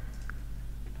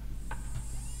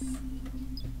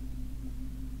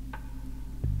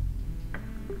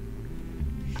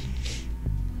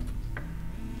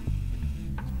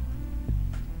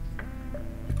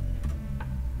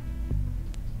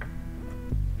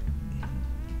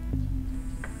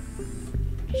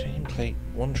 Plate,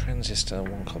 1 transistor,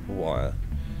 1 copper wire.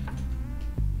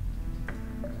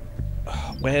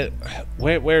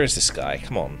 Where is this guy?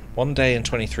 Come on. 1 day and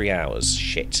 23 hours.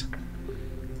 Shit.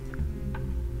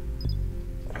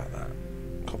 What about that?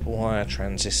 Copper wire,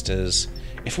 transistors.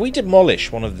 If we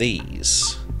demolish one of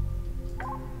these,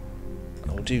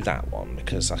 I'll do that one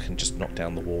because I can just knock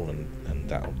down the wall and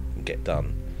that'll get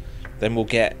done. Then we'll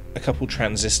get a couple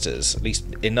transistors, at least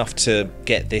enough to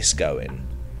get this going.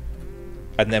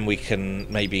 And then we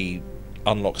can maybe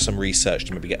unlock some research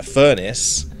to maybe get a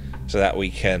furnace so that we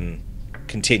can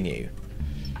continue.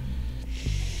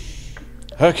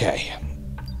 Okay.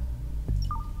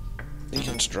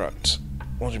 Deconstruct.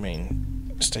 What do you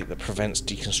mean? State that prevents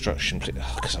deconstruction.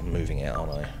 Because I'm moving it,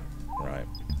 aren't I? Right.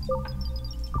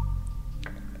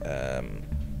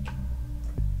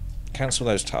 Cancel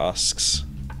those tasks.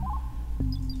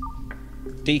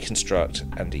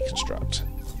 Deconstruct and deconstruct.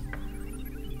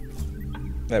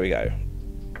 There we go.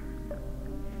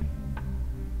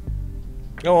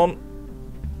 Go on.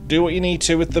 Do what you need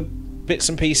to with the bits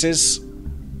and pieces.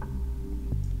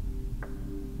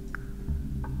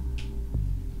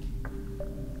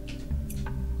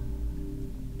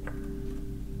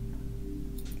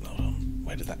 Hold on.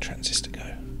 Where did that transistor go?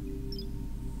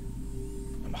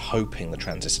 I'm hoping the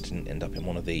transistor didn't end up in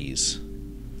one of these.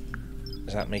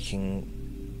 Is that making...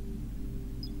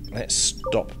 Let's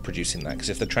stop producing that, because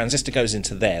if the transistor goes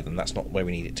into there, then that's not where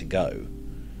we need it to go.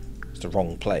 It's the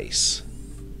wrong place.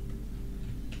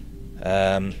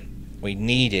 We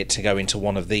need it to go into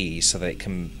one of these so that it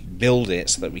can build it,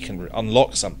 so that we can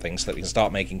unlock something, so that we can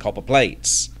start making copper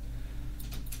plates.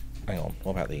 Hang on,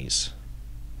 what about these?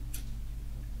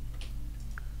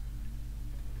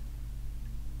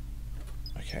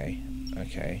 Okay,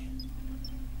 okay.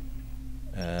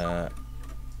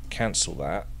 Cancel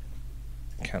that.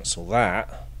 Cancel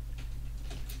that.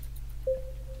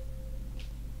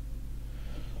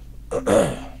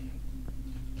 Let's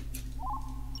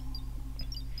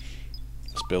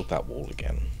build that wall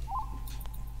again.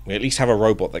 We at least have a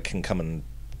robot that can come and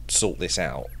sort this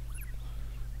out.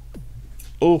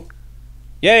 Oh!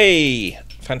 Yay!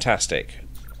 Fantastic.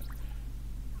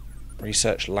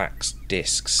 Research lacks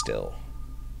discs still.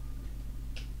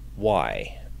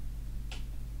 Why?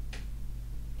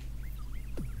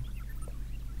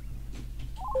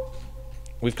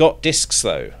 We've got discs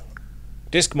though.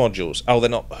 Disc modules. Oh, they're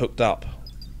not hooked up.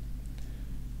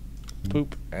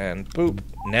 Boop and boop.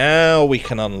 Now we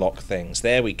can unlock things.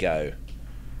 There we go.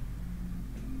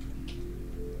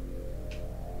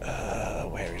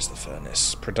 Where is the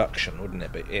furnace? Production, wouldn't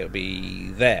it be? It'll be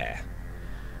there.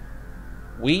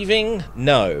 Weaving?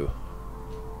 No.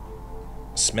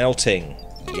 Smelting?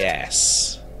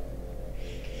 Yes.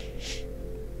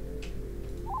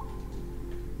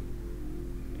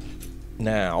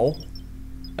 Now,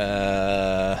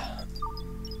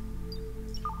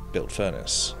 build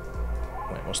furnace.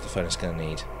 Wait, what's the furnace going to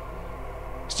need?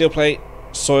 Steel plate,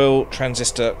 soil,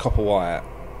 transistor, copper wire.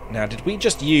 Now, did we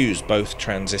just use both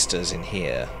transistors in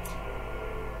here?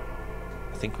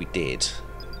 I think we did.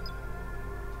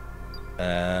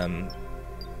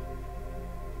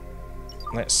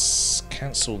 Let's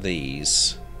cancel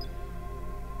these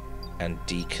and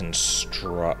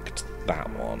deconstruct that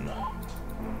one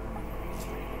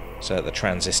so that the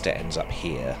transistor ends up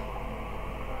here.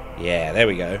 Yeah, there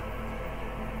we go.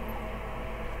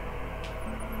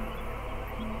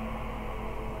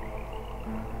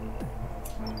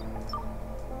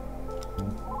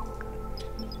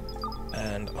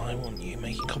 And I want you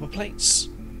making copper plates.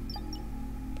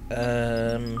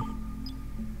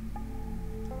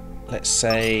 Let's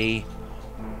say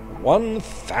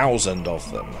 1,000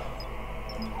 of them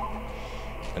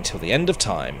until the end of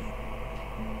time.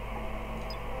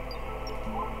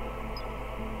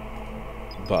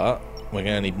 But we're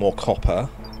going to need more copper,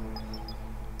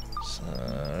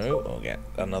 so we'll get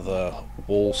another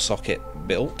wall socket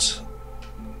built,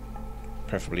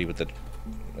 preferably with the.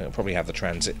 It'll probably have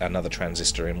the another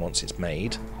transistor in once it's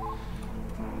made.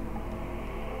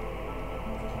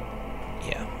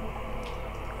 Yeah.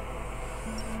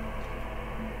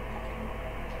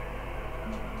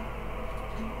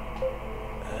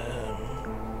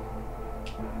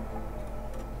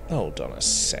 Hold on a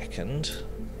second.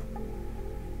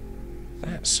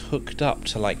 That's hooked up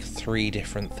to like 3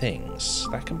 different things.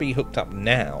 That can be hooked up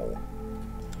now.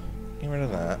 Get rid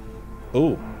of that.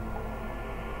 Ooh.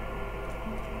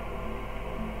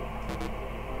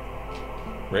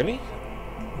 Really?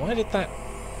 Why did that...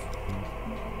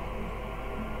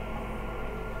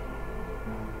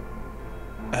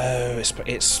 Oh,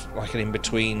 it's like an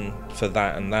in-between for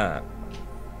that and that.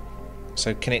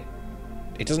 So can it...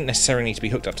 It doesn't necessarily need to be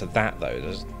hooked up to that, though.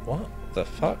 What the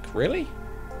fuck? Really?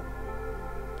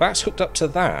 That's hooked up to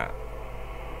that.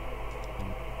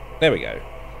 There we go.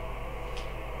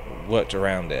 Worked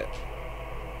around it.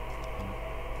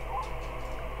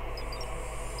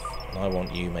 And I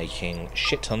want you making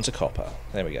shit tons of copper.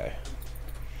 There we go.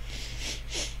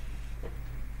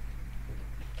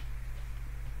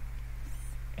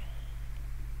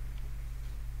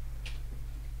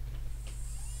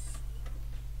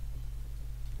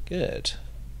 Good.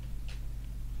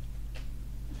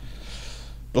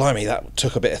 Blimey, that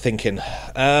took a bit of thinking.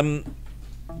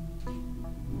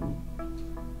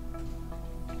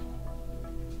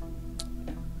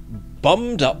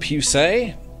 Bummed up, you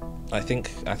say? I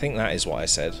think that is what I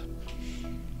said.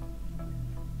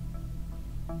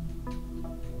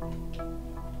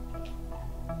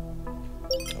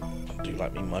 I do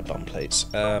like me my bum plates.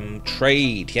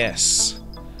 Trade, yes.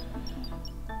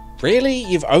 Really?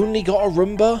 You've only got a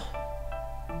Roomba?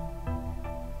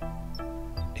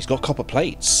 He's got copper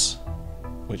plates,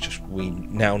 which we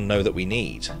now know that we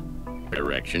need.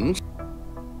 Directions.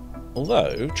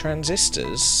 Although,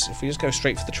 transistors, if we just go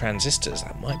straight for the transistors,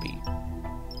 that might be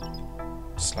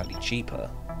slightly cheaper.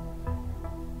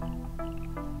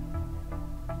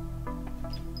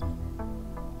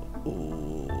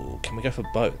 Ooh, can we go for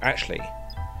both? Actually,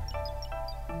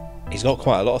 he's got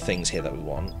quite a lot of things here that we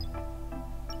want.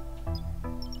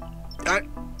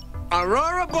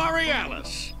 Aurora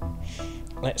Borealis.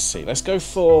 Let's see. Let's go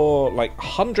for like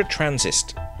 100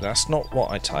 transist. That's not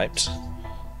what I typed.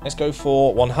 Let's go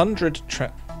for 100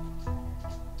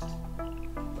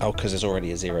 Oh, because there's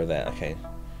already a 0 there. Okay.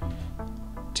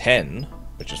 10,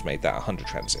 which has made that 100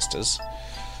 transistors.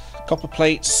 Copper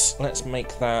plates. Let's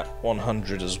make that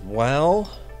 100 as well.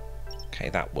 Okay,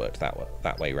 that worked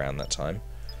that way round that time.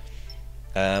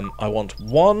 I want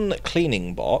 1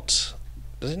 cleaning bot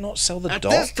Does it not sell the At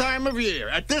dock? this time of year,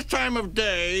 at this time of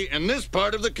day, in this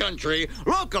part of the country,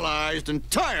 localized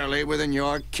entirely within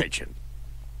your kitchen.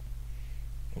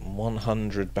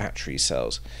 100 battery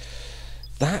cells.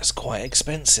 That's quite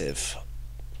expensive.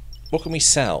 What can we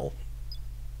sell?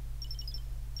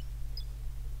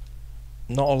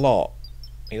 Not a lot.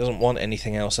 He doesn't want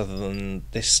anything else other than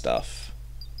this stuff.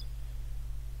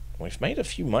 We've made a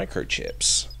few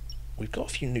microchips. We've got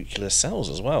a few nuclear cells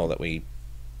as well that we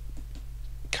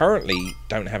currently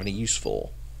don't have any use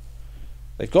for.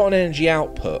 They've got an energy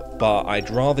output, but I'd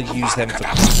rather use them for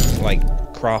like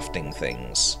crafting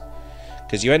things.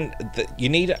 Because you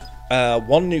need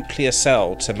one nuclear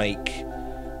cell to make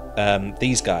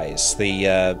these guys,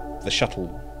 the shuttle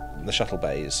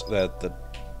bays, the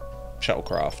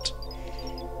shuttlecraft.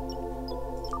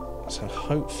 So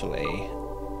hopefully,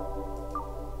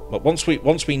 but once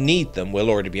we need them, we'll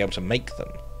already be able to make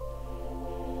them.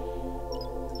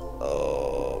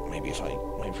 Oh, maybe if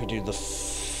we do the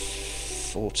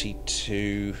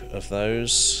 42 of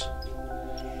those.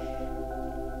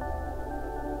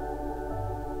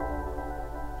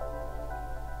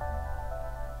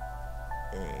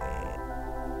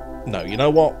 No, you know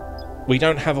what? We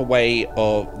don't have a way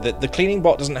of... The cleaning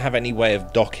bot doesn't have any way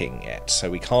of docking yet, so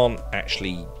we can't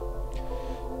actually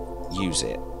use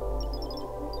it.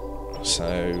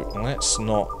 So let's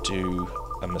not do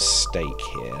a mistake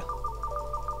here.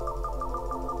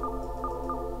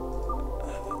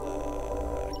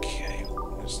 Okay,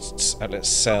 let's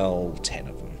sell 10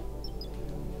 of them.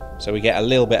 So we get a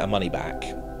little bit of money back.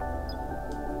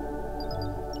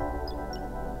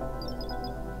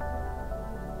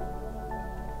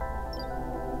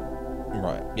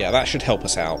 Right, yeah, that should help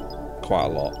us out quite a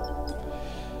lot.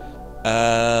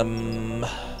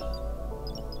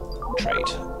 Trade.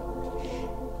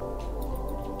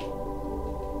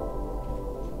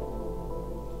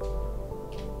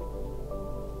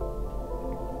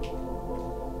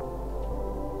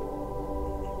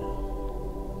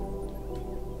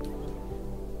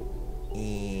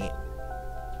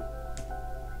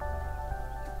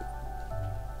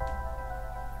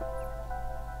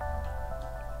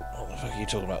 What the fuck are you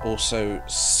talking about? Also,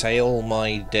 sail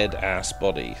my dead ass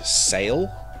body. Sail?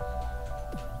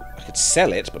 I could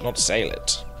sell it, but not sail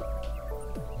it.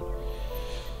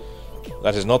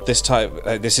 That is not this type.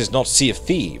 This is not Sea of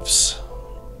Thieves.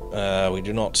 We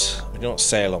do not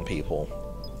sail on people.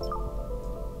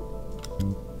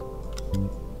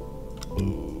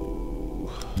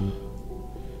 Ooh.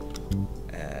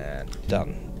 And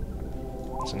done.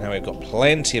 So now we've got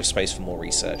plenty of space for more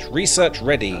research. Research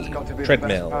ready.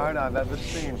 Treadmill. Part I've ever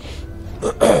seen.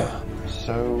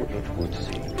 So it would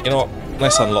seem. You know what?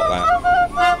 Let's unlock that.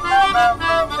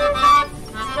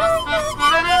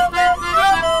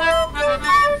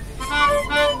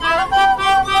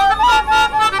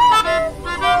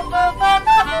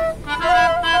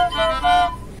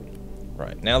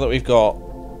 Right, now that we've got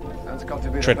That's got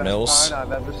to be treadmills, the best part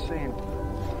I've ever seen.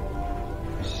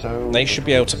 So they should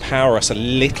be able to power us a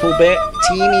little bit.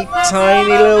 Teeny tiny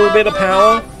little bit of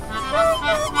power.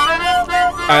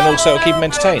 And also keep them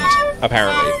entertained,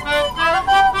 apparently.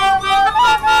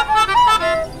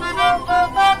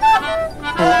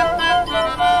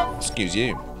 Excuse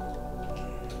you.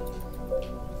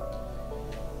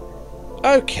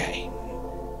 Okay.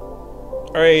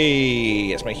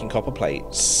 Hey, it's making copper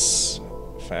plates.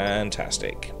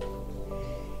 Fantastic.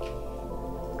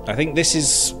 I think this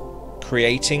is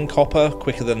creating copper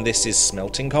quicker than this is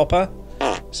smelting copper.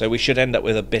 So we should end up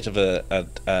with a bit of a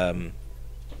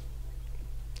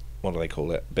what do they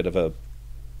call it? A bit of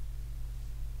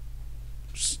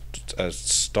a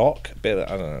stock? A bit of,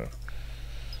 I don't know.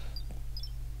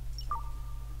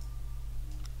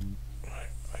 Right,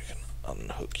 I can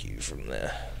unhook you from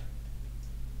there.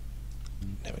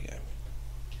 There we go.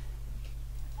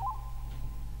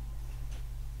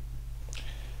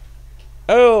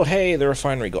 Oh, hey, the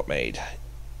refinery got made.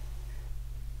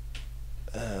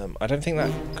 I don't think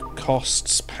that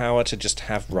costs power to just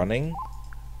have running.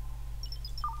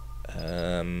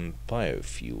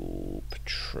 Biofuel,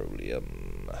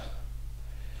 petroleum.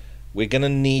 We're gonna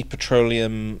need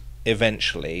petroleum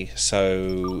eventually,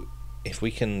 so if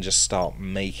we can just start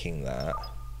making that.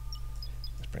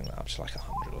 Let's bring that up to like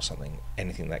 100 or something.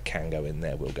 Anything that can go in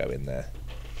there will go in there.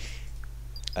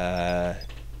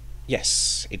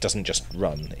 Yes, it doesn't just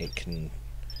run, it can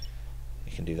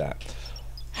do that.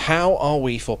 How are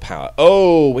we for power?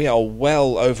 Oh, we are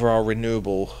well over our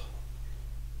renewable.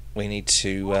 We need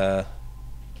to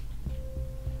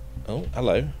oh,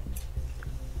 hello.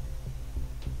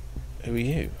 Who are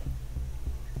you?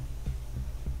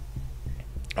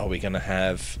 Are we gonna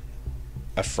have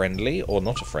a friendly or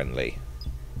not a friendly?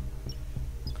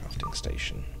 processing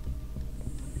station.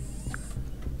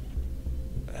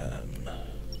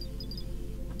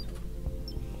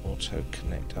 Auto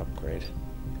connect upgrade.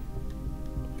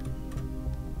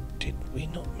 Did we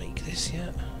not make this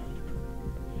yet?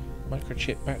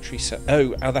 Microchip battery set.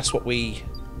 Oh, that's what we.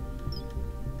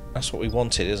 That's what we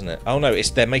wanted, isn't it? Oh no,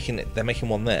 they're making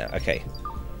one there. Okay.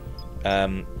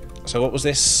 So what was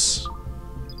this?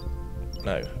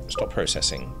 No, stop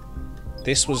processing.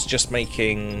 This was just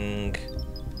making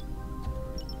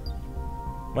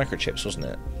microchips, wasn't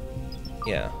it?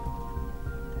 Yeah.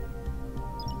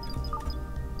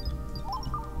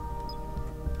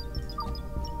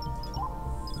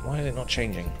 Why is it not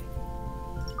changing?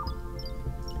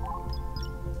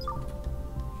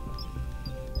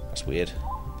 That's weird.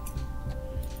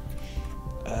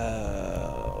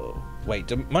 Wait,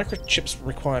 do microchips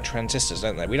require transistors,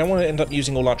 don't they? We don't want to end up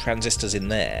using all our transistors in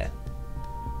there.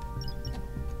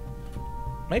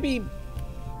 Maybe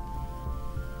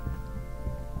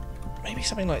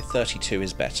something like 32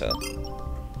 is better.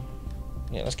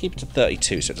 Yeah, let's keep it to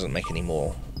 32 so it doesn't make any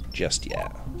more just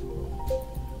yet.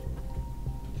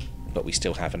 But we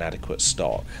still have an adequate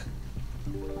stock.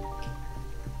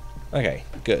 Okay,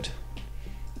 good.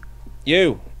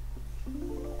 You!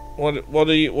 What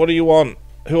do you want?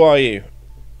 Who are you?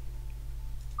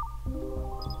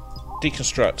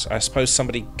 Deconstruct. I suppose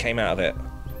somebody came out of it.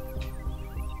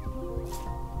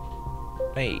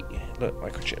 Hey, look,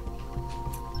 microchip.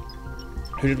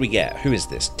 Who did we get? Who is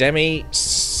this? Demi?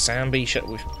 Sambi?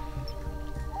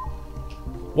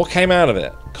 What came out of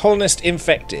it? Colonist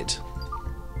infected.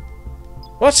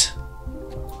 What?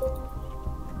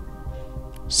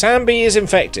 Sambi is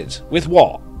infected. With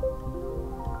what?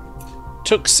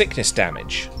 Took sickness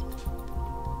damage.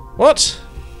 What?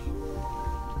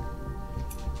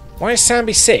 Why is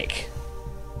Sambi sick?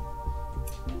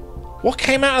 What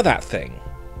came out of that thing?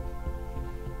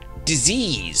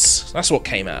 Disease. That's what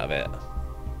came out of it.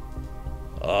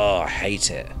 Oh, I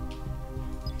hate it.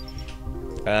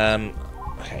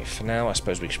 Okay, for now I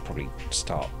suppose we should probably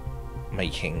start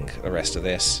making the rest of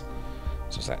this.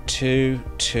 So is that 2,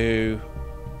 2,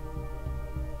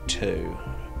 2,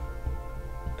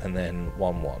 and then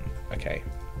 1, 1. Okay.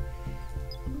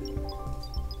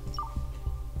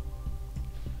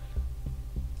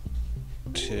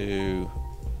 Two,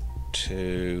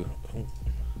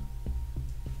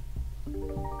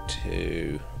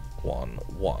 1,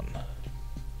 1.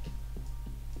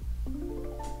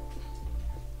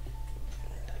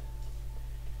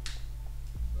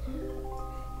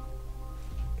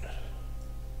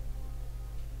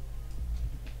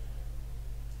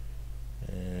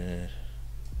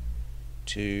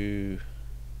 Two.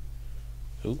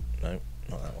 Oh no,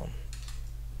 not that one.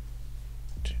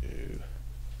 2,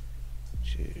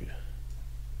 2,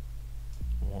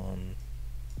 1.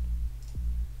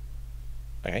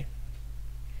 Okay.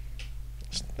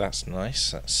 That's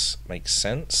nice. That makes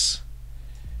sense.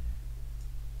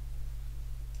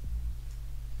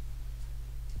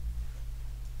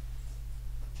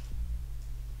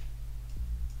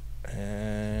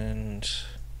 And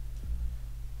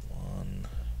 1,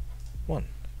 1.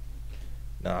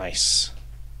 Nice.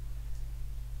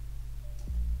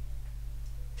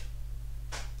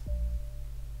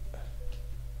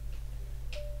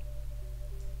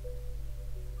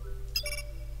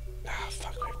 Ah,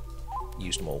 fuck. I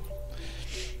used them all.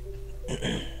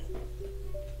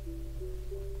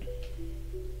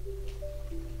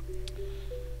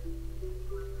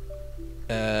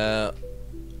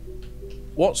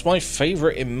 What's my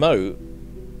favourite emote?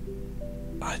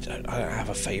 I don't have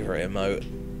a favourite emote.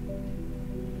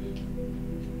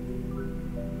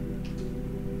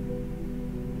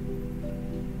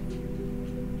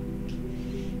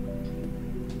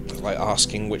 It's like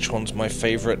asking which one's my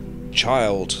favourite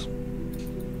child.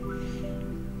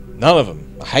 None of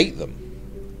them. I hate them.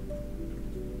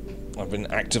 I've been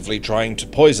actively trying to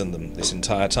poison them this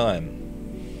entire time.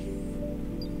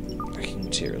 Lacking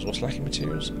materials. What's lacking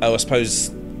materials? Oh, I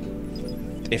suppose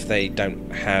if they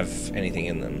don't have anything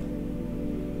in them.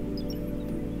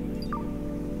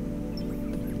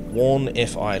 Warn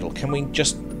if idle. Can we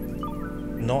just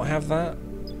not have that?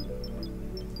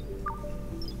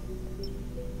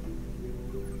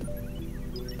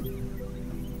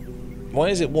 Why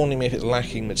is it warning me if it's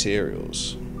lacking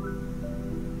materials?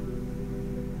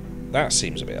 That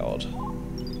seems a bit odd.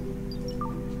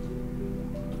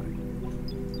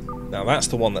 Now that's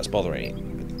the one that's bothering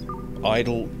me.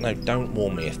 Idle? No, don't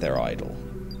warn me if they're idle.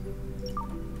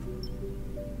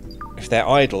 If they're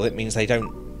idle, it means they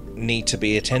don't need to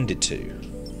be attended to.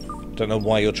 Don't know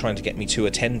why you're trying to get me to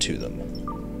attend to them.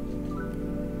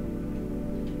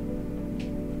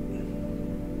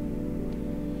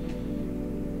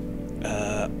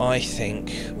 I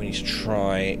think we need to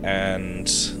try and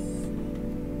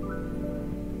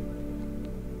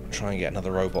get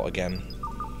another robot again.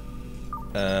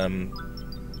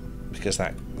 Because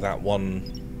that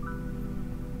one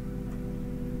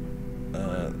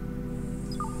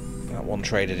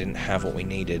trader didn't have what we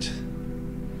needed.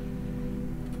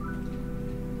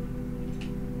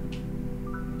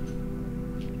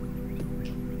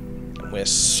 And we're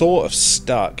sort of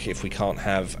stuck if we can't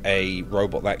have a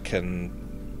robot that can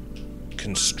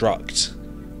construct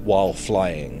while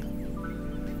flying.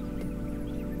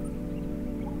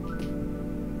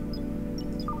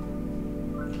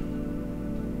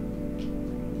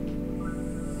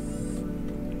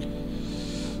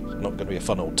 Not going to be a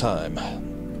fun old time.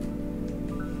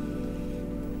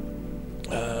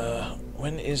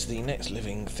 When is the next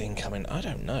living thing coming? I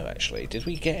don't know, actually. Did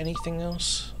we get anything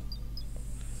else?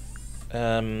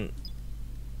 8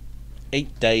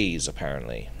 days,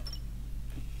 apparently.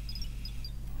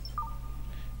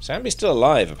 Sambi's still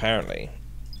alive, apparently.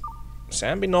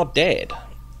 Sambi not dead.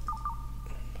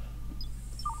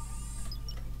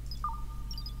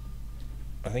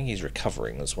 I think he's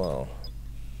recovering as well.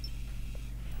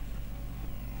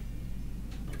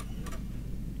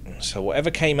 So whatever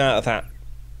came out of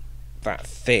that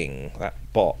thing, that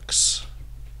box,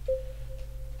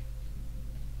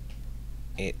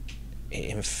 it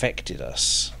infected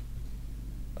us.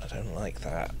 I don't like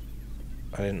that.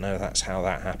 I didn't know that's how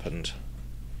that happened.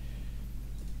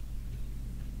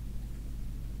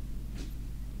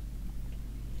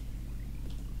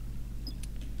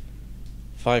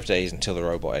 "5 days until the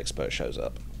robot expert shows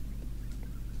up.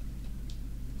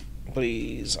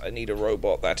 Please, I need a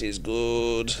robot that is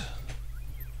good."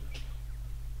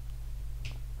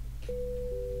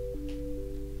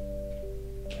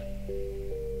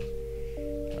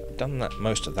 I've done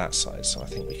most of that side, so I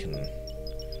think we can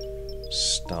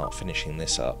start finishing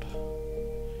this up.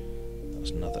 That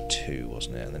was another 2,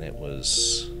 wasn't it? And then it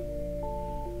was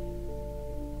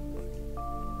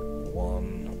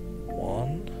 1,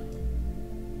 1.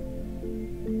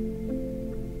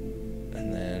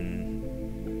 And then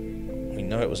we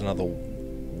know it was another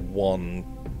 1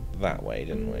 that way,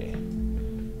 didn't we?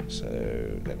 So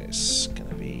then it's going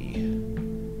to be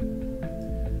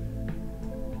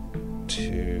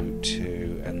 2,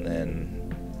 2, and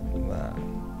then that.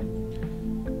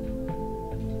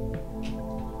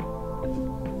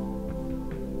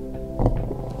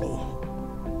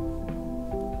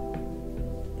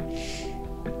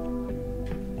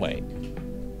 Wait.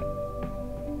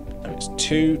 No, it's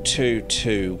 2, 2,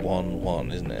 2, 1,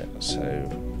 1, isn't it? So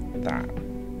that.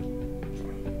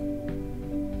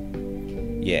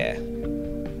 Yeah.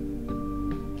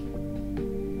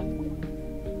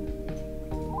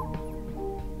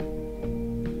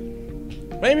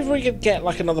 Maybe if we could get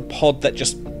like another pod that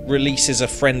just releases a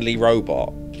friendly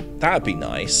robot. That would be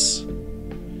nice.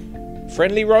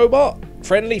 Friendly robot?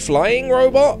 Friendly flying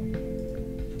robot?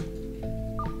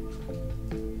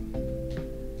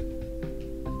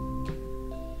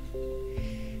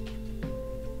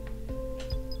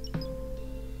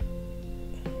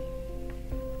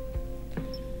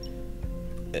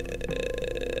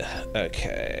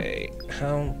 Okay.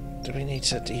 How do we need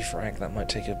to defrag? That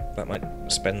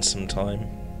might spend some time.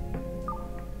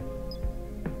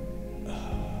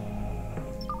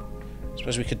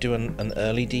 Suppose we could do an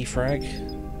early defrag.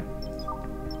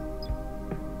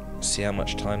 See how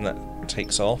much time that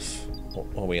takes off. What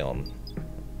are we on?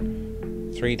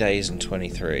 3 days and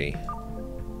 23.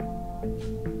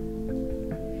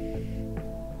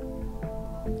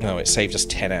 No, it saved us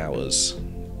 10 hours.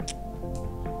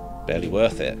 Barely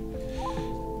worth it.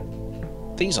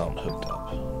 These aren't hooked up.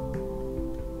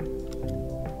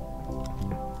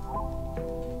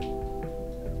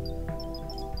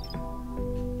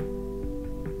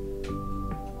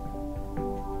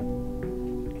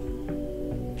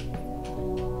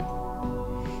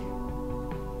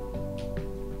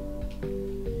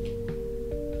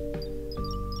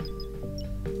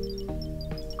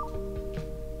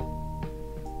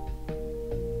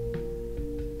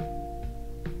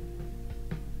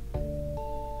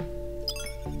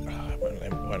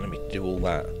 Won't let me do all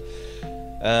that.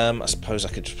 I suppose I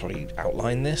could just probably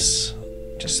outline this,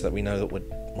 just so that we know that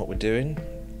what we're doing.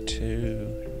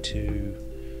 2, 2,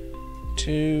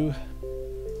 2,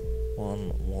 1,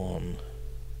 1,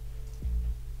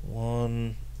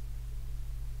 1,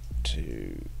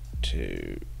 2,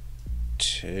 2,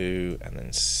 2, and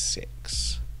then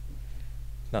 6.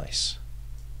 Nice.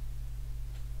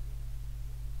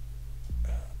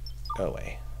 Go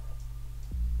away.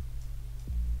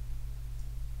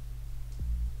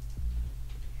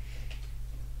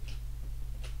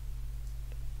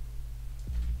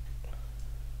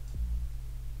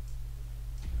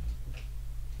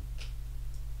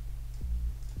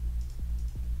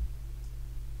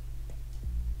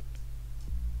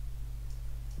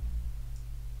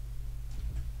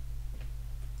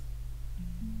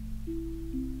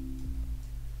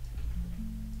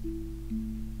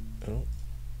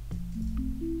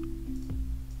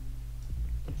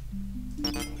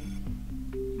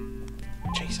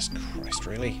 Christ,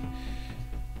 really?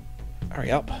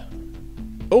 Hurry up.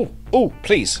 Oh, oh,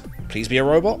 please. Please be a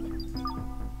robot.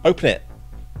 Open it.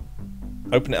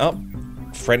 Open it up.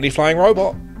 Friendly flying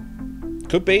robot.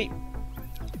 Could be.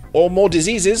 Or more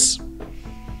diseases.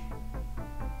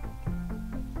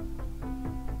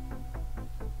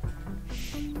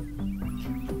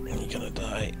 You're gonna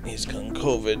die. He's got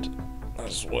COVID.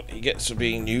 That's what he gets for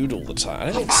being nude all the time. I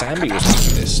don't think Sammy was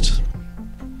the nudist.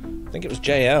 I think it was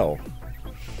JL.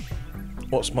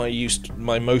 What's my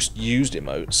most used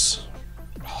emotes?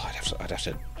 Oh, I'd have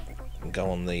to go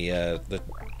on the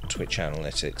Twitch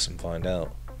analytics and find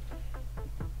out.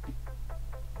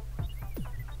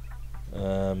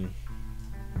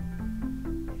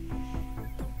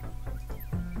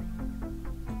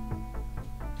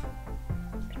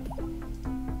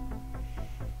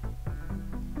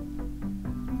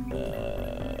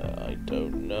 I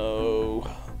don't know.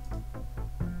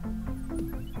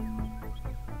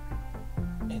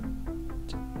 It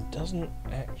doesn't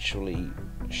actually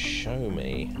show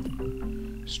me.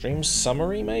 Stream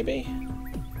summary, maybe?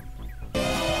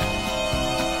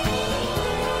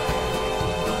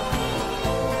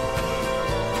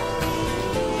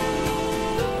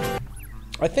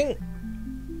 I think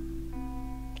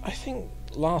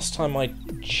last time I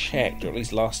checked, or at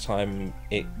least last time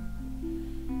it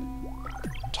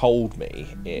told me,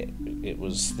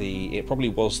 it probably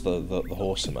was the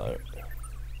horse emote.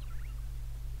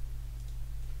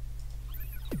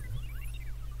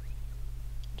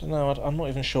 I don't know, I'm not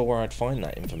even sure where I'd find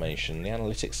that information. The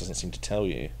analytics doesn't seem to tell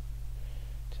you.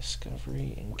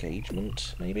 Discovery,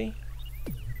 engagement, maybe?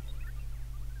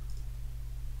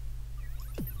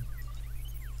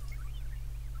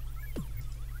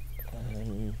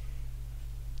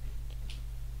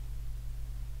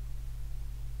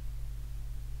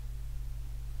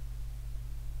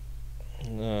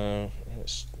 No,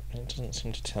 it doesn't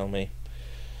seem to tell me.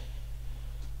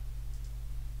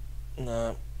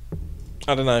 No.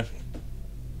 I don't know.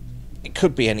 It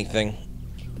could be anything.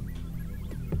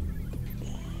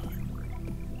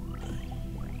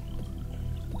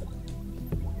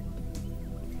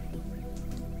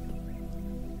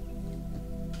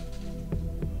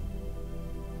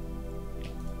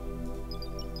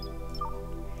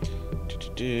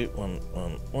 One,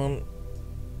 one, one,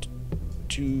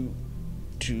 two,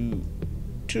 two,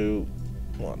 two,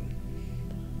 one.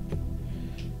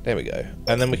 There we go.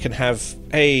 And then we can have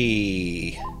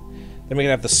then we can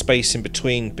have the space in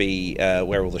between be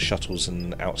where all the shuttles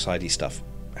and outsidey stuff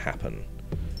happen.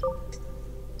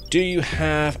 Do you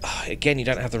have... Oh, again, you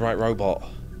don't have the right robot.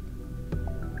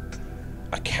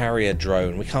 A carrier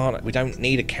drone. We don't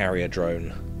need a carrier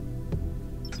drone.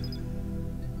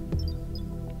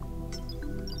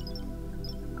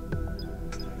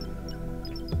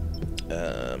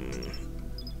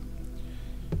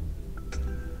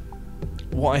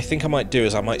 What I think I might do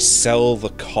is I might sell the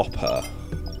copper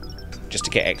just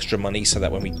to get extra money so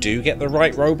that when we do get the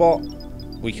right robot,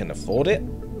 we can afford it.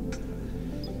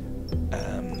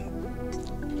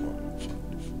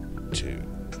 2.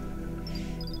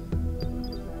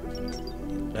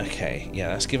 Okay, yeah,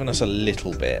 that's given us a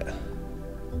little bit.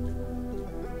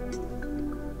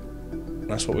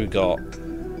 That's what we've got.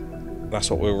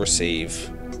 That's what we'll receive.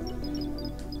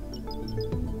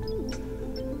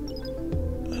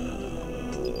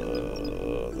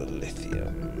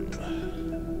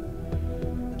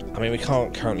 I mean, we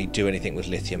can't currently do anything with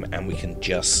lithium, and we can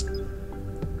just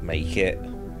make it.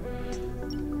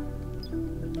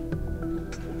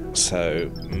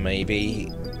 So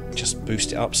maybe just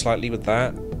boost it up slightly with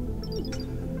that.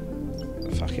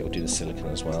 Fuck it, we'll do the silicon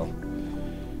as well.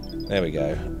 There we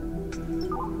go.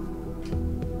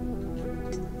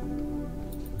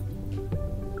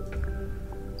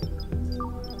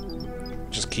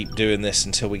 Just keep doing this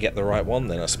until we get the right one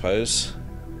then, I suppose.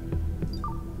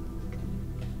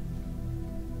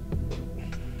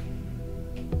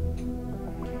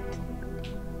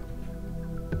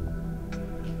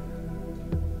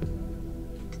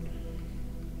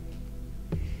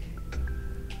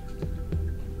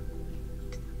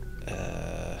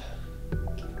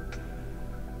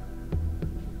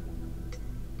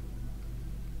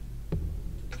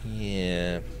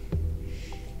 Yeah.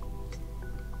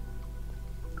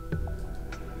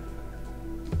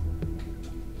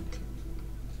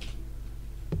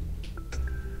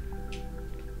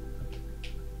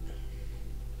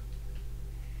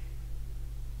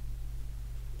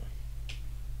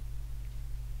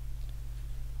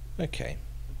 Okay.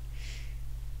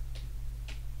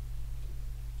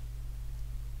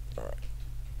 Alright.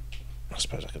 I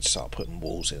suppose I could start putting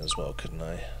walls in as well, couldn't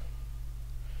I?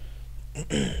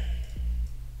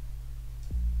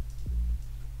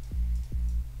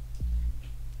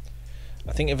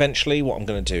 I think eventually what I'm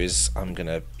going to do is I'm going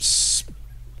to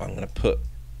put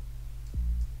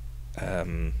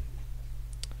I'm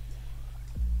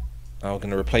going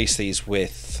to replace these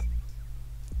with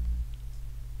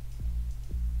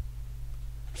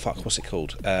what's it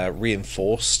called?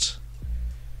 Reinforced,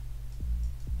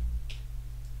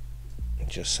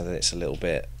 just so that it's a little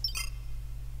bit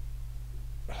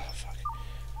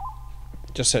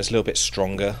just so it's a little bit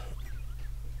stronger.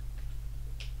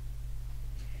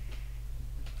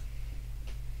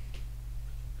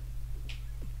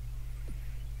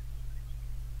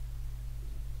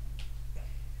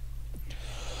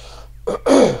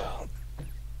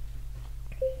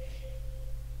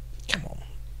 Come on.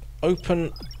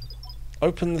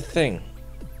 Open the thing.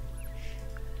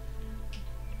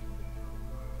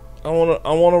 I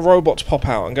want a robot to pop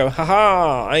out and go,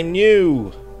 haha, I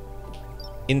knew.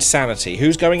 Insanity.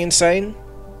 Who's going insane?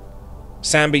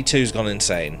 Samby 2's gone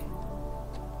insane.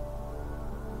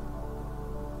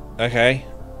 Okay.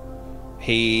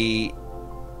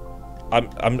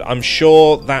 I'm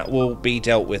sure that will be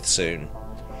dealt with soon.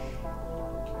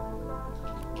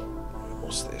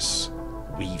 What's this?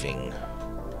 Weaving.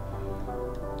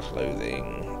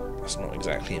 Clothing. That's not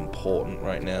exactly important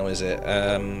right now, is it?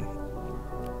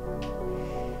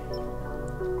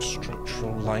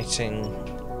 Structural lighting.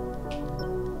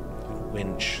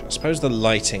 Winch. I suppose the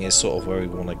lighting is sort of where we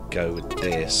want to go with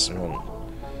this. We want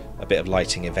a bit of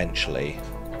lighting eventually.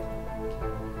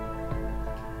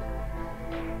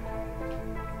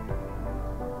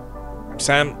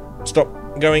 Sam, stop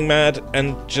going mad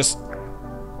and just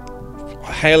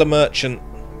hail a merchant.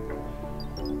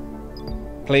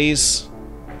 Please.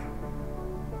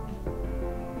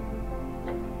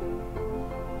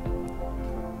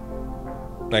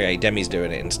 Okay, Demi's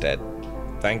doing it instead.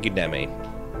 Thank you, Demi.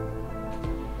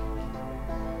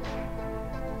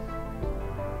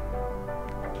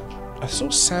 I saw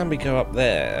Samby go up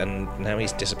there, and now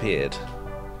he's disappeared.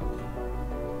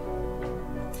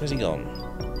 Where's he gone?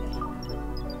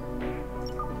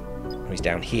 Oh, he's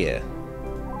down here.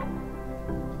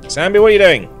 Samby, what are you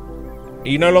doing? Are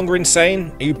you no longer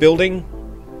insane? Are you building?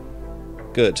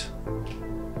 Good.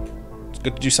 It's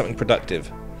good to do something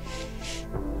productive.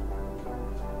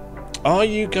 Are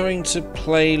you going to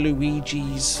play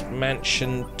Luigi's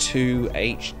Mansion 2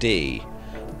 HD?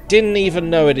 Didn't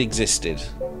even know it existed.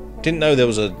 Didn't know there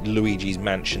was a Luigi's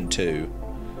Mansion 2.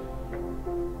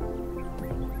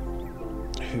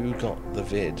 Who got the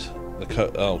vid?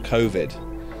 COVID.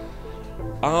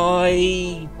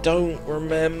 I don't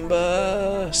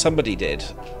remember. Somebody did.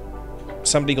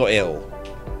 Somebody got ill.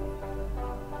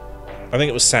 I think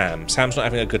it was Sam. Sam's not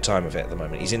having a good time of it at the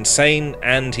moment. He's insane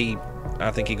and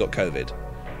I think he got COVID.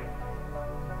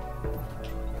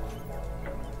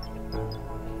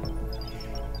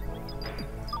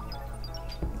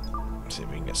 Let's see if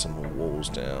we can get some more walls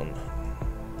down.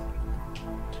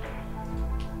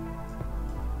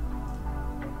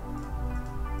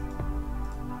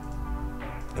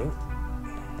 Oh.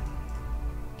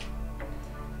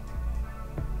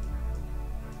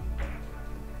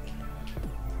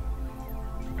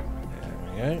 There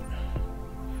we go.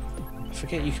 I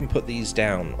forget you can put these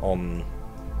down on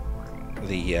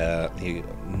the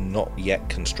not yet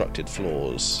constructed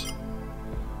floors.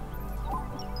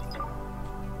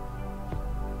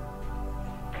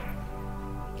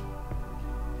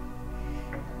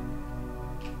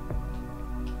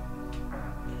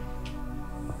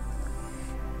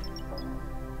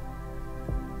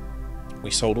 We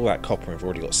sold all that copper and we've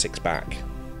already got 6 back.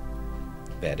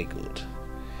 Very good.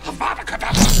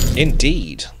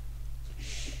 Indeed.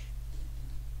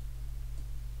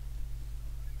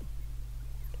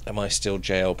 Am I still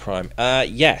JL Prime?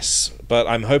 Yes, but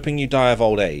I'm hoping you die of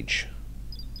old age.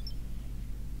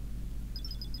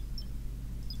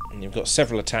 And you've got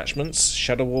several attachments.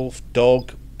 Shadow Wolf,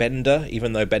 Dog, Bender,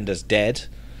 even though Bender's dead.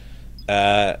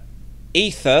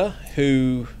 Ether,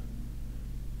 who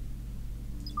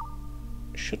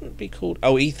shouldn't be called...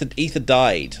 Oh, Ether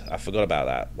died. I forgot about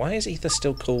that. Why is Ether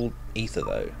still called Ether,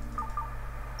 though?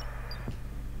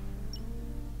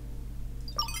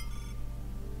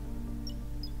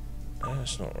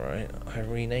 That's not right. I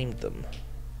renamed them.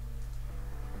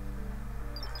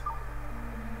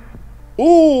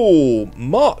 Ooh!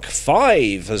 Mark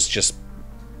 5 has just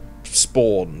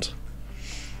spawned.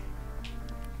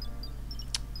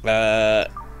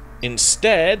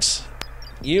 Instead,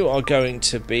 you are going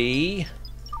to be...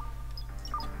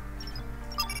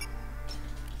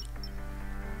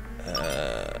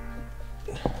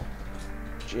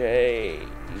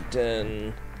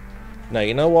 Jaden... No,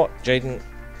 you know what, Jaden?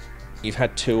 You've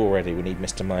had 2 already. We need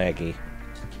Mr. Miyagi.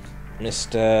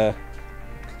 Mr.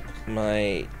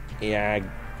 Miyagi.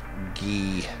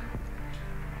 Miyagi.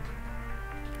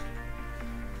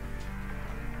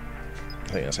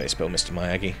 I think that's how you spell Mr.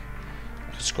 Miyagi.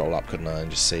 I could scroll up, couldn't I,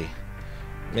 and just see.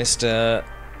 Mr.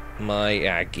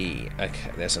 Miyagi.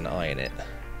 Okay, there's an I in it.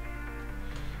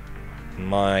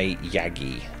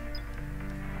 Miyagi.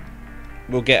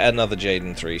 We'll get another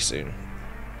Jaden 3 soon.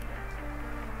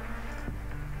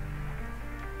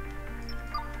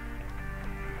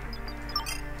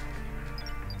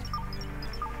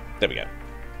 There we go.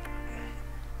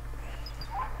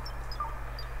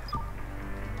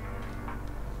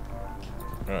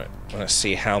 Alright, let's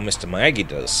see how Mr. Miyagi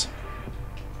does.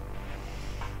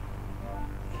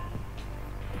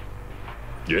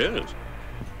 Yes.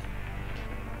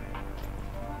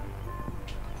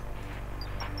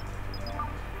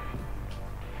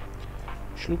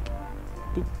 Shloop.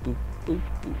 Boop, boop, boop,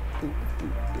 boop, boop,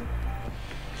 boop, boop.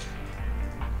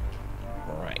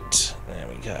 Right, there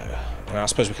we go. And I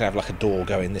suppose we could have like a door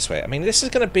going this way. I mean, this is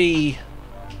going to be...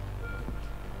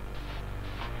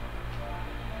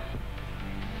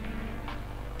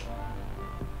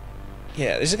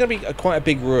 Yeah, this is going to be quite a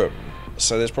big room.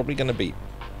 So there's probably going to be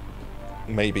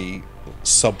maybe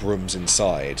sub-rooms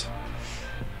inside.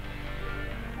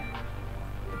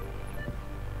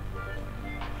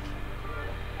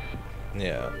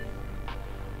 Yeah.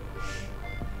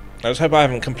 I just hope I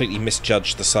haven't completely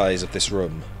misjudged the size of this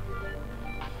room.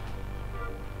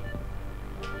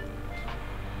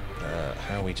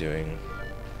 How are we doing?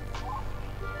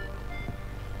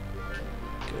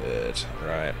 Good.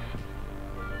 Right.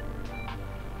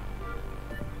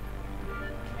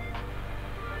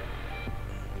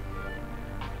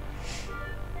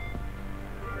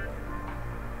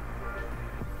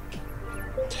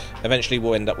 Eventually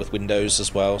we'll end up with windows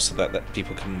as well, so that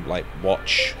people can like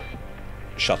watch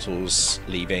shuttles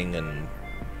leaving and,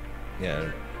 you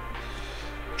know,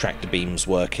 tractor beams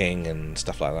working and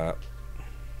stuff like that.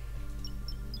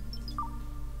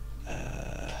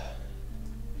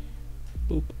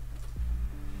 Boop.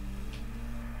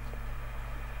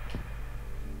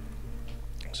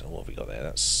 So what have we got there?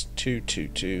 That's 2, 2,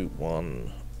 2,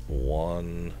 1,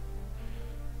 1,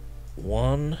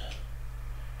 1.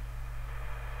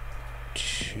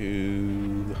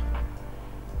 2,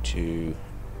 2,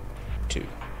 2,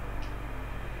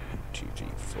 2, 3,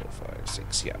 4, 5,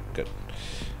 6. Yeah, good.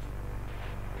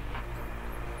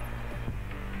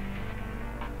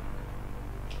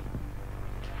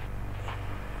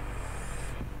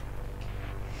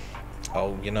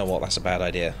 Oh, you know what? That's a bad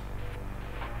idea.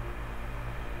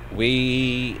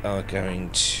 We are going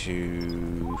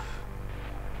to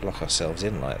block ourselves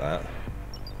in like that.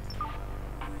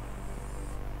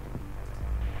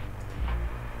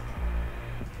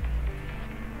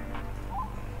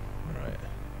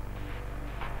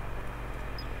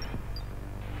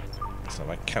 So if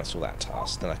I cancel that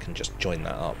task, then I can just join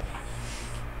that up.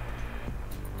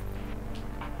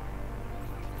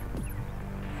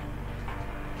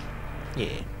 Yeah.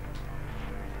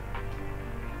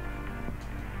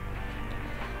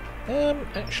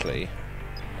 Actually,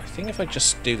 I think if I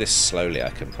just do this slowly, I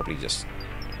can probably just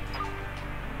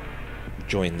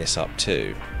join this up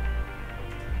too.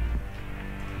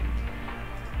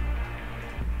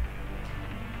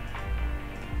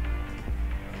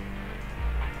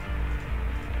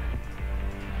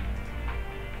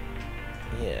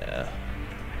 Yeah.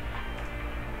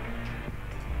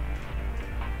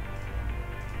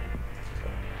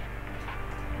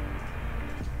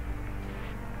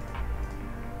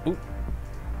 Ooh.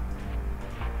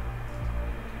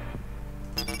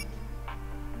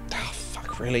 Oh,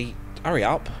 fuck, really? Hurry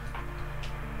up.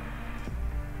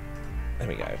 There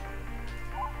we go.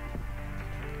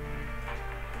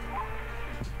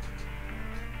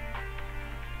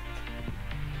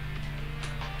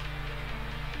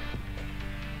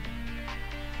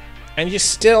 And you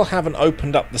still haven't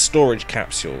opened up the storage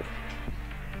capsule.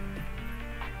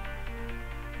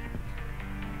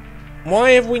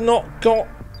 Why have we not got...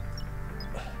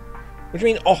 What do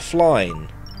you mean offline?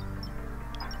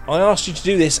 I asked you to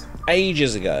do this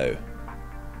ages ago.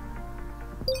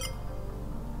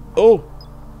 Oh!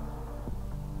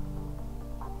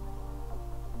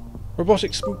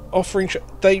 Robotics offering...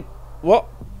 They... What?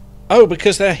 Oh,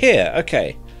 because they're here.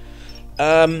 Okay.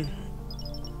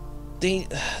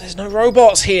 There's no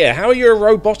robots here. How are you a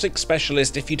robotics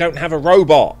specialist if you don't have a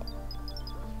robot?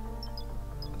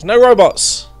 There's no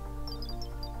robots.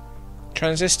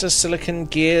 Transistors, silicon,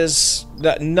 gears...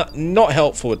 Not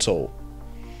helpful at all.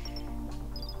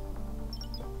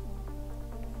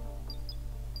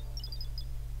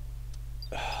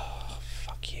 Oh,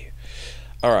 fuck you.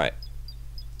 Alright.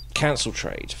 Cancel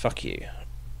trade. Fuck you.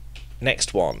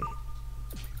 Next one.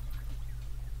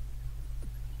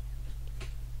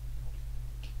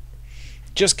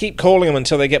 Just keep calling them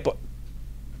until they get...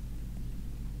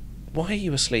 Why are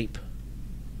you asleep?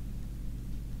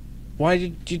 Why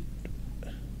did you...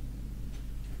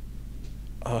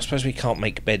 Oh, I suppose we can't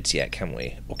make beds yet, can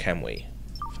we? Or can we?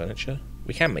 Furniture?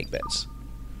 We can make beds.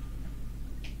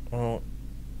 Well...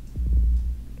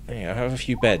 Yeah, I have a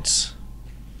few beds.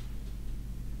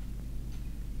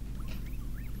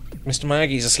 Mr.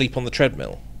 Miyagi's asleep on the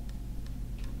treadmill.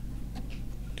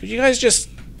 Could you guys just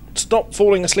stop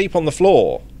falling asleep on the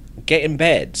floor? Get in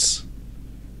beds.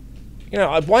 You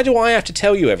know, why do I have to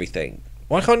tell you everything?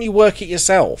 Why can't you work it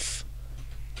yourself?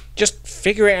 Just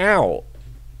figure it out.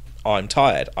 Oh, I'm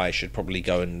tired. I should probably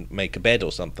go and make a bed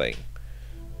or something.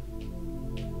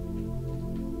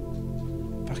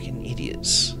 Fucking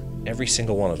idiots. Every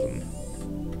single one of them.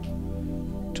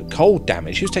 Cold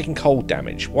damage? Who's taking cold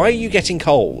damage? Why are you getting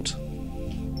cold?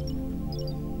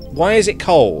 Why is it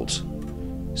cold?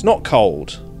 It's not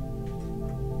cold.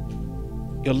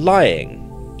 You're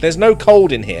lying. There's no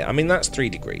cold in here. I mean, that's 3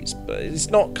 degrees, but it's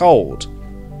not cold.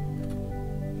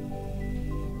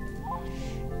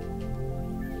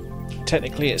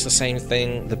 Technically, it's the same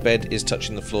thing. The bed is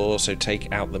touching the floor, so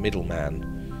take out the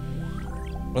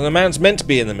middleman. Well, the man's meant to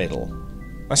be in the middle.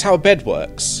 That's how a bed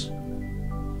works.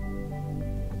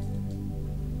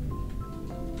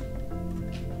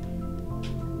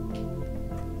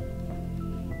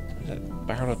 Is that a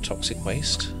barrel of toxic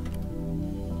waste?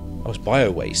 Oh, it's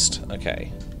bio-waste.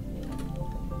 Okay.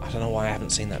 I don't know why I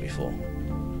haven't seen that before.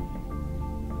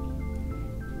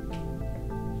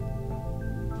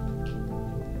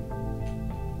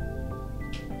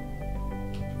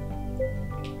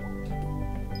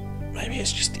 Maybe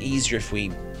it's just easier if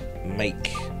we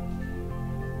make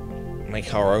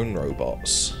our own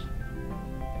robots.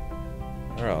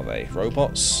 Where are they?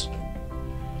 Robots?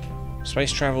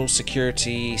 Space travel,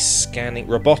 security, scanning,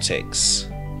 robotics.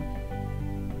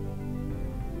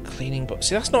 Cleaning, but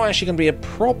see, that's not actually going to be a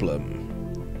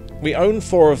problem. We own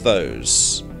 4 of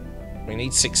those. We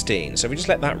need 16, so if we just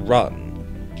let that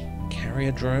run.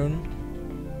 Carrier drone?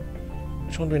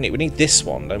 Which one do we need? We need this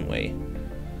one, don't we?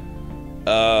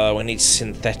 We need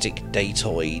synthetic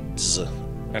datoids.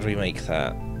 How do we make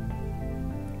that?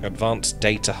 Advanced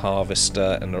data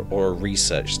harvester or a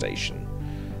research station.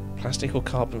 Plastic or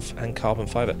carbon carbon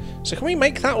fiber. So can we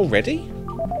make that already?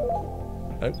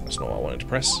 Oh, that's not what I wanted to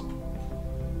press.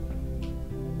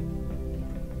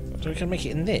 So we can make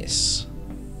it in this.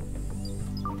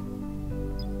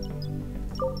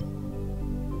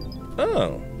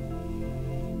 Oh.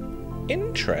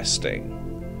 Interesting.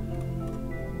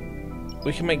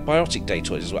 We can make biotic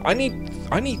datoids as well. I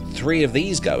need 3 of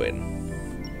these going.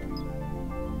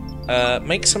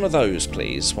 Make some of those,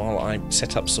 please, while I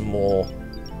set up some more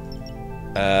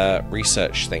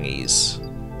research thingies.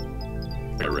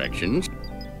 Erections?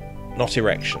 Not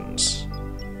erections.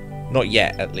 Not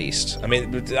yet, at least. I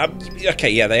mean,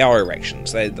 okay, yeah, they are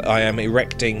erections. I am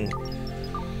erecting...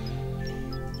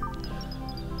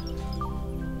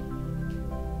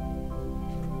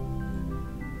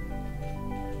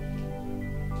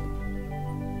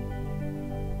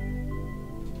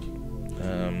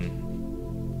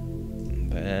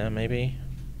 there, maybe?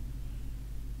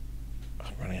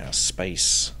 I'm running out of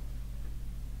space.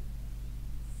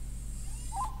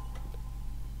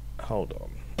 Hold on.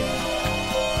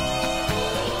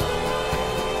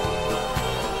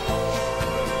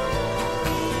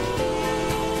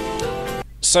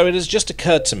 So it has just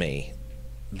occurred to me,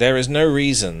 there is no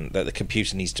reason that the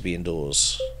computer needs to be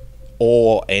indoors.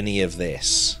 Or any of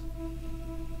this.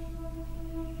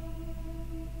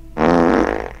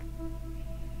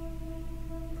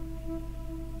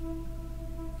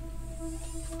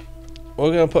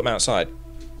 We're going to put them outside.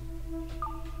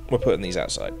 We're putting these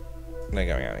outside. They're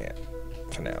going out yet.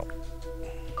 For now.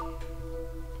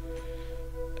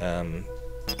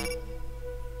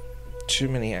 Too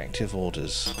many active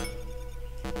orders.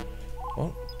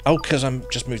 What? Oh, because I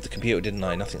just moved the computer, didn't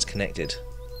I? Nothing's connected.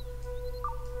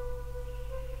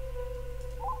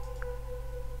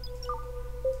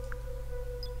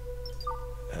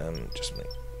 Just make...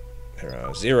 There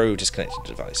are 0 disconnected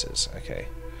devices. Okay.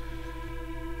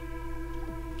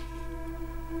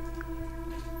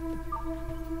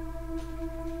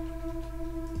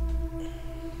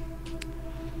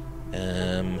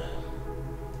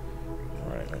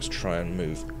 Alright, let's try and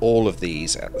move all of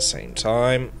these at the same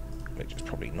time, which is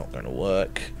probably not going to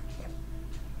work.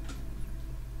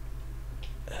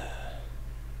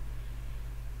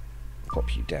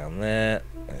 Pop you down there.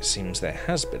 It seems there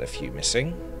has been a few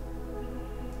missing.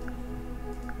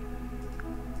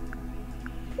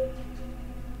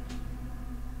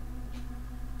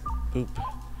 Boop.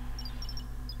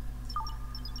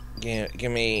 Yeah,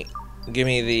 give me Give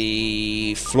me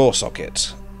the floor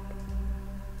socket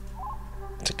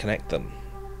to connect them.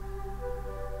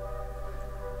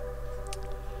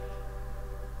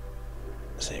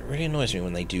 So it really annoys me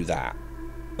when they do that.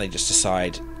 They just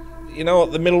decide, you know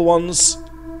what, the middle ones,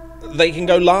 they can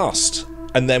go last,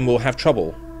 and then we'll have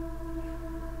trouble.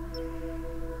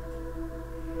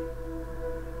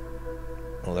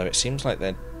 Although it seems like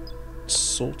they're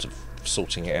sort of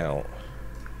sorting it out.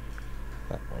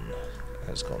 That one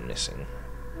has gone missing.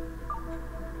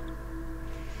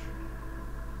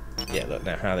 Yeah, look,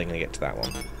 now how are they going to get to that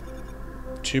one?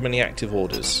 Too many active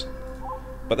orders.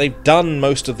 But they've done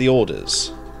most of the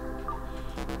orders.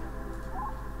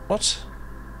 What?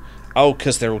 Oh,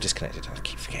 because they're all disconnected. I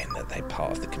keep forgetting that they're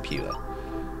part of the computer.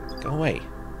 Go away.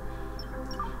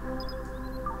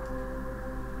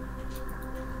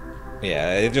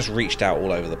 Yeah, they've just reached out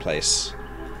all over the place.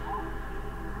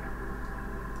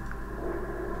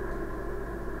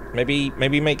 Maybe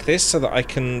make this so that I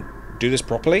can do this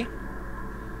properly?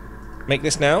 Make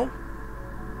this now?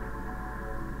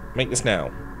 Make this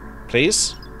now.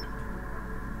 Please?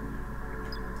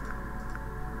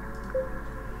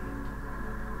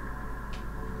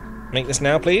 Make this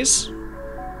now, please?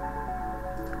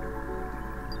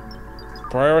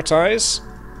 Prioritize?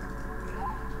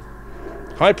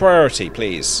 High priority,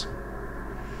 please.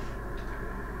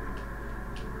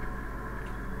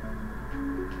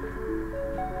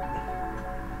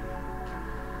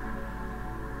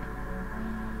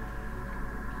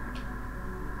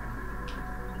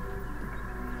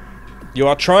 You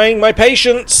are trying my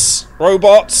patience,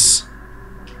 robots!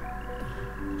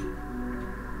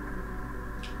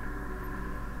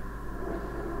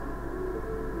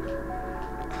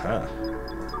 Aha.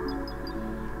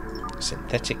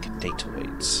 Synthetic data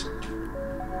weights.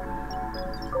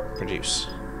 Produce.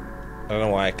 I don't know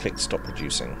why I clicked stop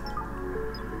producing.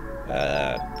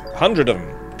 100 of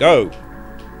them. Go!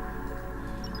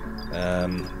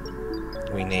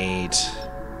 We need...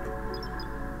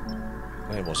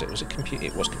 Where was it? Was it computing?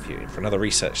 It was computing. For another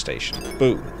research station.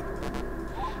 Boom.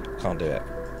 Can't do it.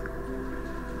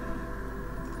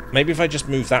 Maybe if I just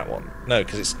move that one. No,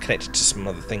 because it's connected to some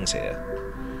other things here.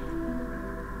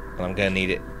 And I'm going to need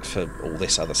it for all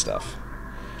this other stuff.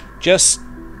 Just...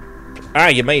 Ah,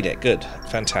 you made it. Good.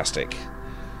 Fantastic.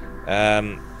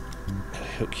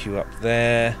 Hook you up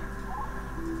there.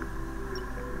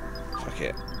 Fuck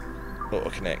it.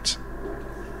 Auto-connect.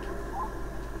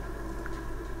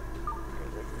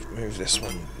 Move this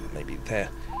one, maybe there.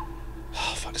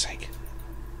 Oh, fuck's sake.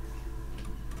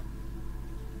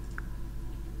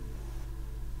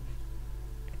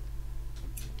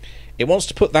 It wants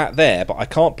to put that there, but I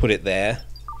can't put it there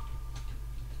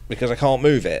because I can't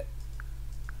move it.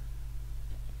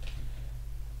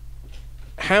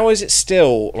 How is it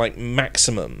still, like,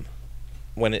 maximum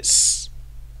when it's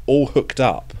all hooked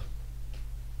up?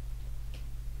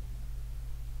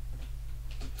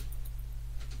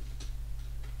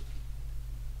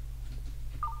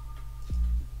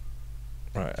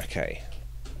 Right, okay.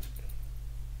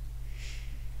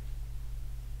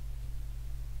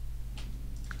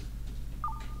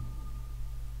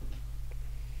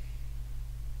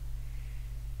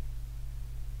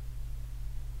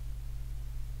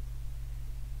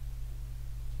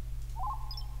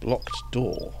 Blocked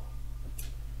door.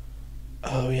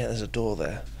 Oh yeah, there's a door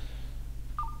there.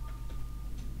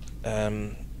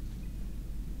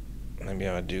 Maybe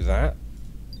I would do that.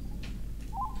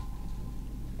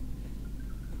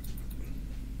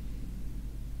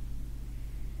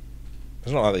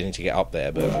 It's not like they need to get up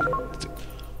there, but...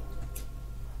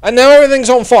 And now everything's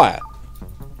on fire!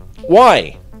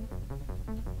 Why?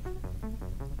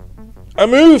 I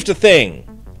moved the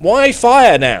thing! Why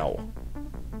fire now?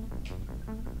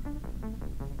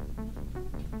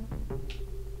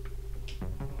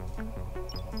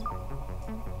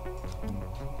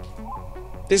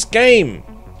 This game!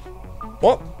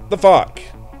 What the fuck?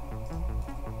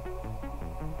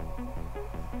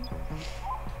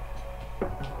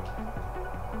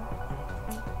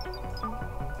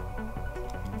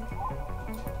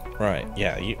 Right,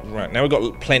 yeah, right, now we've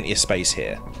got plenty of space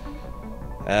here.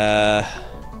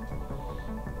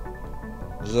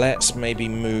 Let's maybe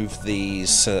move these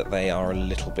so that they are a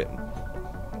little bit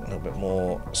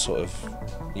more sort of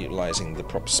utilising the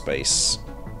proper space.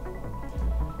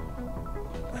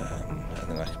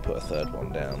 And then I can put a third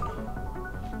one down.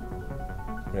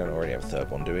 We don't already have a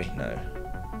third one, do we? No.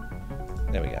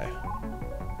 There we go.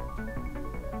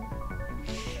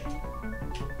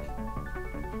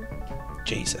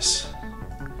 Jesus.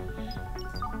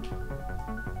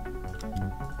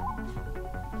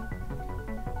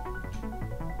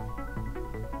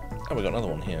 Oh, we got another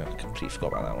one here. I completely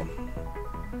forgot about that one.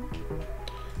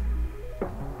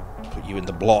 Put you in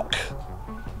the block.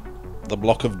 The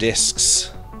block of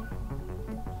discs.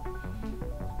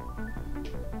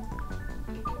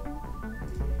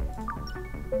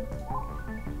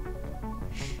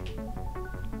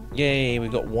 Yay, we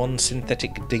got one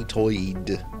synthetic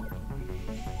datoid.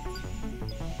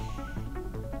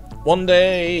 One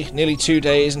day, nearly 2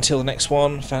 days until the next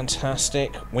one.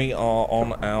 Fantastic. We are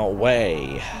on our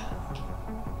way.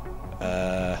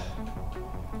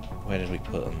 Where did we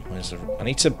put them? I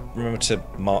need to remember to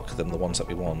mark them, the ones that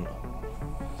we want.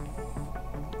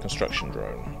 Construction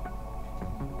drone.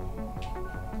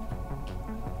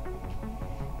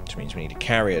 Which means we need a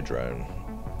carrier drone.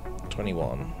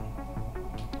 21.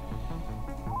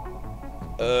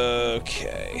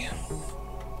 Okay.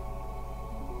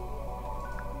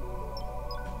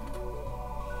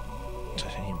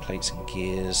 Titanium plates and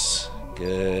gears.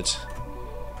 Good.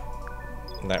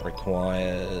 That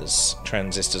requires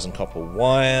transistors and copper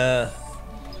wire.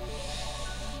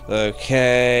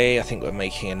 Okay, I think we're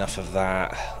making enough of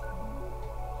that.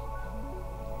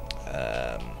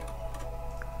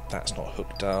 That's not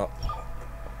hooked up.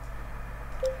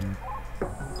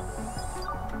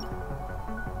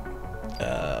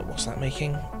 What's that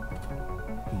making?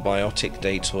 Biotic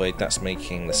datoid. That's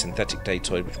making the synthetic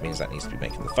datoid, which means that needs to be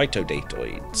making the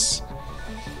phytodatoids.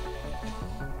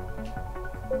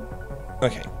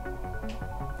 Okay.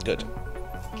 Good.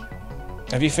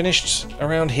 Have you finished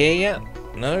around here yet?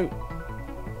 No?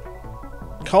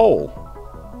 Coal.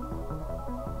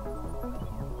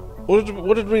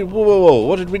 What did we... Whoa.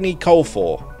 What did we need coal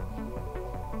for?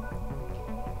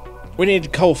 We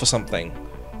needed coal for something.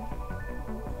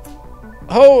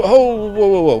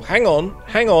 Whoa. Hang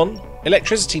on.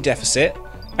 Electricity deficit,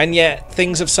 and yet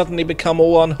things have suddenly become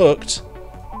all unhooked.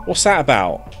 What's that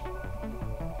about?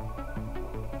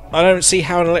 I don't see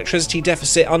how an electricity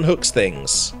deficit unhooks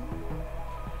things.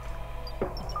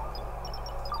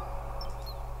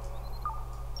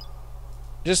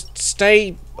 Just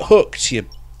stay hooked, you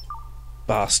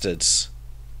bastards.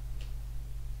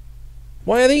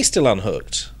 Why are these still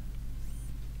unhooked?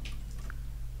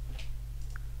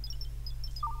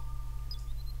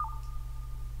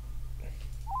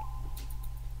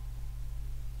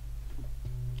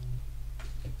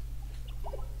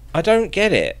 I don't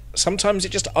get it. Sometimes it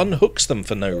just unhooks them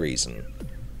for no reason.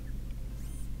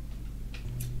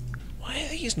 Why are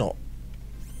these not...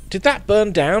 Did that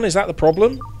burn down? Is that the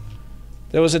problem?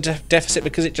 There was a deficit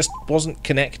because it just wasn't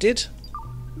connected?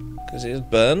 Because it was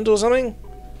burned or something?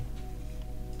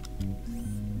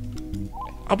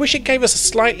 I wish it gave us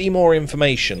slightly more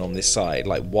information on this side,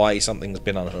 like why something's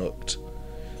been unhooked.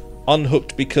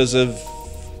 Unhooked because of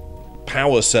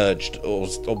power surged or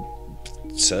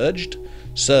surged?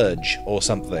 Surge or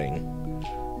something.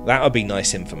 That would be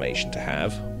nice information to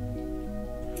have.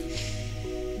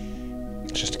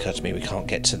 It just occurred to me we can't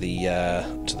get to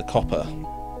the copper.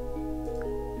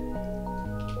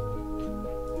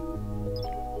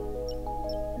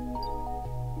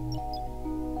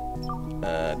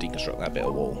 Deconstruct that bit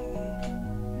of wall.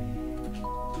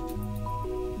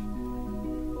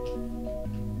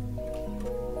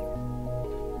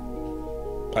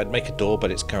 I'd make a door,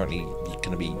 but it's currently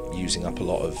going to be using up a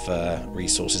lot of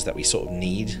resources that we sort of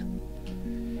need.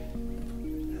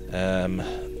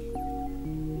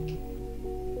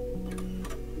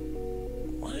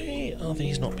 Why are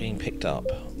these not being picked up?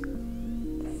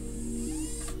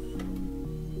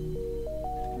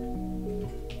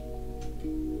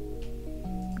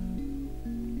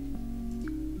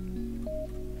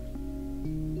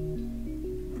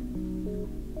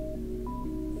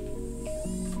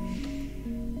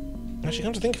 Actually,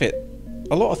 come to think of it,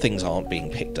 a lot of things aren't being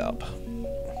picked up.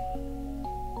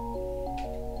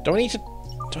 Do I need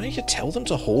to tell them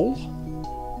to haul?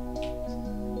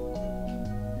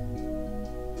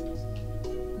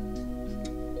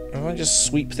 If I just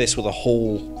sweep this with a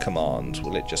haul command,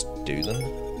 will it just do them?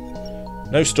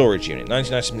 No storage unit.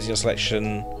 19 items in your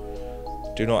selection.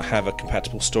 Do not have a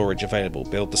compatible storage available.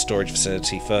 Build the storage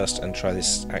facility first and try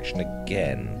this action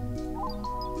again.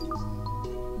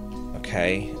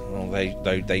 Okay. Well,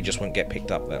 they just won't get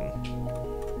picked up then.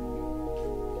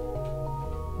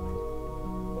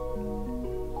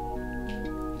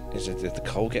 Did the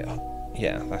coal get...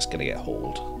 Yeah, that's going to get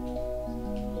hauled.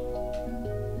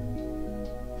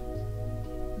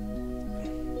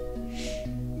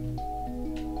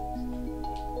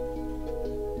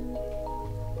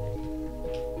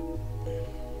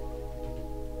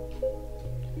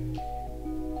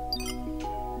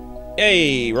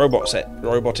 Yay!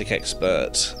 Robotic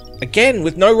expert. Again,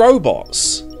 with no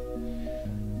robots!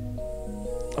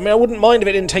 I mean, I wouldn't mind if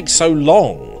it didn't take so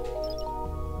long.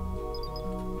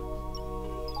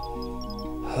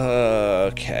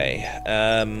 Okay.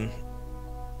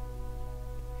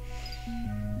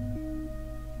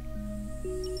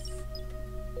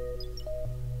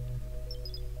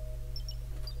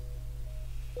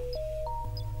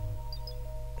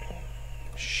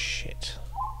 Shit.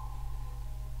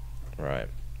 Right.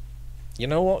 You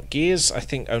know what? Gears, I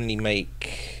think, only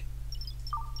make...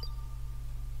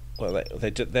 Well, they're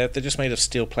just made of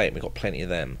steel plate, and we've got plenty of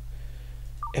them.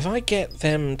 If I get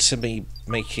them to be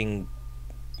making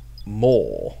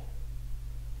more...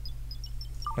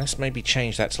 Let's maybe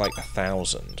change that to like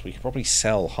 1,000. We could probably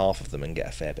sell half of them and get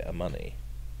a fair bit of money.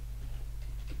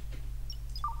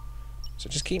 So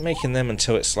just keep making them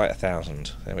until it's like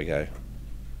 1,000. There we go.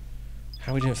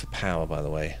 How are we doing for power, by the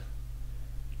way?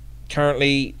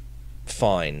 Currently,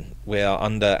 fine. We are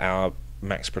under our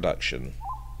max production.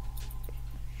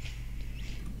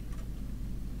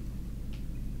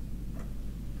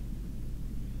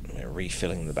 We're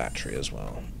refilling the battery as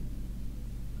well.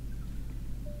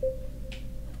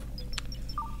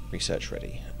 Research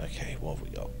ready. Okay, what have we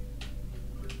got?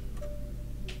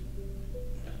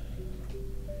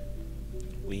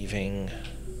 Weaving.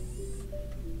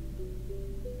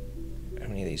 How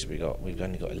many of these have we got? We've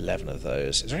only got 11 of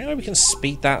those. Is there any way we can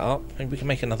speed that up? Maybe we can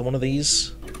make another one of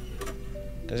these?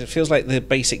 Because it feels like the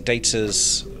basic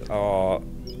datas are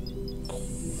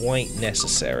quite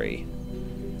necessary.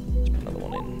 Let's put another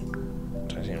one in.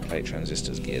 Titanium plate,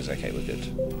 transistors, gears. Okay, we're good.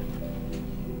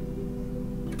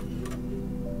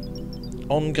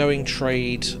 Ongoing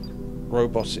trade,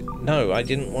 robotic... No, I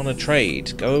didn't want to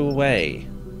trade. Go away.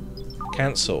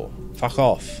 Cancel. Fuck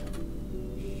off.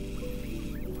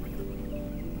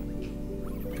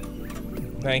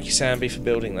 Thank you, Samby, for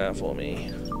building that for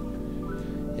me.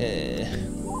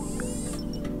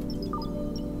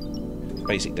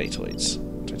 Basic datoids.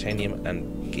 Titanium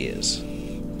and gears.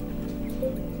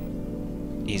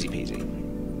 Easy peasy.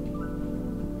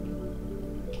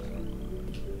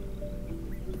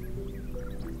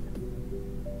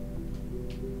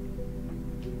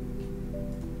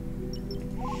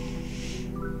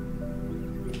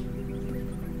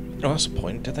 Oh, that's a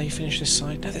point. Did they finish this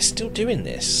side? No, they're still doing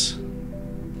this.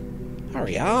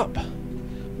 Hurry up.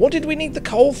 What did we need the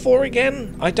coal for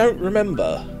again? I don't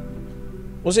remember.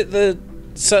 Was it the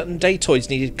certain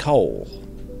datoids needed coal?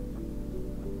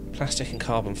 Plastic and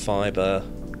carbon fibre.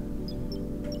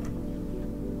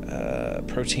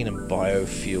 Protein and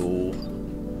biofuel.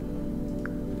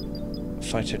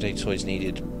 Phytodatoids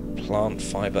needed plant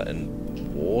fibre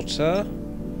and water.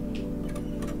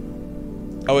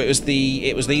 Oh, it was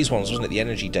these ones, wasn't it? The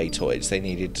energy datoids. They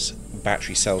needed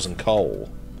battery cells and coal.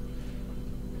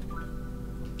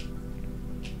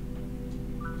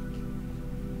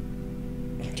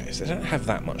 Okay, so they don't have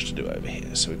that much to do over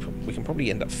here, so we can probably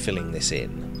end up filling this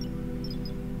in.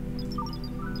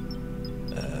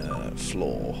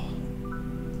 Floor.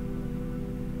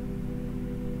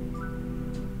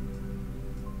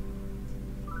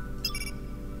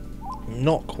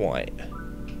 Not quite.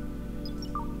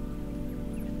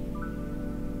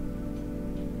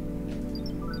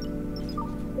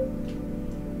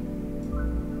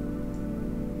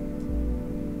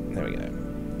 There we go.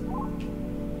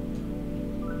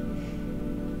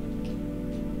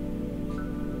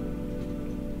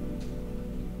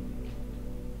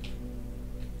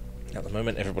 At the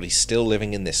moment, everybody's still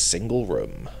living in this single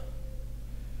room.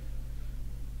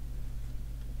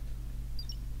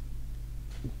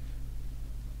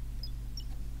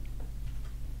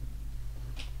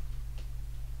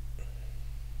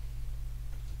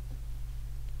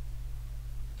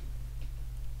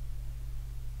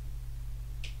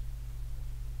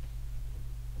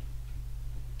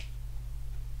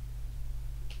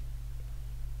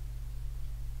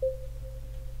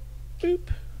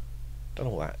 Boop. Don't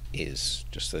know what that is.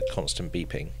 Just the constant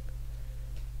beeping.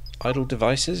 Idle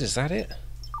devices, is that it?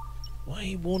 Why are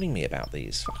you warning me about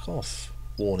these? Fuck off.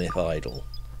 Warn if idle.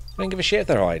 I don't give a shit if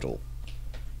they're idle.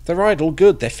 If they're idle,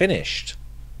 good, they're finished.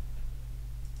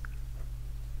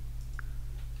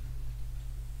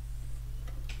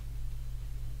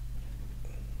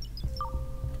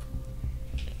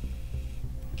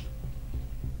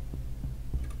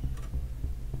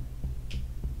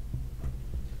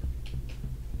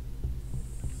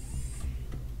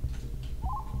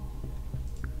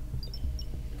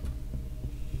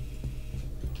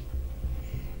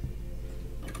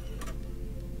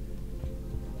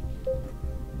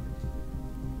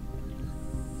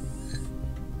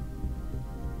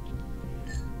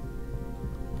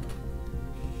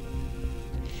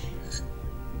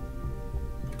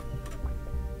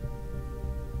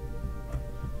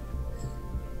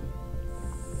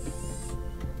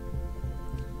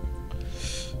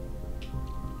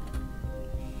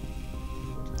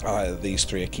 These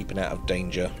three are keeping out of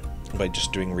danger by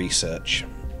just doing research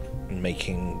and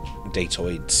making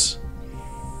datoids.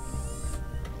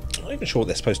 I'm not even sure what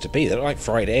they're supposed to be. They're like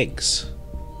fried eggs.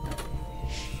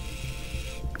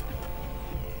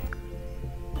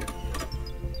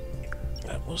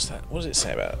 What's that? What does it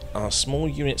say about? Are small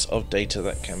units of data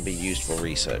that can be used for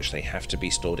research. They have to be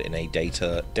stored in a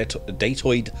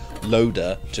datoid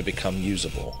loader to become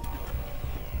usable.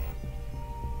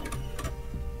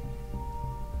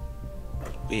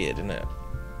 Weird, isn't it?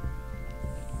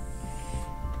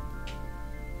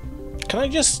 Can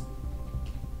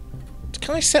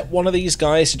I set one of these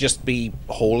guys to just be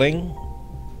hauling?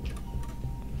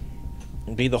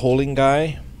 Be the hauling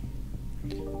guy?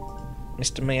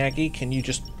 Mr. Miyagi, can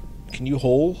you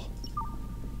haul?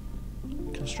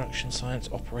 Construction, science,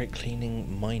 operate,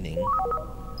 cleaning, mining.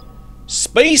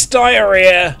 Space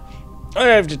diarrhea! I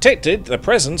have detected the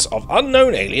presence of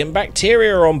unknown alien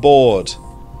bacteria on board.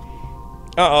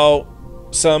 Uh-oh.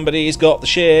 Somebody's got the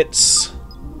shits.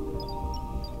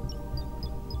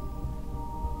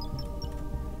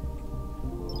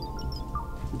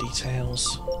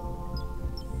 Details.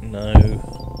 No.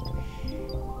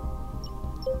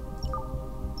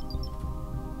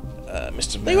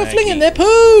 Mr. Maggie. They were flinging their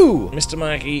poo! Mr.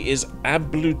 Maggie has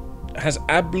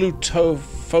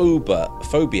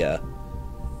ablutophobia.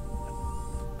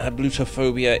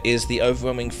 Ablutophobia is the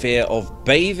overwhelming fear of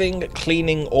bathing,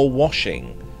 cleaning, or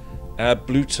washing.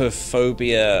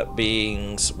 Ablutophobia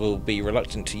beings will be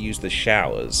reluctant to use the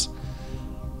showers.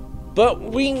 But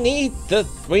we need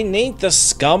the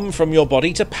scum from your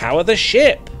body to power the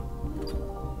ship.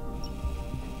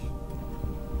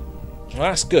 Well,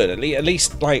 that's good. At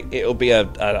least, like, it'll be a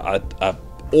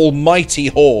almighty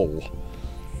haul.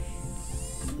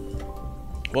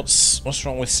 What's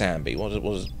wrong with Samby?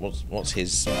 What's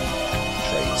his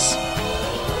traits?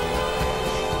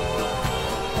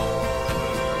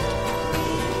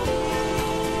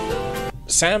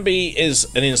 Samby is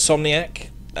an insomniac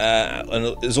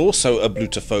and is also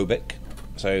ablutophobic,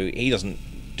 so he doesn't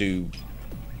do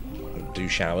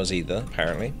showers either,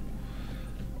 apparently.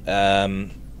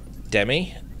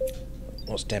 Demi,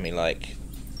 what's Demi like?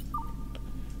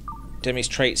 Demi's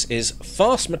traits is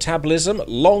fast metabolism,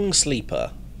 long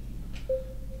sleeper.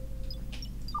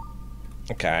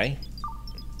 Okay.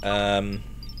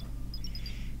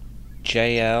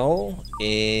 JL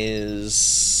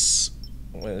is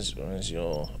where's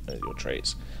your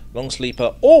traits? Long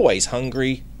sleeper, always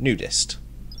hungry, nudist.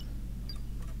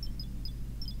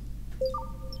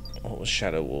 What was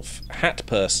Shadow Wolf? Hat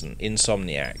person,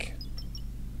 insomniac.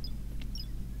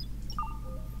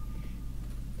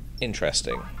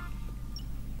 Interesting.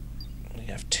 You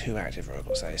have 2 active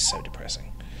robots. That is so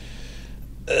depressing.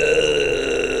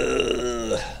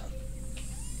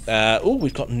 Oh,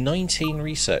 we've got 19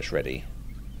 research ready.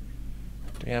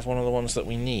 Do we have one of the ones that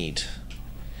we need?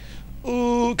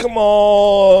 Ooh, come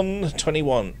on!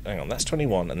 21. Hang on, that's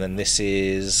 21. And then this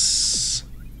is...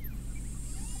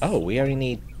 Oh, we only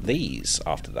need these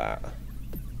after that.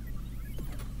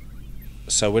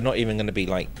 So we're not even going to be,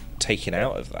 like, taken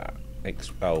out of that.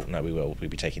 Oh, no, we will. We'll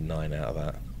be taking 9 out of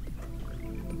that.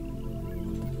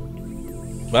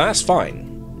 Well, that's fine.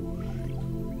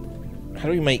 How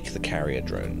do we make the carrier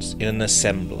drones? In an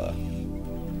assembler.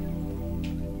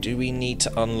 Do we need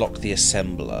to unlock the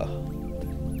assembler?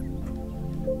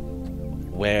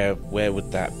 Where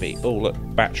would that be? Oh, look,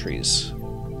 batteries.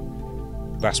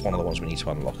 That's one of the ones we need to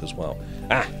unlock as well.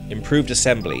 Ah, improved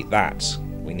assembly. That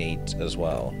we need as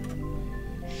well.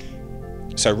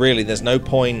 So really, there's no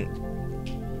point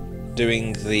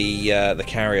doing the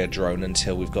carrier drone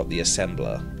until we've got the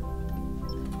assembler.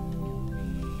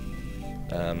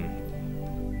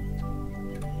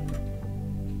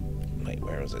 Wait,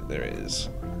 where is it? There it is.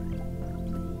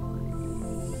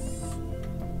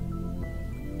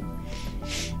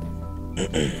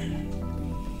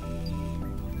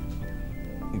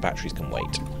 Batteries can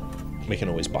wait. We can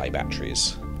always buy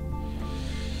batteries.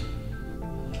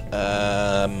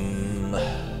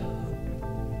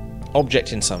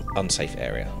 Object in some unsafe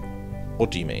area.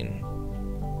 What do you mean?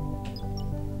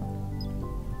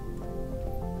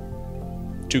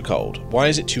 Too cold. Why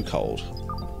is it too cold?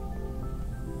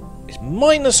 It's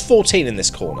minus 14 in this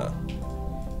corner.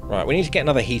 Right, we need to get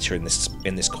another heater in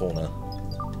this corner.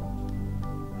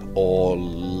 Or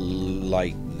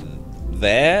like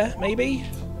there, maybe?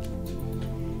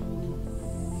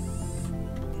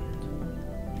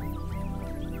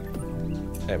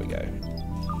 There we go.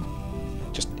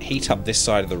 Just heat up this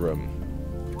side of the room.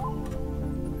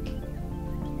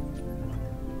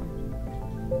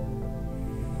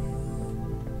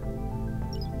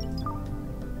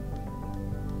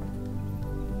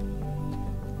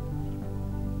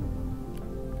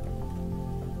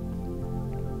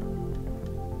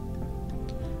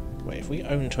 Wait, if we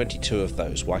own 22 of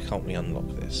those, why can't we unlock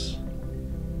this?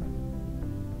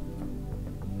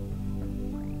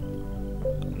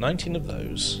 19 of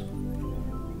those.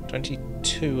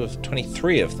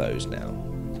 23 of those now.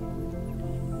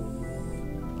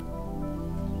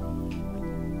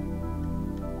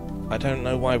 I don't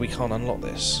know why we can't unlock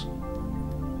this.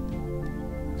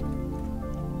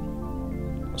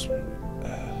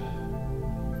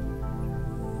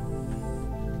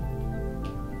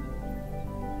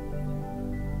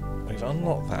 We've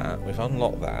unlocked that. We've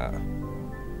unlocked that.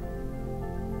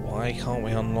 Why can't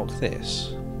we unlock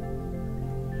this?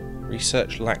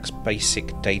 Research lacks basic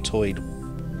datoid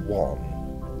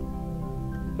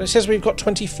 1. But it says we've got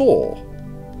 24.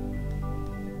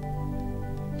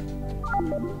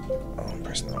 Oh, I'm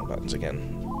pressing the wrong buttons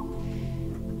again.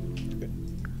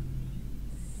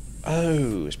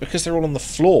 Oh, it's because they're all on the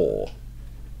floor.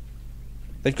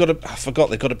 They've got to. I forgot.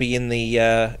 They've got to be in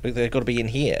the. They've got to be in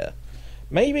here.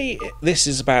 Maybe this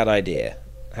is a bad idea,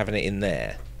 having it in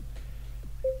there.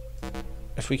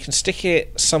 If we can stick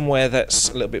it somewhere that's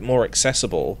a little bit more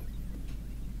accessible.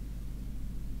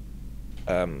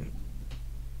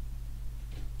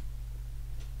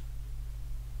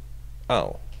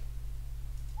 Oh.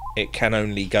 It can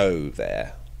only go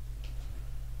there.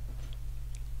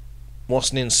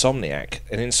 What's an insomniac?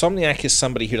 An insomniac is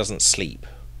somebody who doesn't sleep.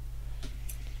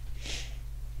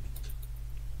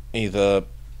 Either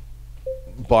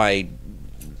by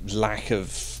lack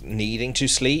of needing to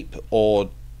sleep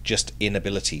or just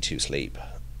inability to sleep.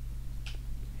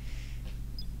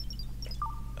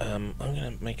 I'm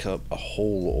going to make a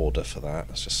haul order for that.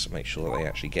 Let's just make sure that they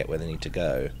actually get where they need to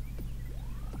go.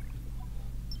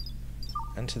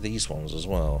 And to these ones as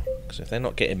well, because if they're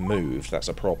not getting moved, that's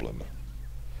a problem.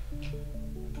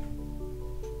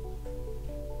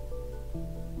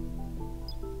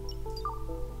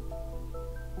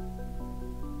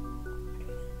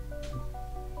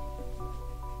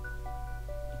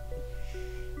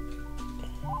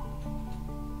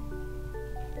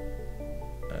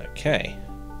 Okay.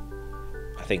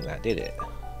 I think that did it.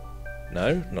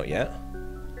 No, not yet.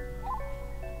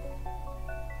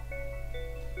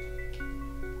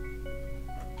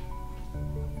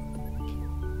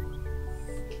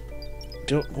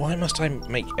 Why must I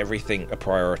make everything a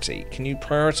priority? Can you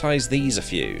prioritize these a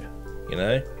few? You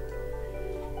know?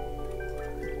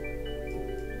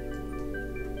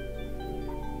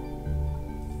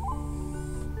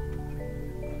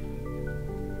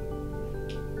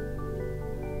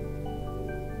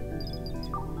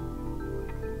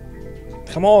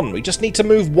 Come on, we just need to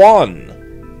move one.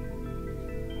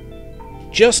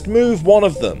 Just move one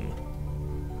of them.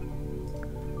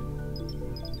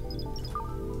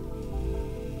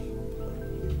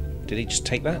 Did he just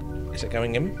take that? Is it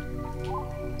going in?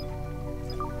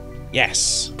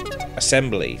 Yes!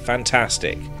 Assembly.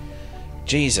 Fantastic.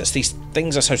 Jesus, these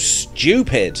things are so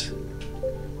stupid.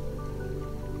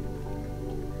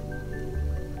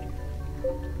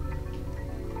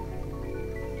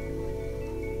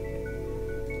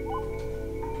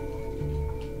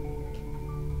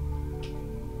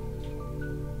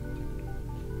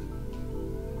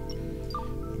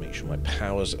 Make sure my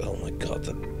power's... Oh my god,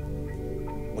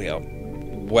 we are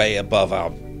way above our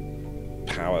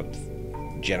power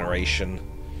generation.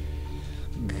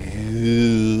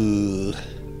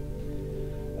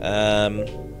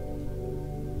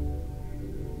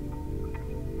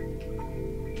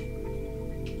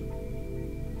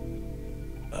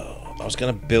 Oh, I was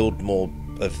going to build more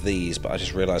of these, but I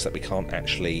just realised that we can't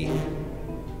actually...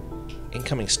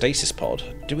 Incoming stasis pod.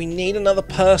 Do we need another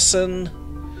person?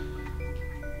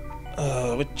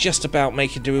 We're just about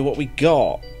making do with what we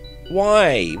got.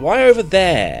 Why? Why over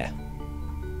there?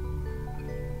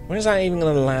 When is that even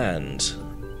going to land?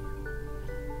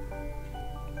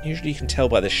 Usually you can tell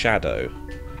by the shadow.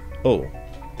 Oh,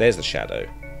 there's the shadow.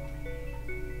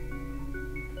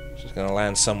 So it's going to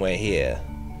land somewhere here.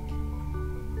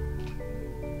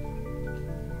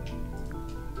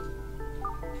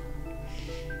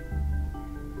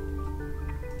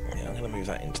 Yeah, I'm going to move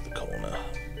that into the corner.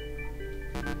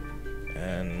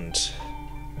 And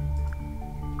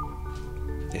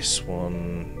this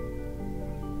one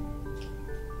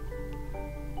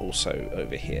also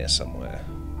over here somewhere.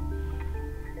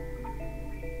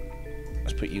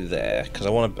 Let's put you there because I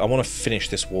want to finish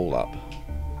this wall up.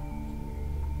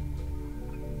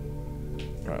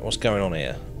 Right, what's going on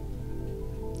here?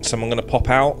 Someone going to pop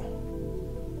out?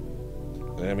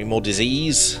 There's going to be more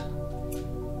disease.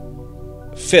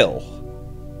 Phil.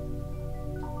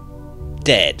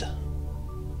 Dead.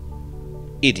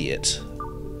 Idiot.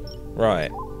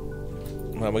 Right.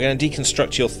 Well, we're going to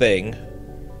deconstruct your thing.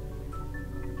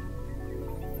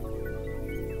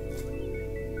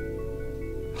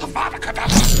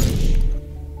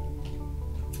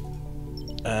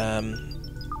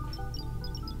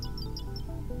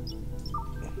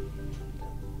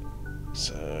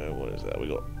 So what is that? We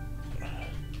got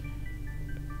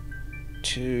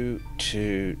 2,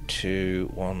 2,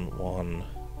 2, 1, 1,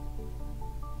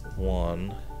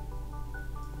 1,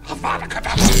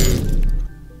 2,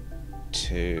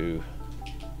 2.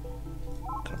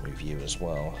 Gotta move you as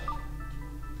well.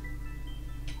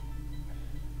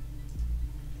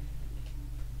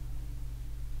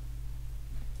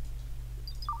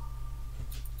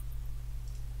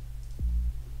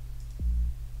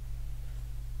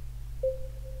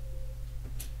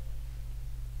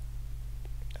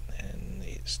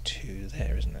 It's 2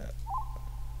 there, isn't it?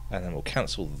 And then we'll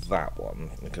cancel that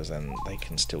one because then they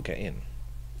can still get in.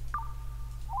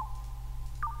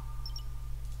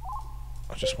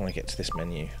 I just want to get to this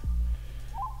menu.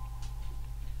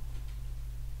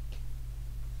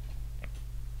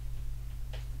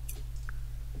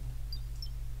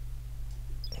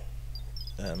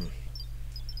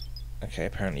 Okay,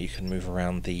 apparently you can move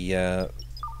around the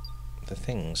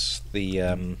things,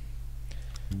 the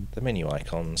menu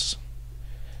icons.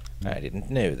 I didn't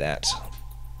know that.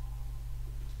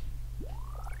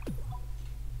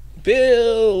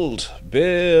 Build!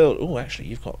 Build! Oh, actually,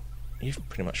 you've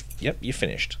pretty much, yep, you're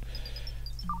finished.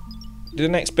 Do the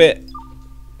next bit.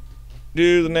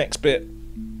 Do the next bit.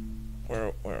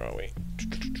 Where are we?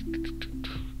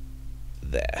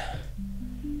 There.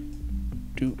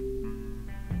 Do.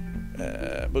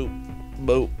 Boop.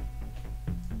 Boop.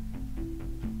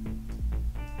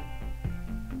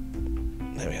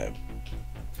 There we go.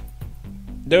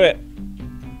 Do it.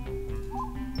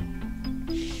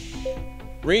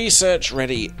 Research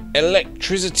ready.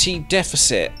 Electricity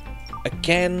deficit.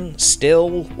 Again,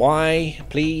 still. Why?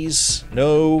 Please.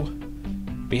 No.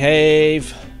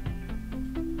 Behave.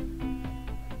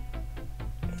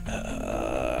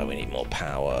 We need more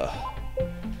power.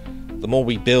 The more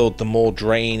we build, the more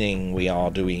draining we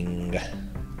are doing.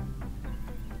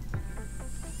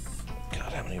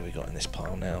 God, how many have we got in this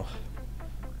pile now?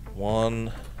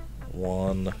 1.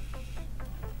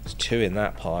 There's 2 in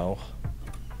that pile.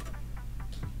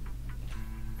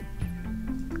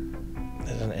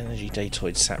 There's an energy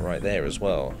datoid sat right there as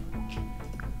well.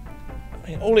 I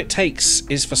mean, all it takes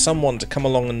is for someone to come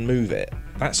along and move it.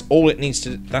 That's all it needs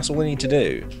to. That's all they need to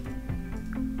do.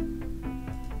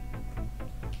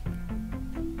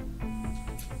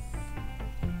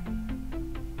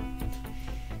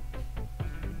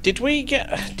 Did we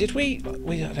get? Did we?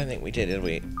 I don't think we did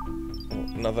we?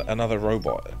 Another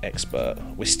robot expert.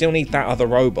 We still need that other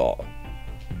robot.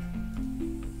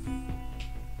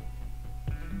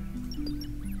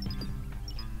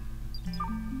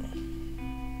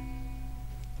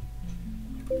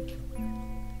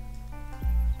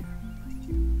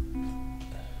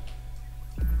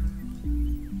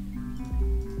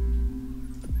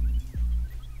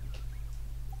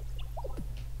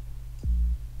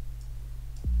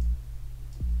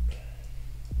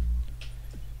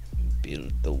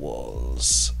 Build the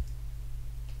walls.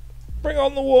 Bring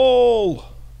on the wall!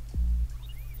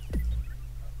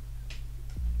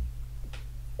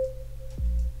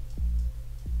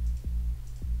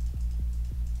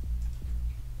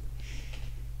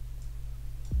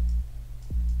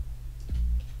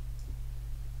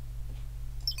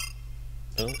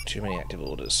 Oh, too many active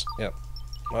orders. Yep.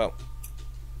 Well,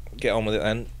 get on with it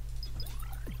then.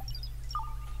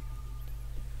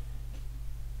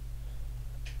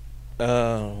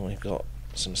 Oh, we've got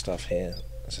some stuff here.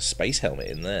 There's a space helmet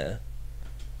in there.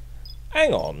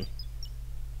 Hang on.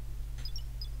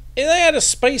 If they had a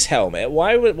space helmet,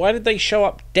 why did they show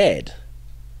up dead?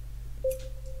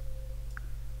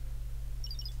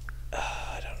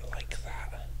 I don't like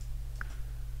that.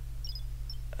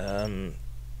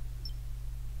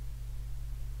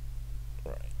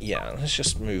 Right, yeah, let's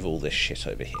just move all this shit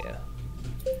over here.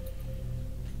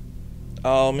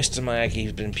 Oh, Mr.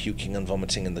 Miyagi's been puking and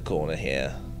vomiting in the corner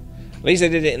here. At least they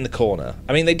did it in the corner.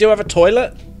 I mean, they do have a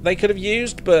toilet they could have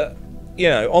used, but, you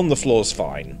know, on the floor's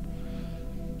fine.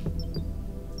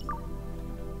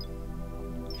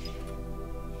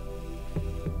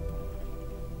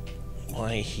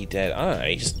 Why he dead? I don't know,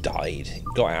 he just died. He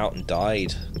got out and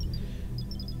died.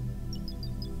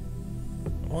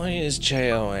 Why is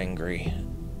J.O. angry?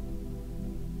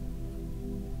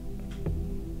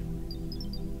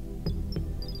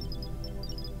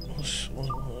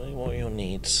 What are your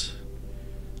needs?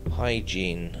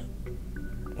 Hygiene.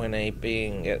 When a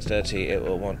being gets dirty, it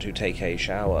will want to take a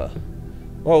shower.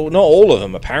 Well, not all of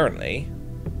them, apparently.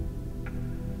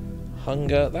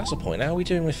 Hunger. That's a point. How are we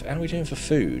doing for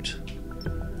food?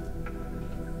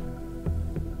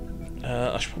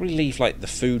 I should probably leave like the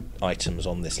food items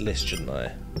on this list, shouldn't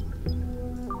I?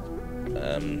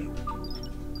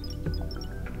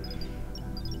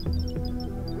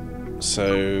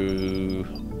 So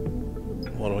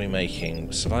what are we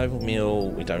making? Survival meal.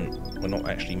 We're not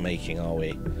actually making, are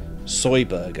we? Soy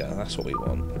burger. That's what we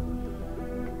want.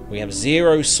 We have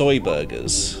 0 soy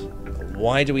burgers.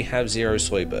 Why do we have 0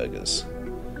 soy burgers?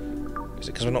 Is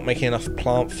it because we're not making enough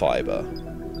plant fiber?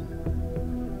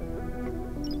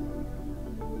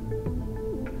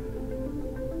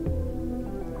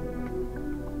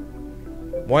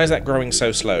 Why is that growing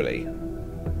so slowly?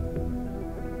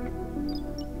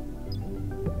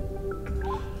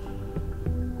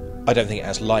 I don't think it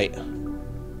has light.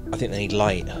 I think they need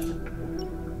light.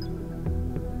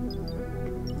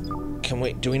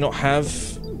 Do we not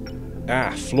have...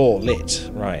 Ah, floor lit.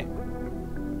 Right.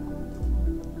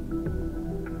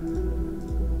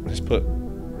 Let's put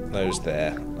those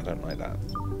there. I don't like that.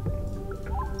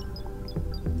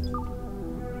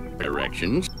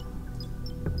 Directions.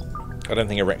 I don't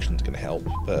think erection's going to help,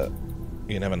 but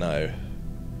you never know.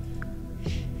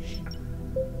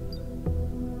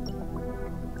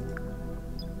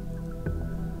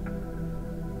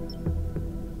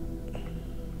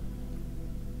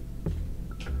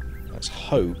 Let's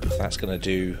hope that's going to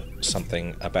do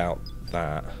something about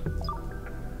that.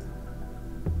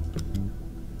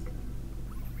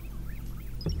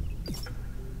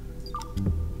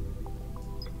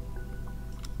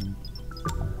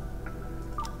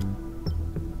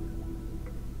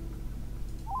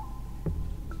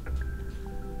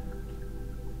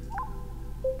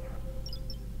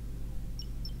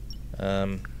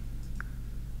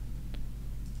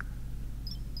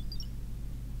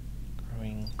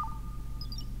 Growing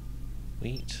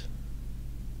wheat.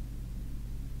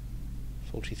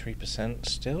 43%.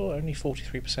 Still only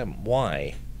 43%.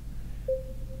 Why?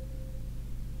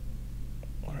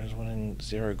 Whereas one in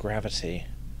 0 gravity.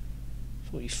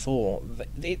 44.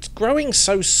 It's growing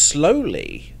so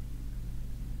slowly.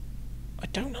 I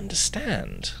don't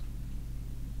understand.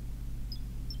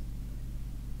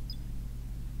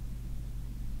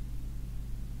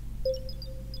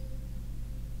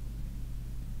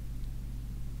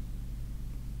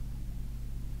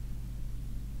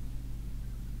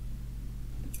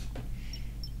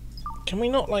 Can we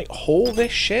not, like, haul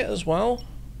this shit as well?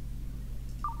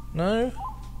 No?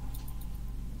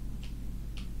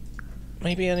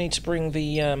 Maybe I need to bring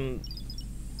the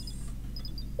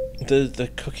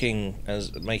cooking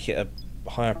as make it a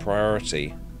higher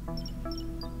priority.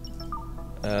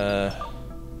 Like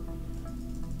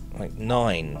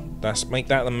 9. Make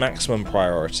that the maximum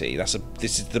priority. This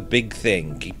is the big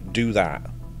thing. Do that.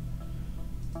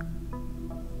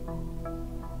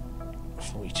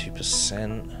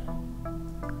 42%.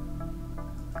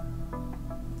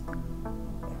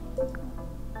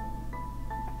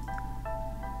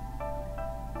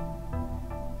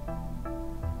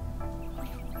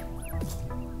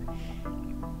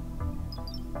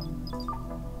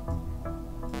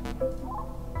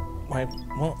 Wait,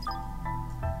 what?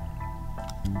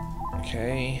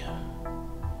 Okay.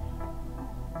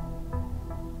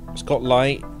 It's got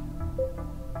light.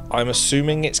 I'm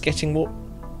assuming it's getting what?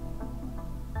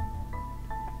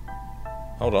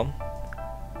 Hold on.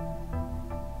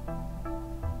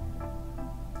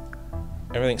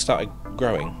 Everything started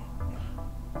growing.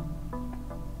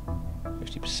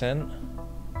 50%.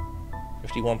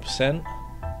 51%.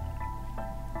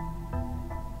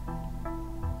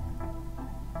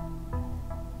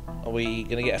 Are we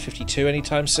going to get a 52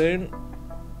 anytime soon?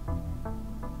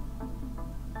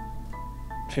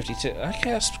 52.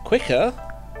 Okay, that's quicker,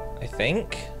 I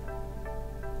think.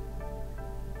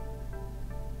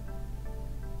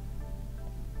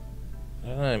 I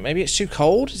don't know. Maybe it's too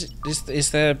cold?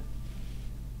 Is there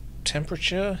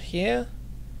temperature here?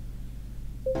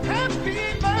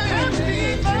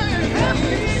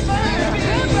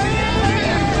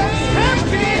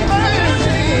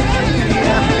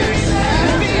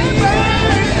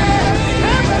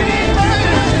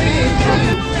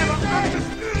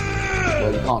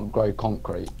 Well, you can't grow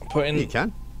concrete. You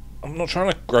can. I'm not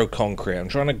trying to grow concrete. I'm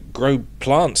trying to grow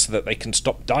plants so that they can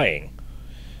stop dying.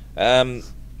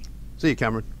 See you,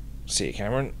 Cameron. See you,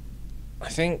 Cameron. I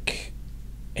think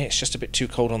it's just a bit too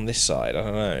cold on this side. I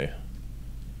don't know.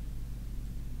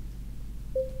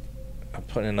 I'm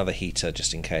putting another heater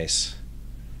just in case.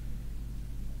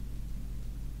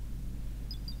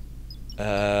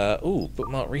 Ooh,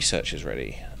 bookmark research is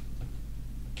ready.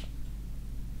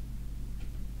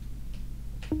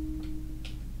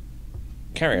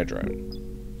 Carrier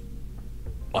drone.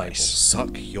 Nice. Suck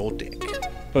your dick.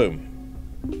 Boom.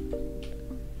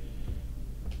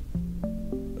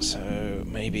 So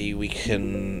maybe we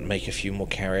can make a few more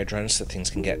carrier drones so that things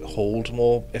can get hauled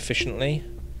more efficiently.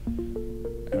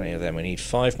 How many of them? We need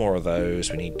 5 more of those,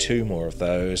 we need 2 more of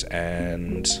those,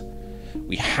 and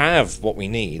we have what we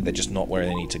need, they're just not where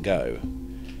they need to go.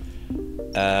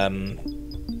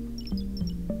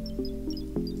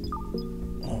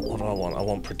 What do I want? I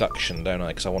want production, don't I?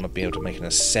 Because I want to be able to make an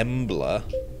assembler.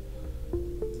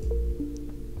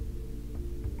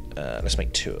 Let's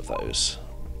make 2 of those.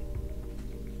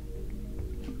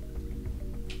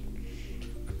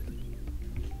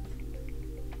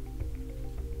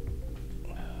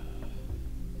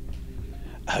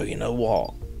 Oh, you know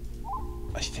what?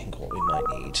 I think what we might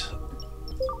need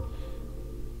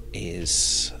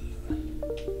is...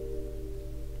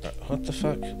 What the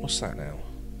fuck? What's that now?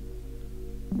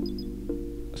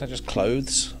 Is that just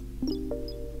clothes?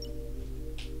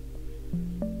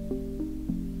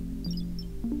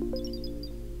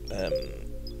 Yeah,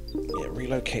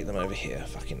 relocate them over here.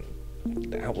 Fucking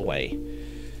out of the way.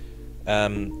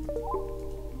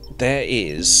 There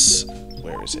is...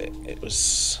 Where is it? It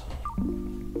was...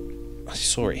 I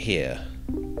saw it here.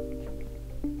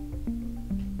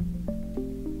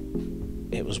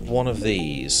 It was one of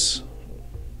these.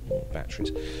 Oh,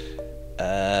 batteries.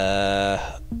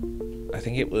 I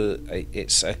think it was.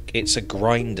 It's a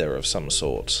grinder of some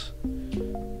sort.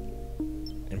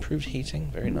 Improved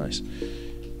heating, very nice.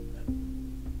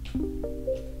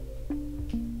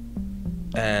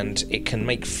 And it can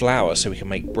make flour, so we can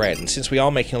make bread. And since we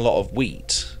are making a lot of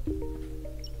wheat,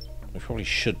 we probably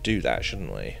should do that,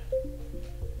 shouldn't we?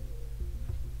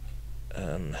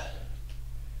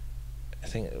 I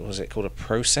think, was it called a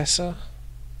processor?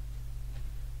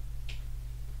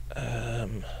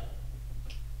 Let's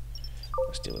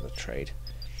deal with the trade.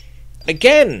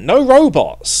 Again, no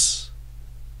robots!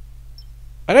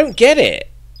 I don't get it!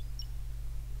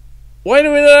 Why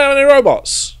do we not have any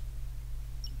robots?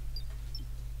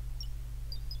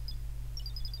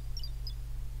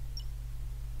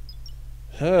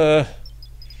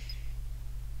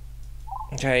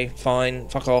 Okay, fine,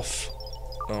 fuck off.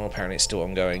 Oh, apparently it's still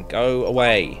ongoing. Go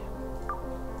away.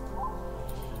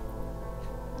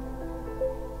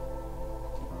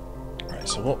 Right,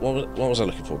 so what was I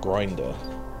looking for? Grinder.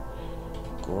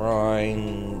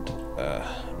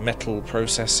 Metal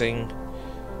processing.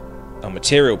 Oh,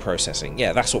 material processing.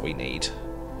 Yeah, that's what we need.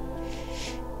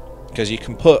 Because you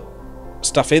can put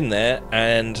stuff in there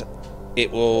and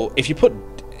it will... If you put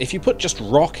just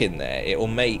rock in there, it will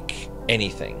make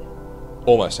anything.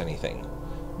 Almost anything.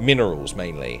 Minerals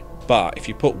mainly, but if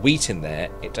you put wheat in there,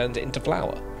 it turns it into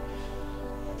flour.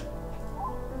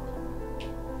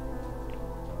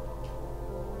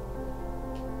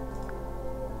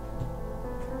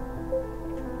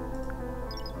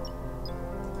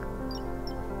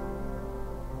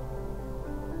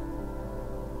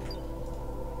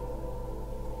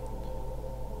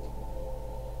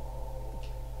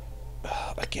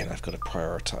 Again, I've got to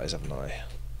prioritize, haven't I?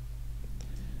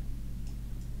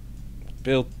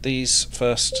 Build these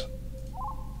first.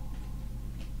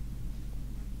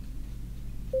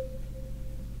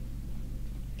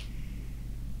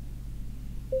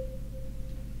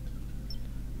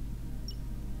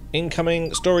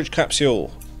 Incoming storage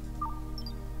capsule.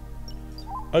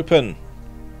 Open.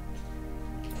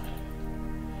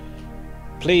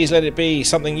 Please let it be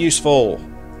something useful.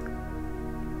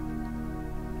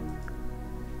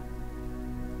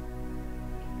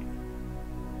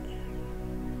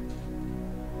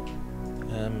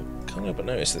 Can't help but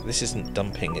notice that this isn't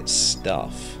dumping its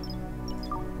stuff.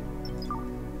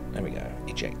 There we go.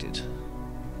 Ejected.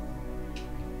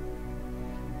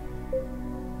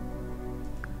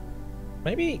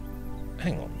 Maybe...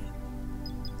 Hang on.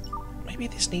 Maybe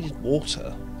this needed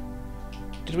water.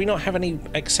 Did we not have any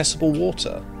accessible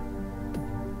water?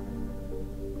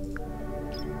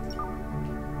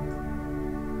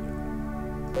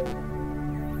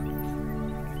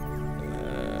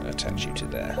 Attach you to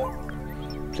there.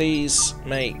 Please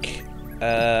make...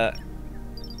 how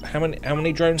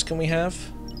many drones can we have?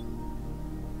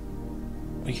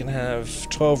 We can have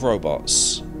 12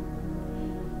 robots.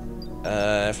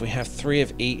 If we have 3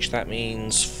 of each, that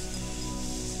means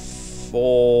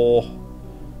 4...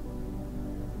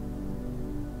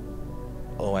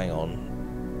 Oh, hang on.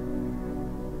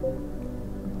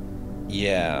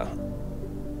 Yeah.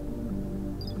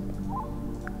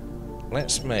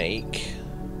 Let's make...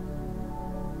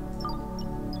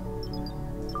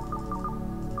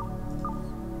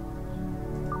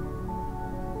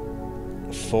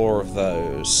 4 of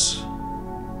those.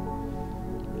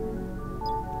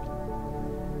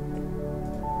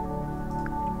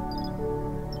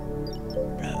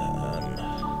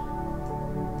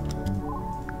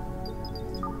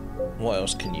 What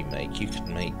else can you make? You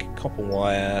can make copper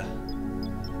wire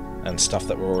and stuff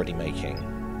that we're already making.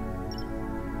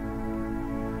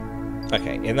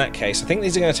 Okay, in that case, I think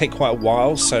these are going to take quite a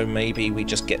while, so maybe we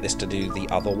just get this to do the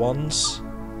other ones.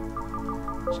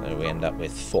 So we end up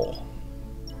with 4.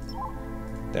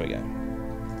 There we go.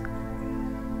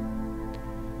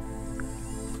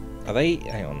 Are they...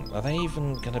 hang on. Are they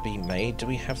even going to be made? Do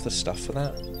we have the stuff for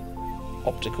that?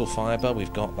 Optical fibre,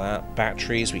 we've got that.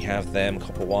 Batteries, we have them.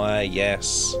 Copper wire,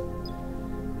 yes.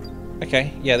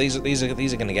 Okay, yeah, these are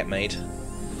going to get made.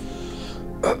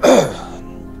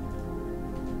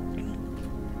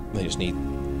 They just need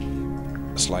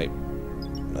a slight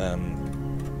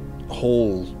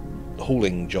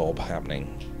hauling job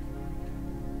happening.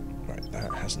 Right,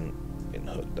 that hasn't been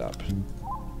hooked up.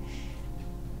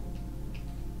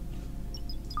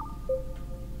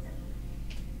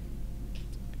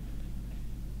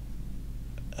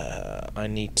 I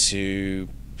need to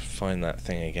find that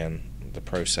thing again. The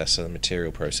processor, the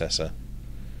material processor.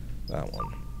 That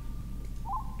one.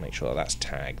 Make sure that that's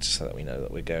tagged so that we know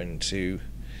that we're going to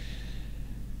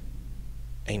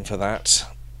aim for that.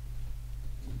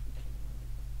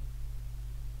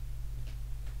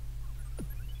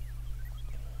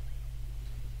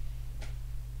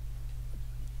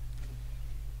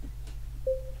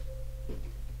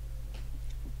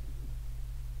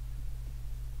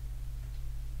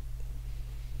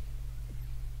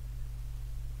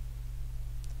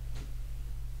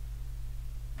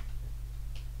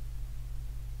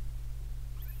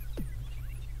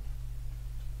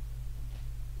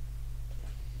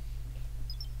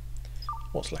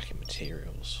 What's lacking?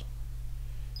 Materials.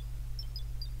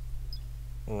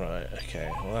 Right, okay.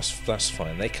 Well, that's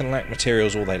fine. They can lack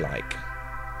materials all they like.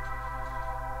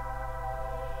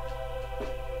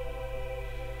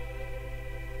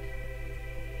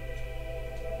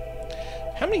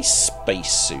 How many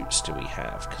spacesuits do we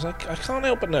have? Because I can't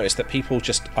help but notice that people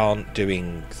just aren't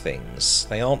doing things.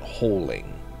 They aren't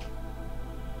hauling.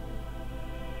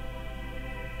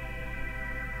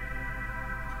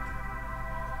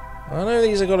 I know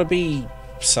these are got to be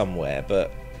somewhere,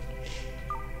 but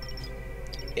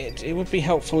it would be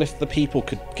helpful if the people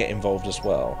could get involved as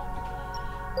well.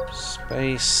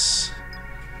 Space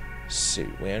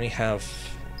suit. We only have.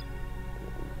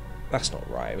 That's not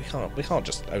right. We can't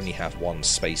just only have one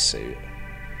space suit.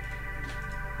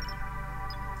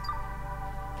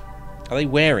 Are they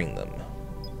wearing them?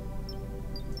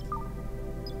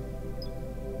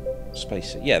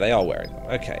 Space suit. Yeah, they are wearing them.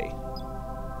 Okay.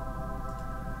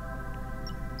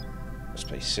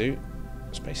 Space suit,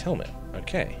 space helmet.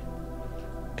 Okay,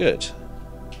 good.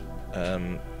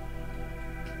 Oh,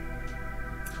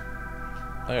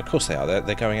 of course they are.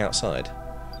 They're going outside.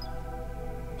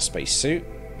 Space suit,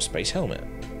 space helmet.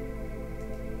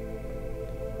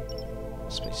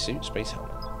 Space suit, space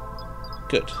helmet.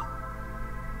 Good.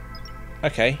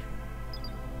 Okay.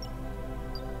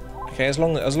 Okay, as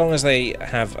long as they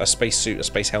have a space suit, a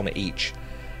space helmet each,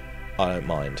 I don't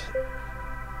mind.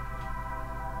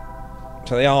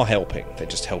 So they are helping. They're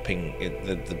just helping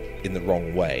in the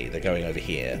wrong way. They're going over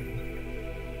here.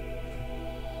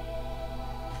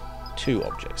 2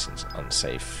 objects is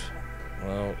unsafe.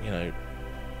 Well, you know,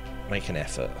 make an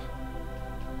effort.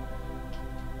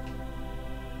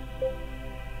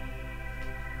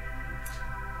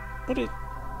 What did...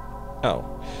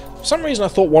 Oh. For some reason I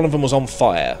thought one of them was on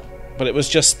fire, but it was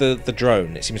just the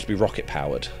drone. It seems to be rocket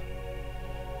powered.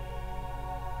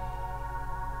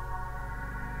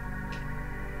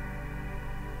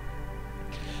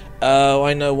 Oh,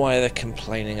 I know why they're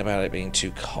complaining about it being too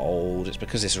cold. It's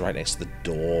because it's right next to the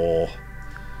door.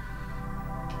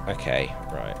 Okay,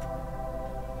 right.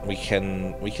 We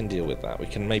can deal with that. We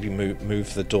can maybe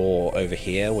move the door over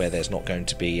here where there's not going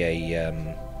to be a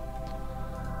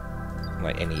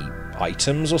like any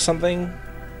items or something.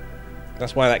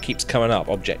 That's why that keeps coming up.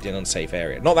 Object in unsafe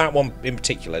area. Not that one in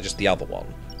particular, just the other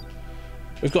one.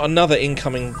 We've got another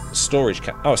incoming storage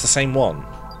oh, it's the same one.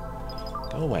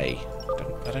 Go away.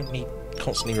 I don't need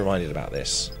constantly reminded about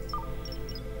this.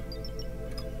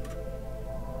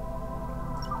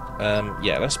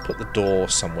 Yeah, let's put the door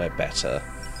somewhere better.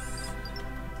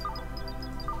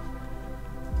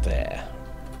 There.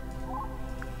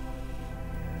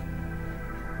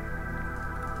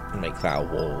 Make that a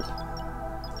wall.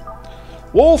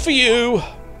 Wall for you!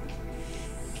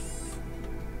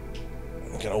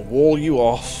 I'm gonna wall you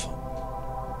off.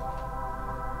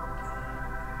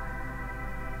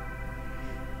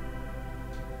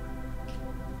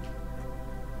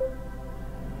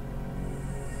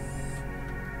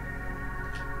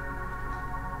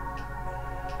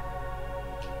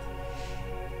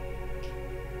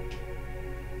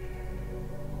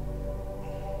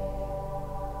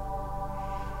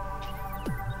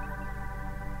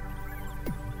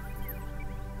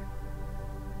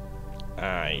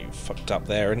 fucked up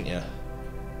there, isn't you?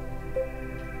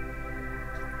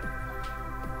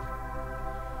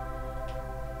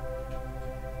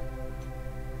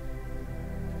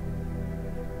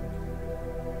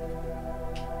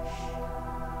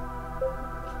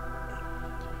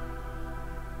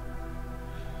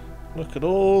 Look at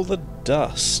all the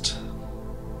dust.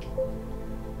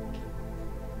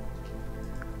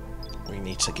 We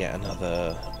need to get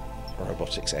another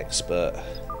robotics expert.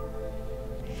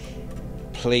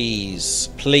 Please,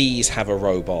 please have a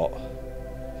robot.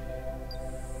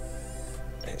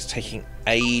 It's taking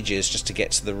ages just to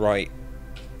get to the right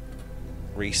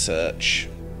research.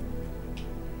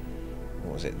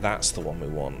 What was it? That's the one we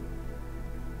want.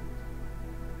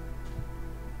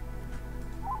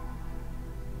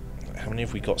 How many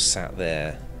have we got sat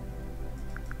there?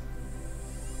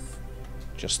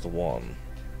 Just the one.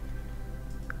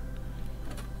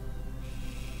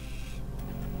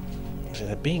 So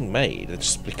they're being made.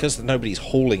 It's just because nobody's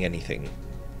hauling anything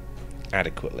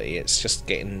adequately, it's just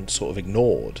getting sort of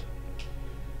ignored.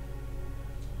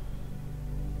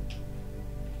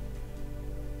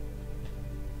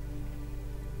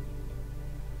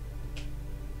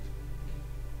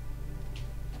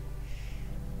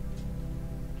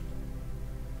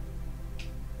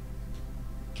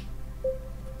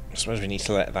 I suppose we need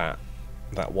to let that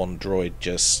one droid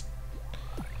just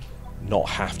not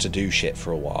have to do shit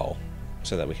for a while,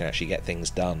 so that we can actually get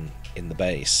things done in the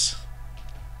base.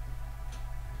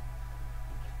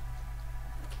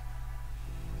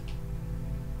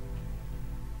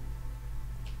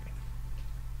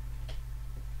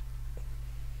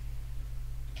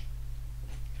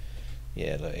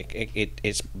 Yeah, look,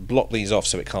 it's blocked these off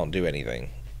so it can't do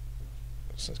anything.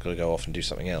 So it's got to go off and do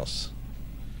something else.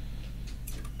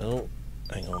 Oh,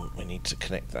 hang on, we need to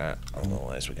connect that,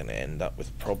 otherwise we're going to end up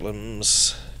with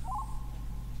problems.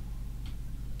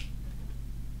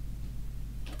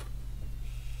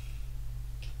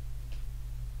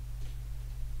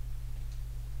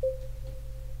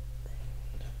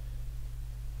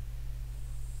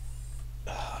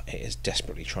 It is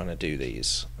desperately trying to do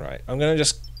these. Right, I'm going to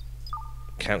just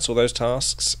cancel those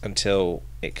tasks until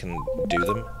it can do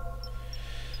them.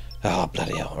 Ah, oh,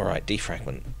 bloody hell. Alright,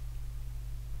 defragment.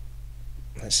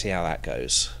 Let's see how that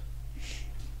goes.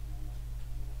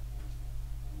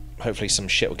 Hopefully some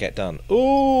shit will get done.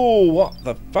 Ooh, what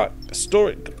the fuck?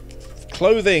 Story,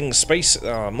 clothing, space.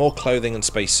 More clothing and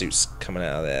spacesuits coming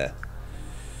out of there.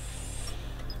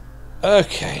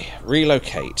 Okay,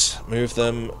 relocate. Move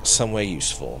them somewhere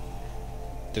useful.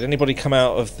 Did anybody come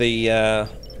out of the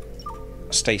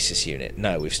stasis unit?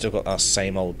 No, we've still got our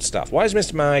same old stuff. Why is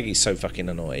Mr. Maggie so fucking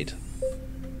annoyed?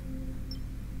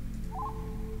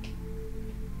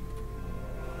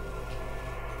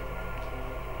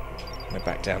 We're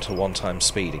back down to 1x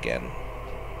speed again.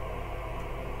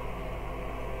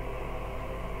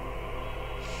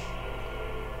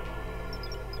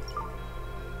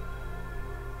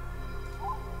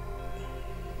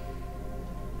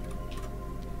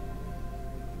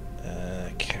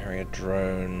 Carrier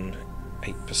drone,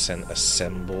 8%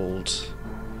 assembled.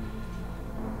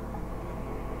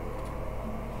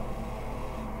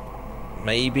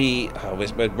 Maybe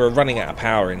we're running out of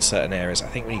power in certain areas. I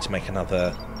think we need to make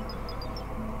another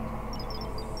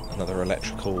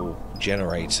electrical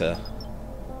generator.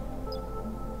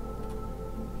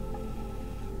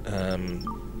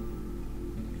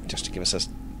 Just to give us a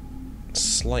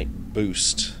slight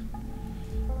boost.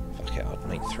 Fuck it, I'd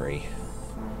make 3.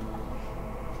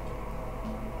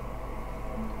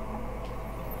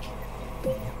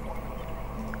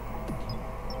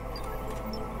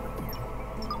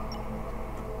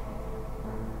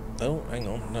 Oh, hang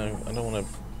on, no, I don't want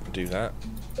to do that.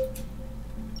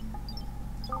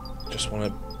 Just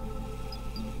want to...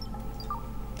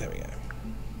 There we go.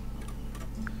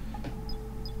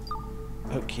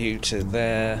 Hook you to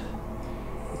there.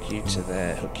 Hook you to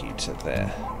there. Hook you to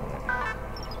there. Right.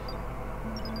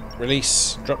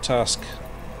 Release. Drop task.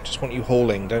 Just want you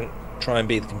hauling. Don't try and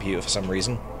beat the computer for some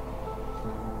reason.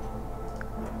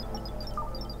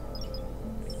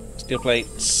 Steel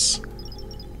plates.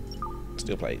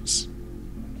 Steel plates.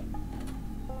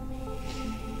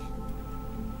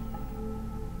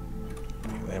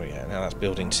 There we go. Now that's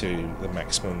building to the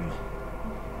maximum.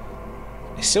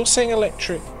 It's still saying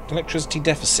electricity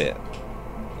deficit.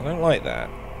 I don't like that.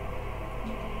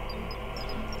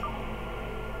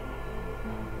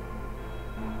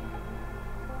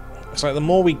 It's like the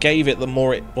more we gave it, the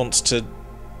more it wants to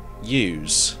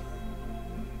use.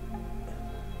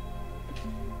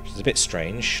 Which is a bit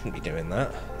strange. Shouldn't be doing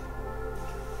that.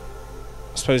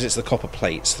 I suppose it's the copper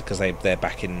plates because they're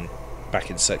back in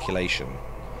circulation.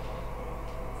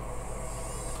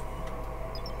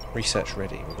 Research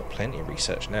ready. We've got plenty of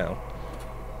research now.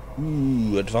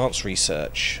 Ooh, advanced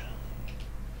research.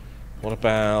 What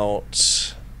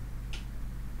about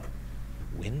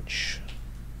winch?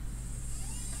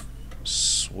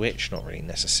 Switch, not really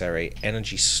necessary.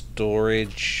 Energy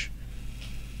storage.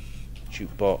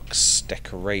 Jukebox,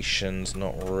 decorations,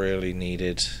 not really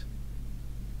needed.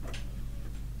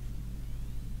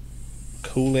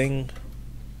 Cooling.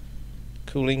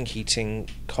 Cooling, heating,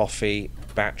 coffee,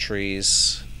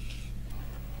 batteries.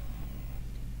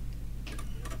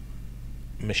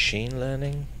 Machine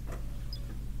learning?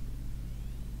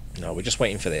 No, we're just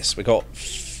waiting for this. We got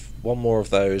one more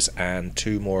of those and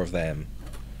 2 more of them.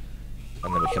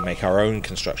 And then we can make our own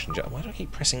construction job. Why do I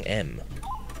keep pressing M?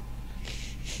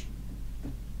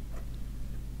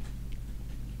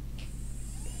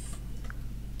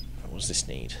 What does this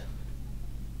need?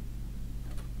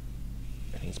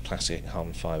 It needs plastic and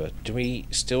carbon fibre. Do we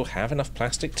still have enough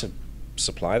plastic to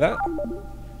supply that?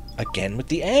 Again with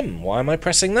the M. Why am I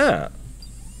pressing that?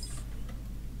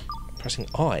 Pressing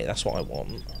I, that's what I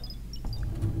want.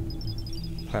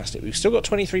 Plastic. We've still got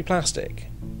 23 plastic.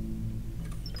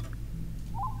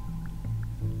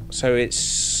 So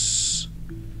it's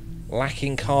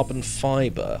lacking carbon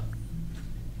fibre.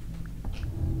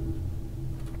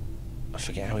 I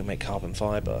forget how we make carbon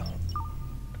fibre.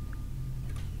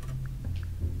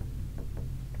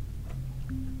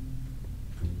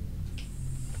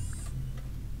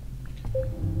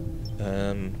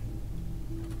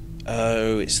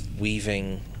 Oh, it's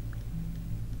weaving.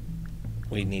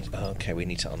 We need. Okay, we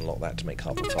need to unlock that to make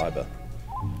carbon fibre.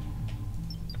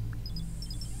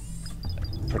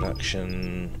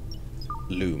 Production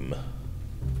loom.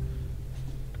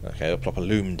 Okay, we'll plop a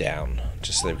loom down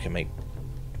just so that we can make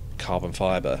carbon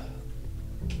fibre.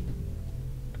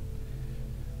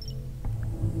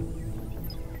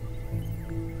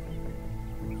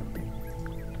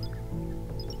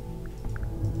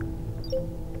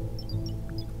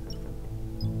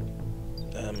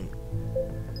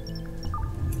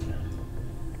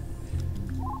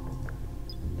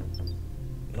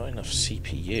 Not enough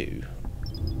CPU.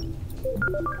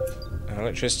 Our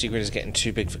electricity grid is getting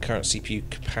too big for current CPU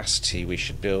capacity. We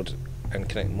should build and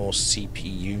connect more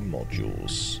CPU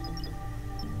modules.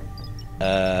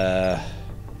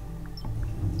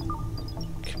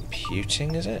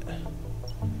 Computing, is it?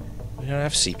 We don't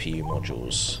have CPU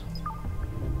modules.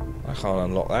 I can't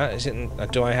unlock that. Is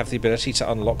it? Do I have the ability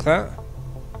to unlock that?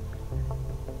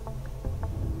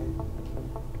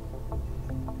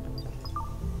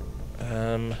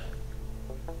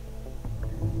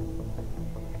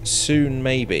 Soon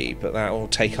maybe, but that will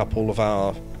take up all of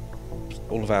our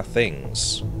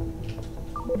things.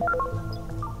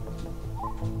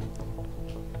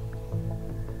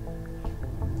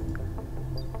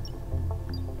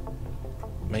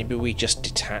 Maybe we just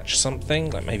detach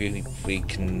something, like maybe we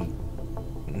can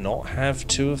not have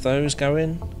 2 of those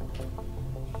going,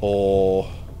 or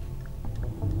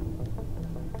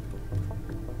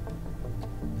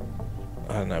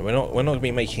I don't know. We're not going to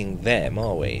be making them,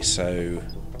 are we? So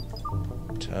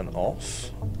turn off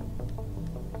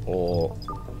or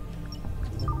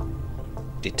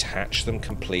detach them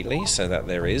completely so that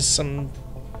there is some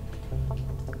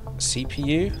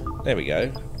CPU. There we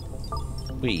go.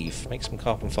 Weave. Make some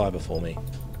carbon fibre for me.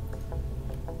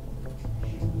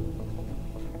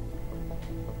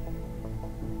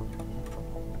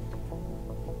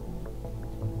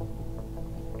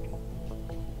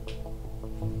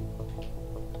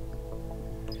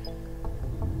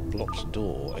 Blocked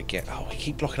door again. Oh, I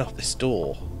keep blocking up this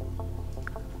door.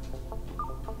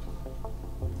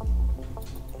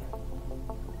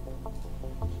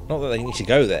 Not that they need to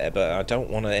go there, but I don't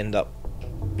want to end up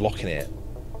blocking it.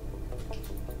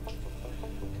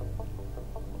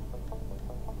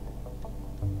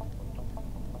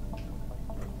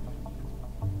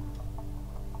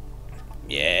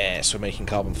 Yes, we're making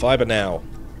carbon fibre now.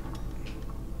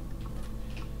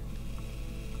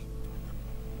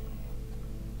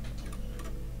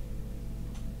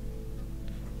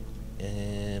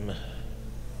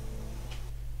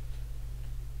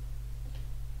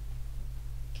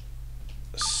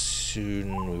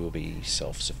 Soon we will be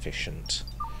self-sufficient.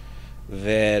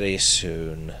 Very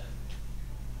soon.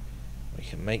 We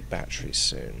can make batteries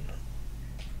soon.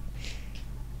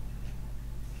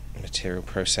 Material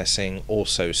processing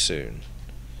also soon.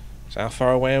 So how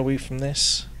far away are we from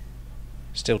this?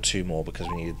 Still 2 more because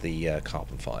we needed the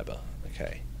carbon fibre.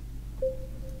 Okay.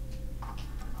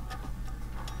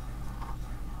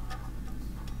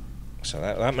 So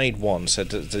that made 1. So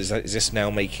is this now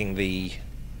making the...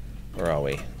 Where are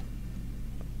we?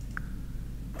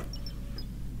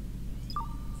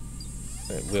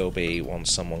 will be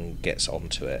once someone gets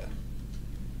onto it.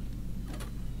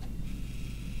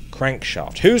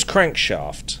 Crankshaft. Who's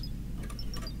Crankshaft?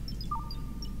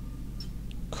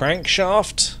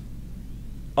 Crankshaft?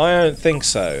 I don't think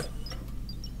so.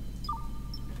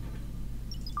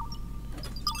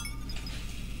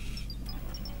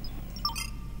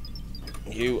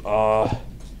 You are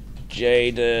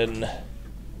Jaden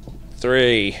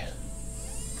 3.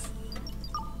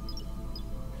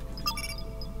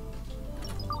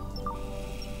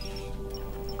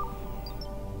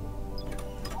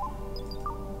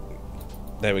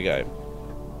 There we go.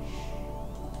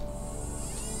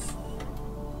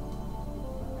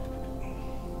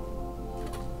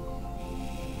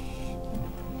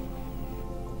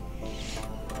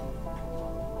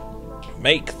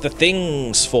 Make the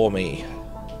things for me.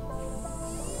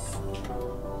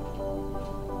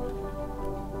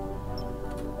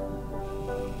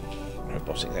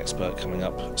 Robotics expert coming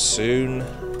up soon.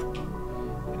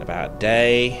 In about a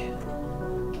day.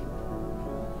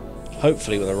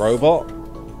 Hopefully with a robot.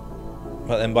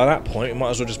 But then by that point we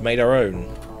might as well just made our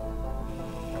own.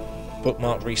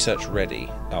 Bookmark research ready.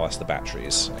 Oh, that's the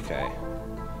batteries. Okay.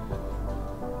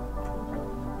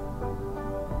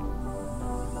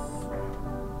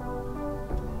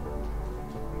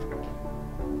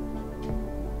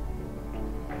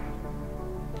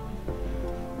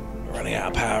 Running out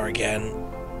of power again.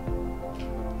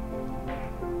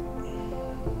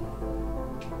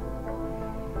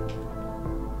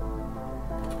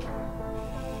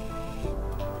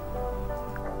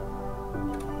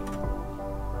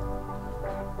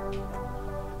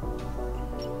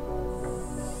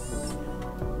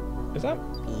 Is that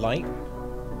light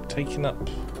taking up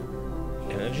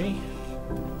energy?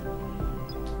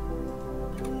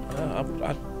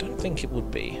 I don't think it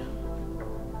would be.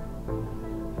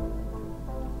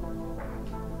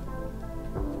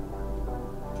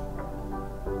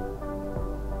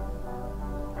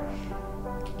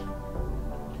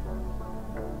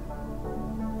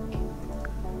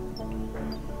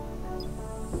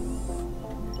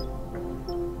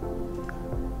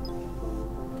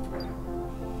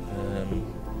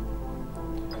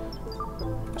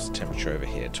 What's the temperature over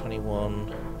here?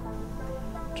 21.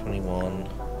 21.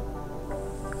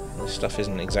 This stuff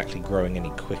isn't exactly growing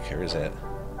any quicker, is it?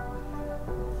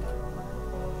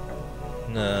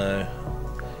 No.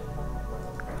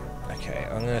 Okay,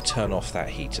 I'm going to turn off that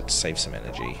heater to save some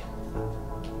energy.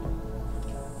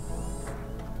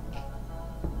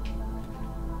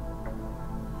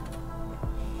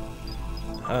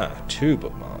 Ah, 2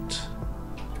 bookmarked.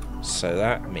 So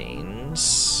that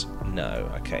means...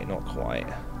 No, okay, not quite.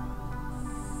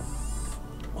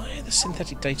 Why are the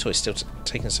synthetic day toys still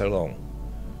taking so long?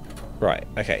 Right,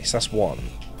 okay, so that's 1.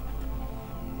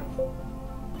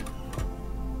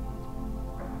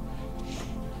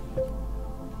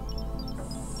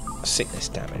 Sickness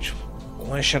damage.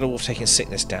 Why is Shadow Wolf taking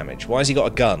sickness damage? Why has he got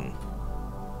a gun?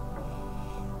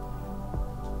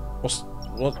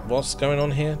 What's going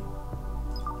on here?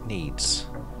 Needs.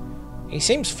 He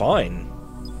seems fine.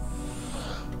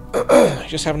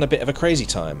 Just having a bit of a crazy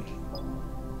time.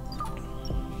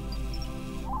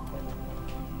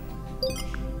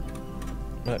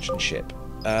 Merchant ship.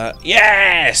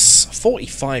 Yes!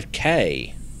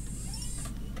 45k.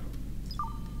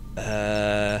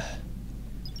 How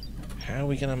are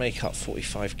we going to make up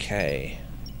 45k?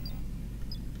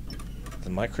 The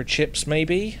microchips,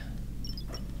 maybe?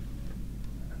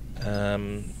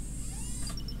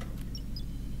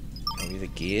 Maybe the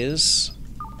gears?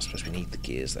 I suppose we need the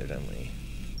gears though, don't we?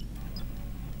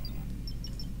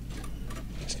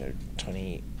 Let's go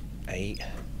 28.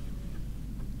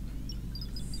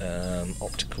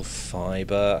 Optical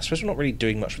fibre. I suppose we're not really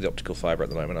doing much with the optical fibre at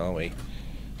the moment, are we?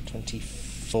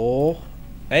 24.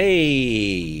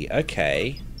 Hey!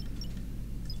 Okay.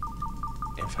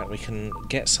 In fact, we can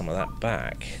get some of that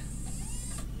back.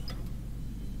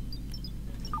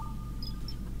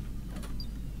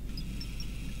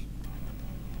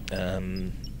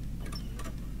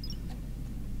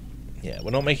 Yeah,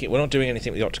 we're not doing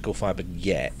anything with the optical fibre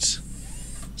yet.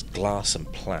 It's glass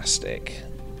and plastic.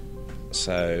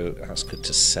 So that's good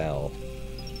to sell.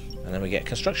 And then we get a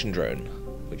construction drone,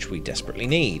 which we desperately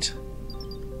need.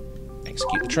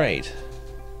 Execute the trade.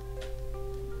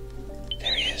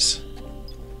 There he is.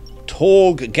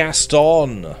 Torg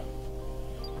Gaston!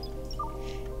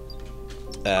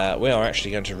 We are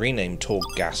actually going to rename Torg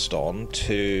Gaston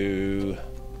to...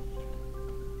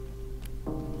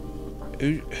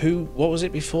 What was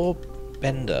it before?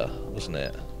 Bender, wasn't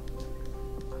it?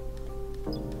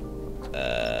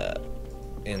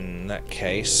 In that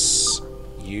case,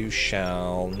 you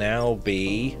shall now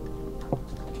be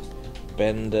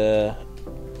Bender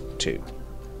 2.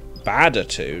 Badder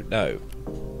 2? No.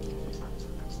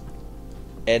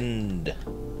 End.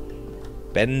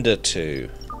 Bender 2.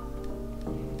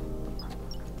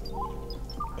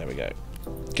 There we go.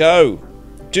 Go!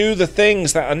 Do the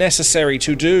things that are necessary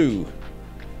to do!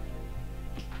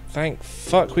 Thank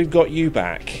fuck we've got you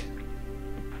back.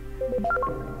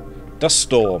 Dust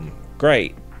storm.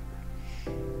 Great.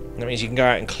 That means you can go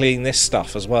out and clean this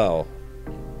stuff as well.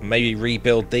 Maybe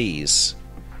rebuild these.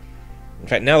 In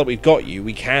fact, now that we've got you,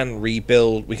 we can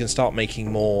rebuild... We can start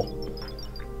making more...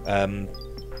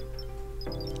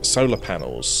 solar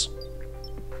panels.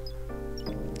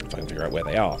 If I can figure out where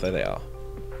they are. There they are.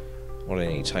 What do I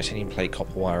need? Titanium plate,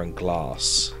 copper wire, and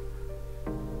glass.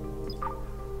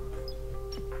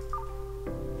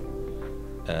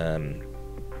 Yeah,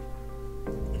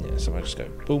 so I just go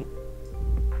boom,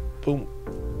 boom,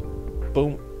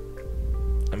 boom,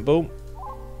 and boom.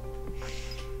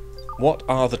 What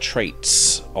are the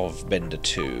traits of Bender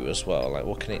 2 as well? Like,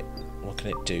 what can it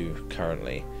do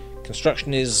currently?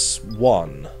 Construction is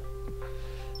 1,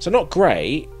 so not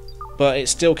great, but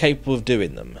it's still capable of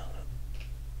doing them.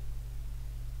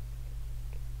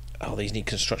 Oh, these need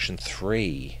construction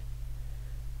 3.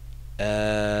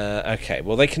 Okay,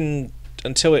 well they can,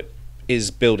 until it is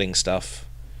building stuff,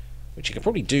 which you can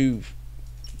probably do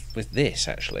with this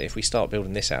actually. If we start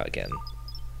building this out again,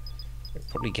 we'll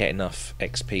probably get enough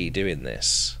XP doing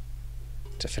this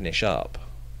to finish up.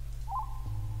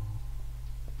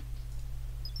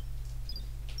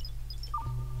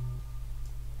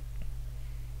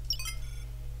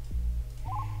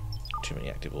 Too many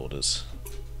active orders.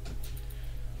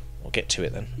 We'll get to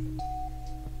it then.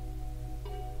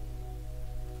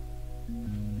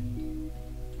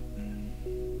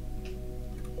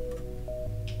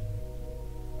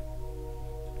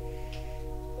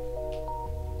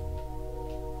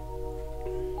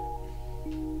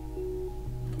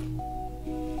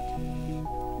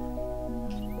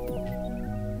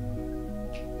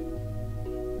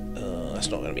 That's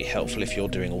not going to be helpful if you're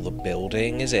doing all the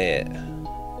building, is it?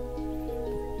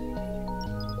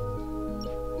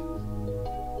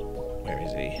 Where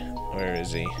is he? Where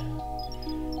is he?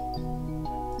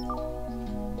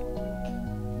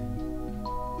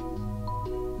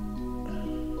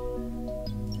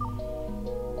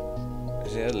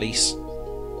 Is it at least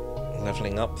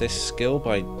leveling up this skill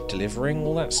by delivering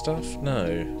all that stuff?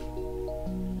 No.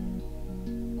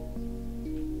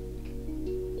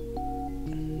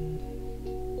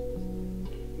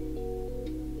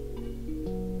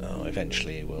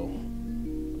 Eventually it will.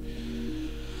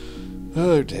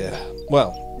 Oh dear.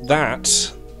 Well,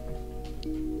 that's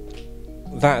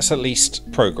at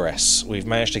least progress. We've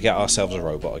managed to get ourselves a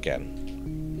robot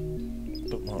again.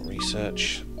 Bookmark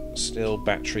research. Still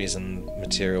batteries and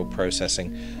material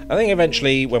processing. I think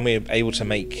eventually when we're able to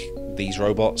make these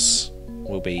robots,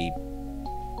 we'll be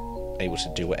able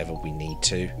to do whatever we need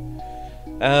to.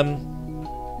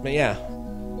 But yeah,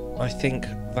 I think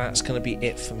that's going to be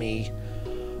it for me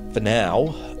for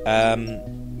now.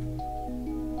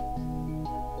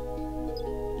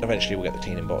 Eventually we'll get the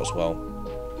cleaning bot as well.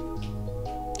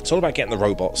 It's all about getting the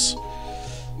robots.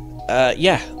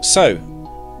 Yeah, so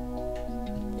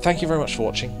thank you very much for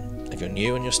watching. If you're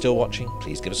new and you're still watching,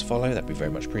 please give us a follow, that'd be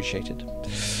very much appreciated.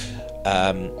 Yeah,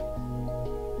 I'm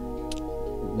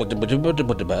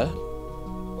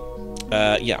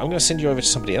going to send you over to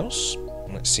somebody else.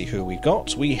 Let's see who we've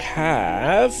got. We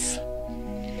have...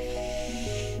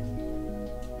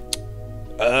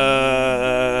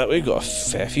 we've got a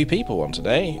fair few people on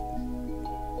today.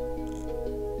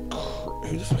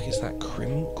 Who the fuck is that?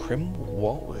 Crim?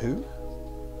 What? Who?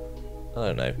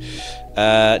 I don't know.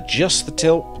 Just the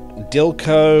Tilp,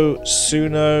 Dilko,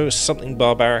 Suno, Something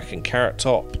Barbaric, and Carrot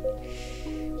Top.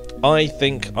 I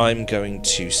think I'm going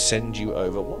to send you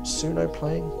over. What's Suno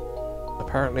playing?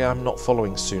 Apparently I'm not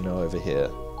following Suno over here.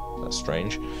 That's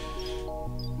strange.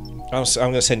 I'm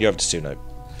going to send you over to Suno.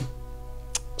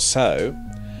 So,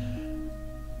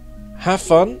 have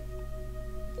fun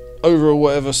over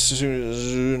whatever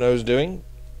Suno's doing.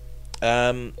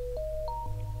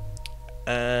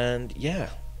 And yeah,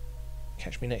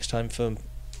 catch me next time for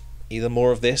either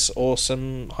more of this or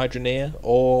some Hydroneer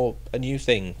or a new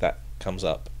thing that comes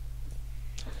up.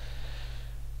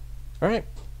 Alright,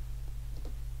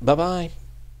 bye bye.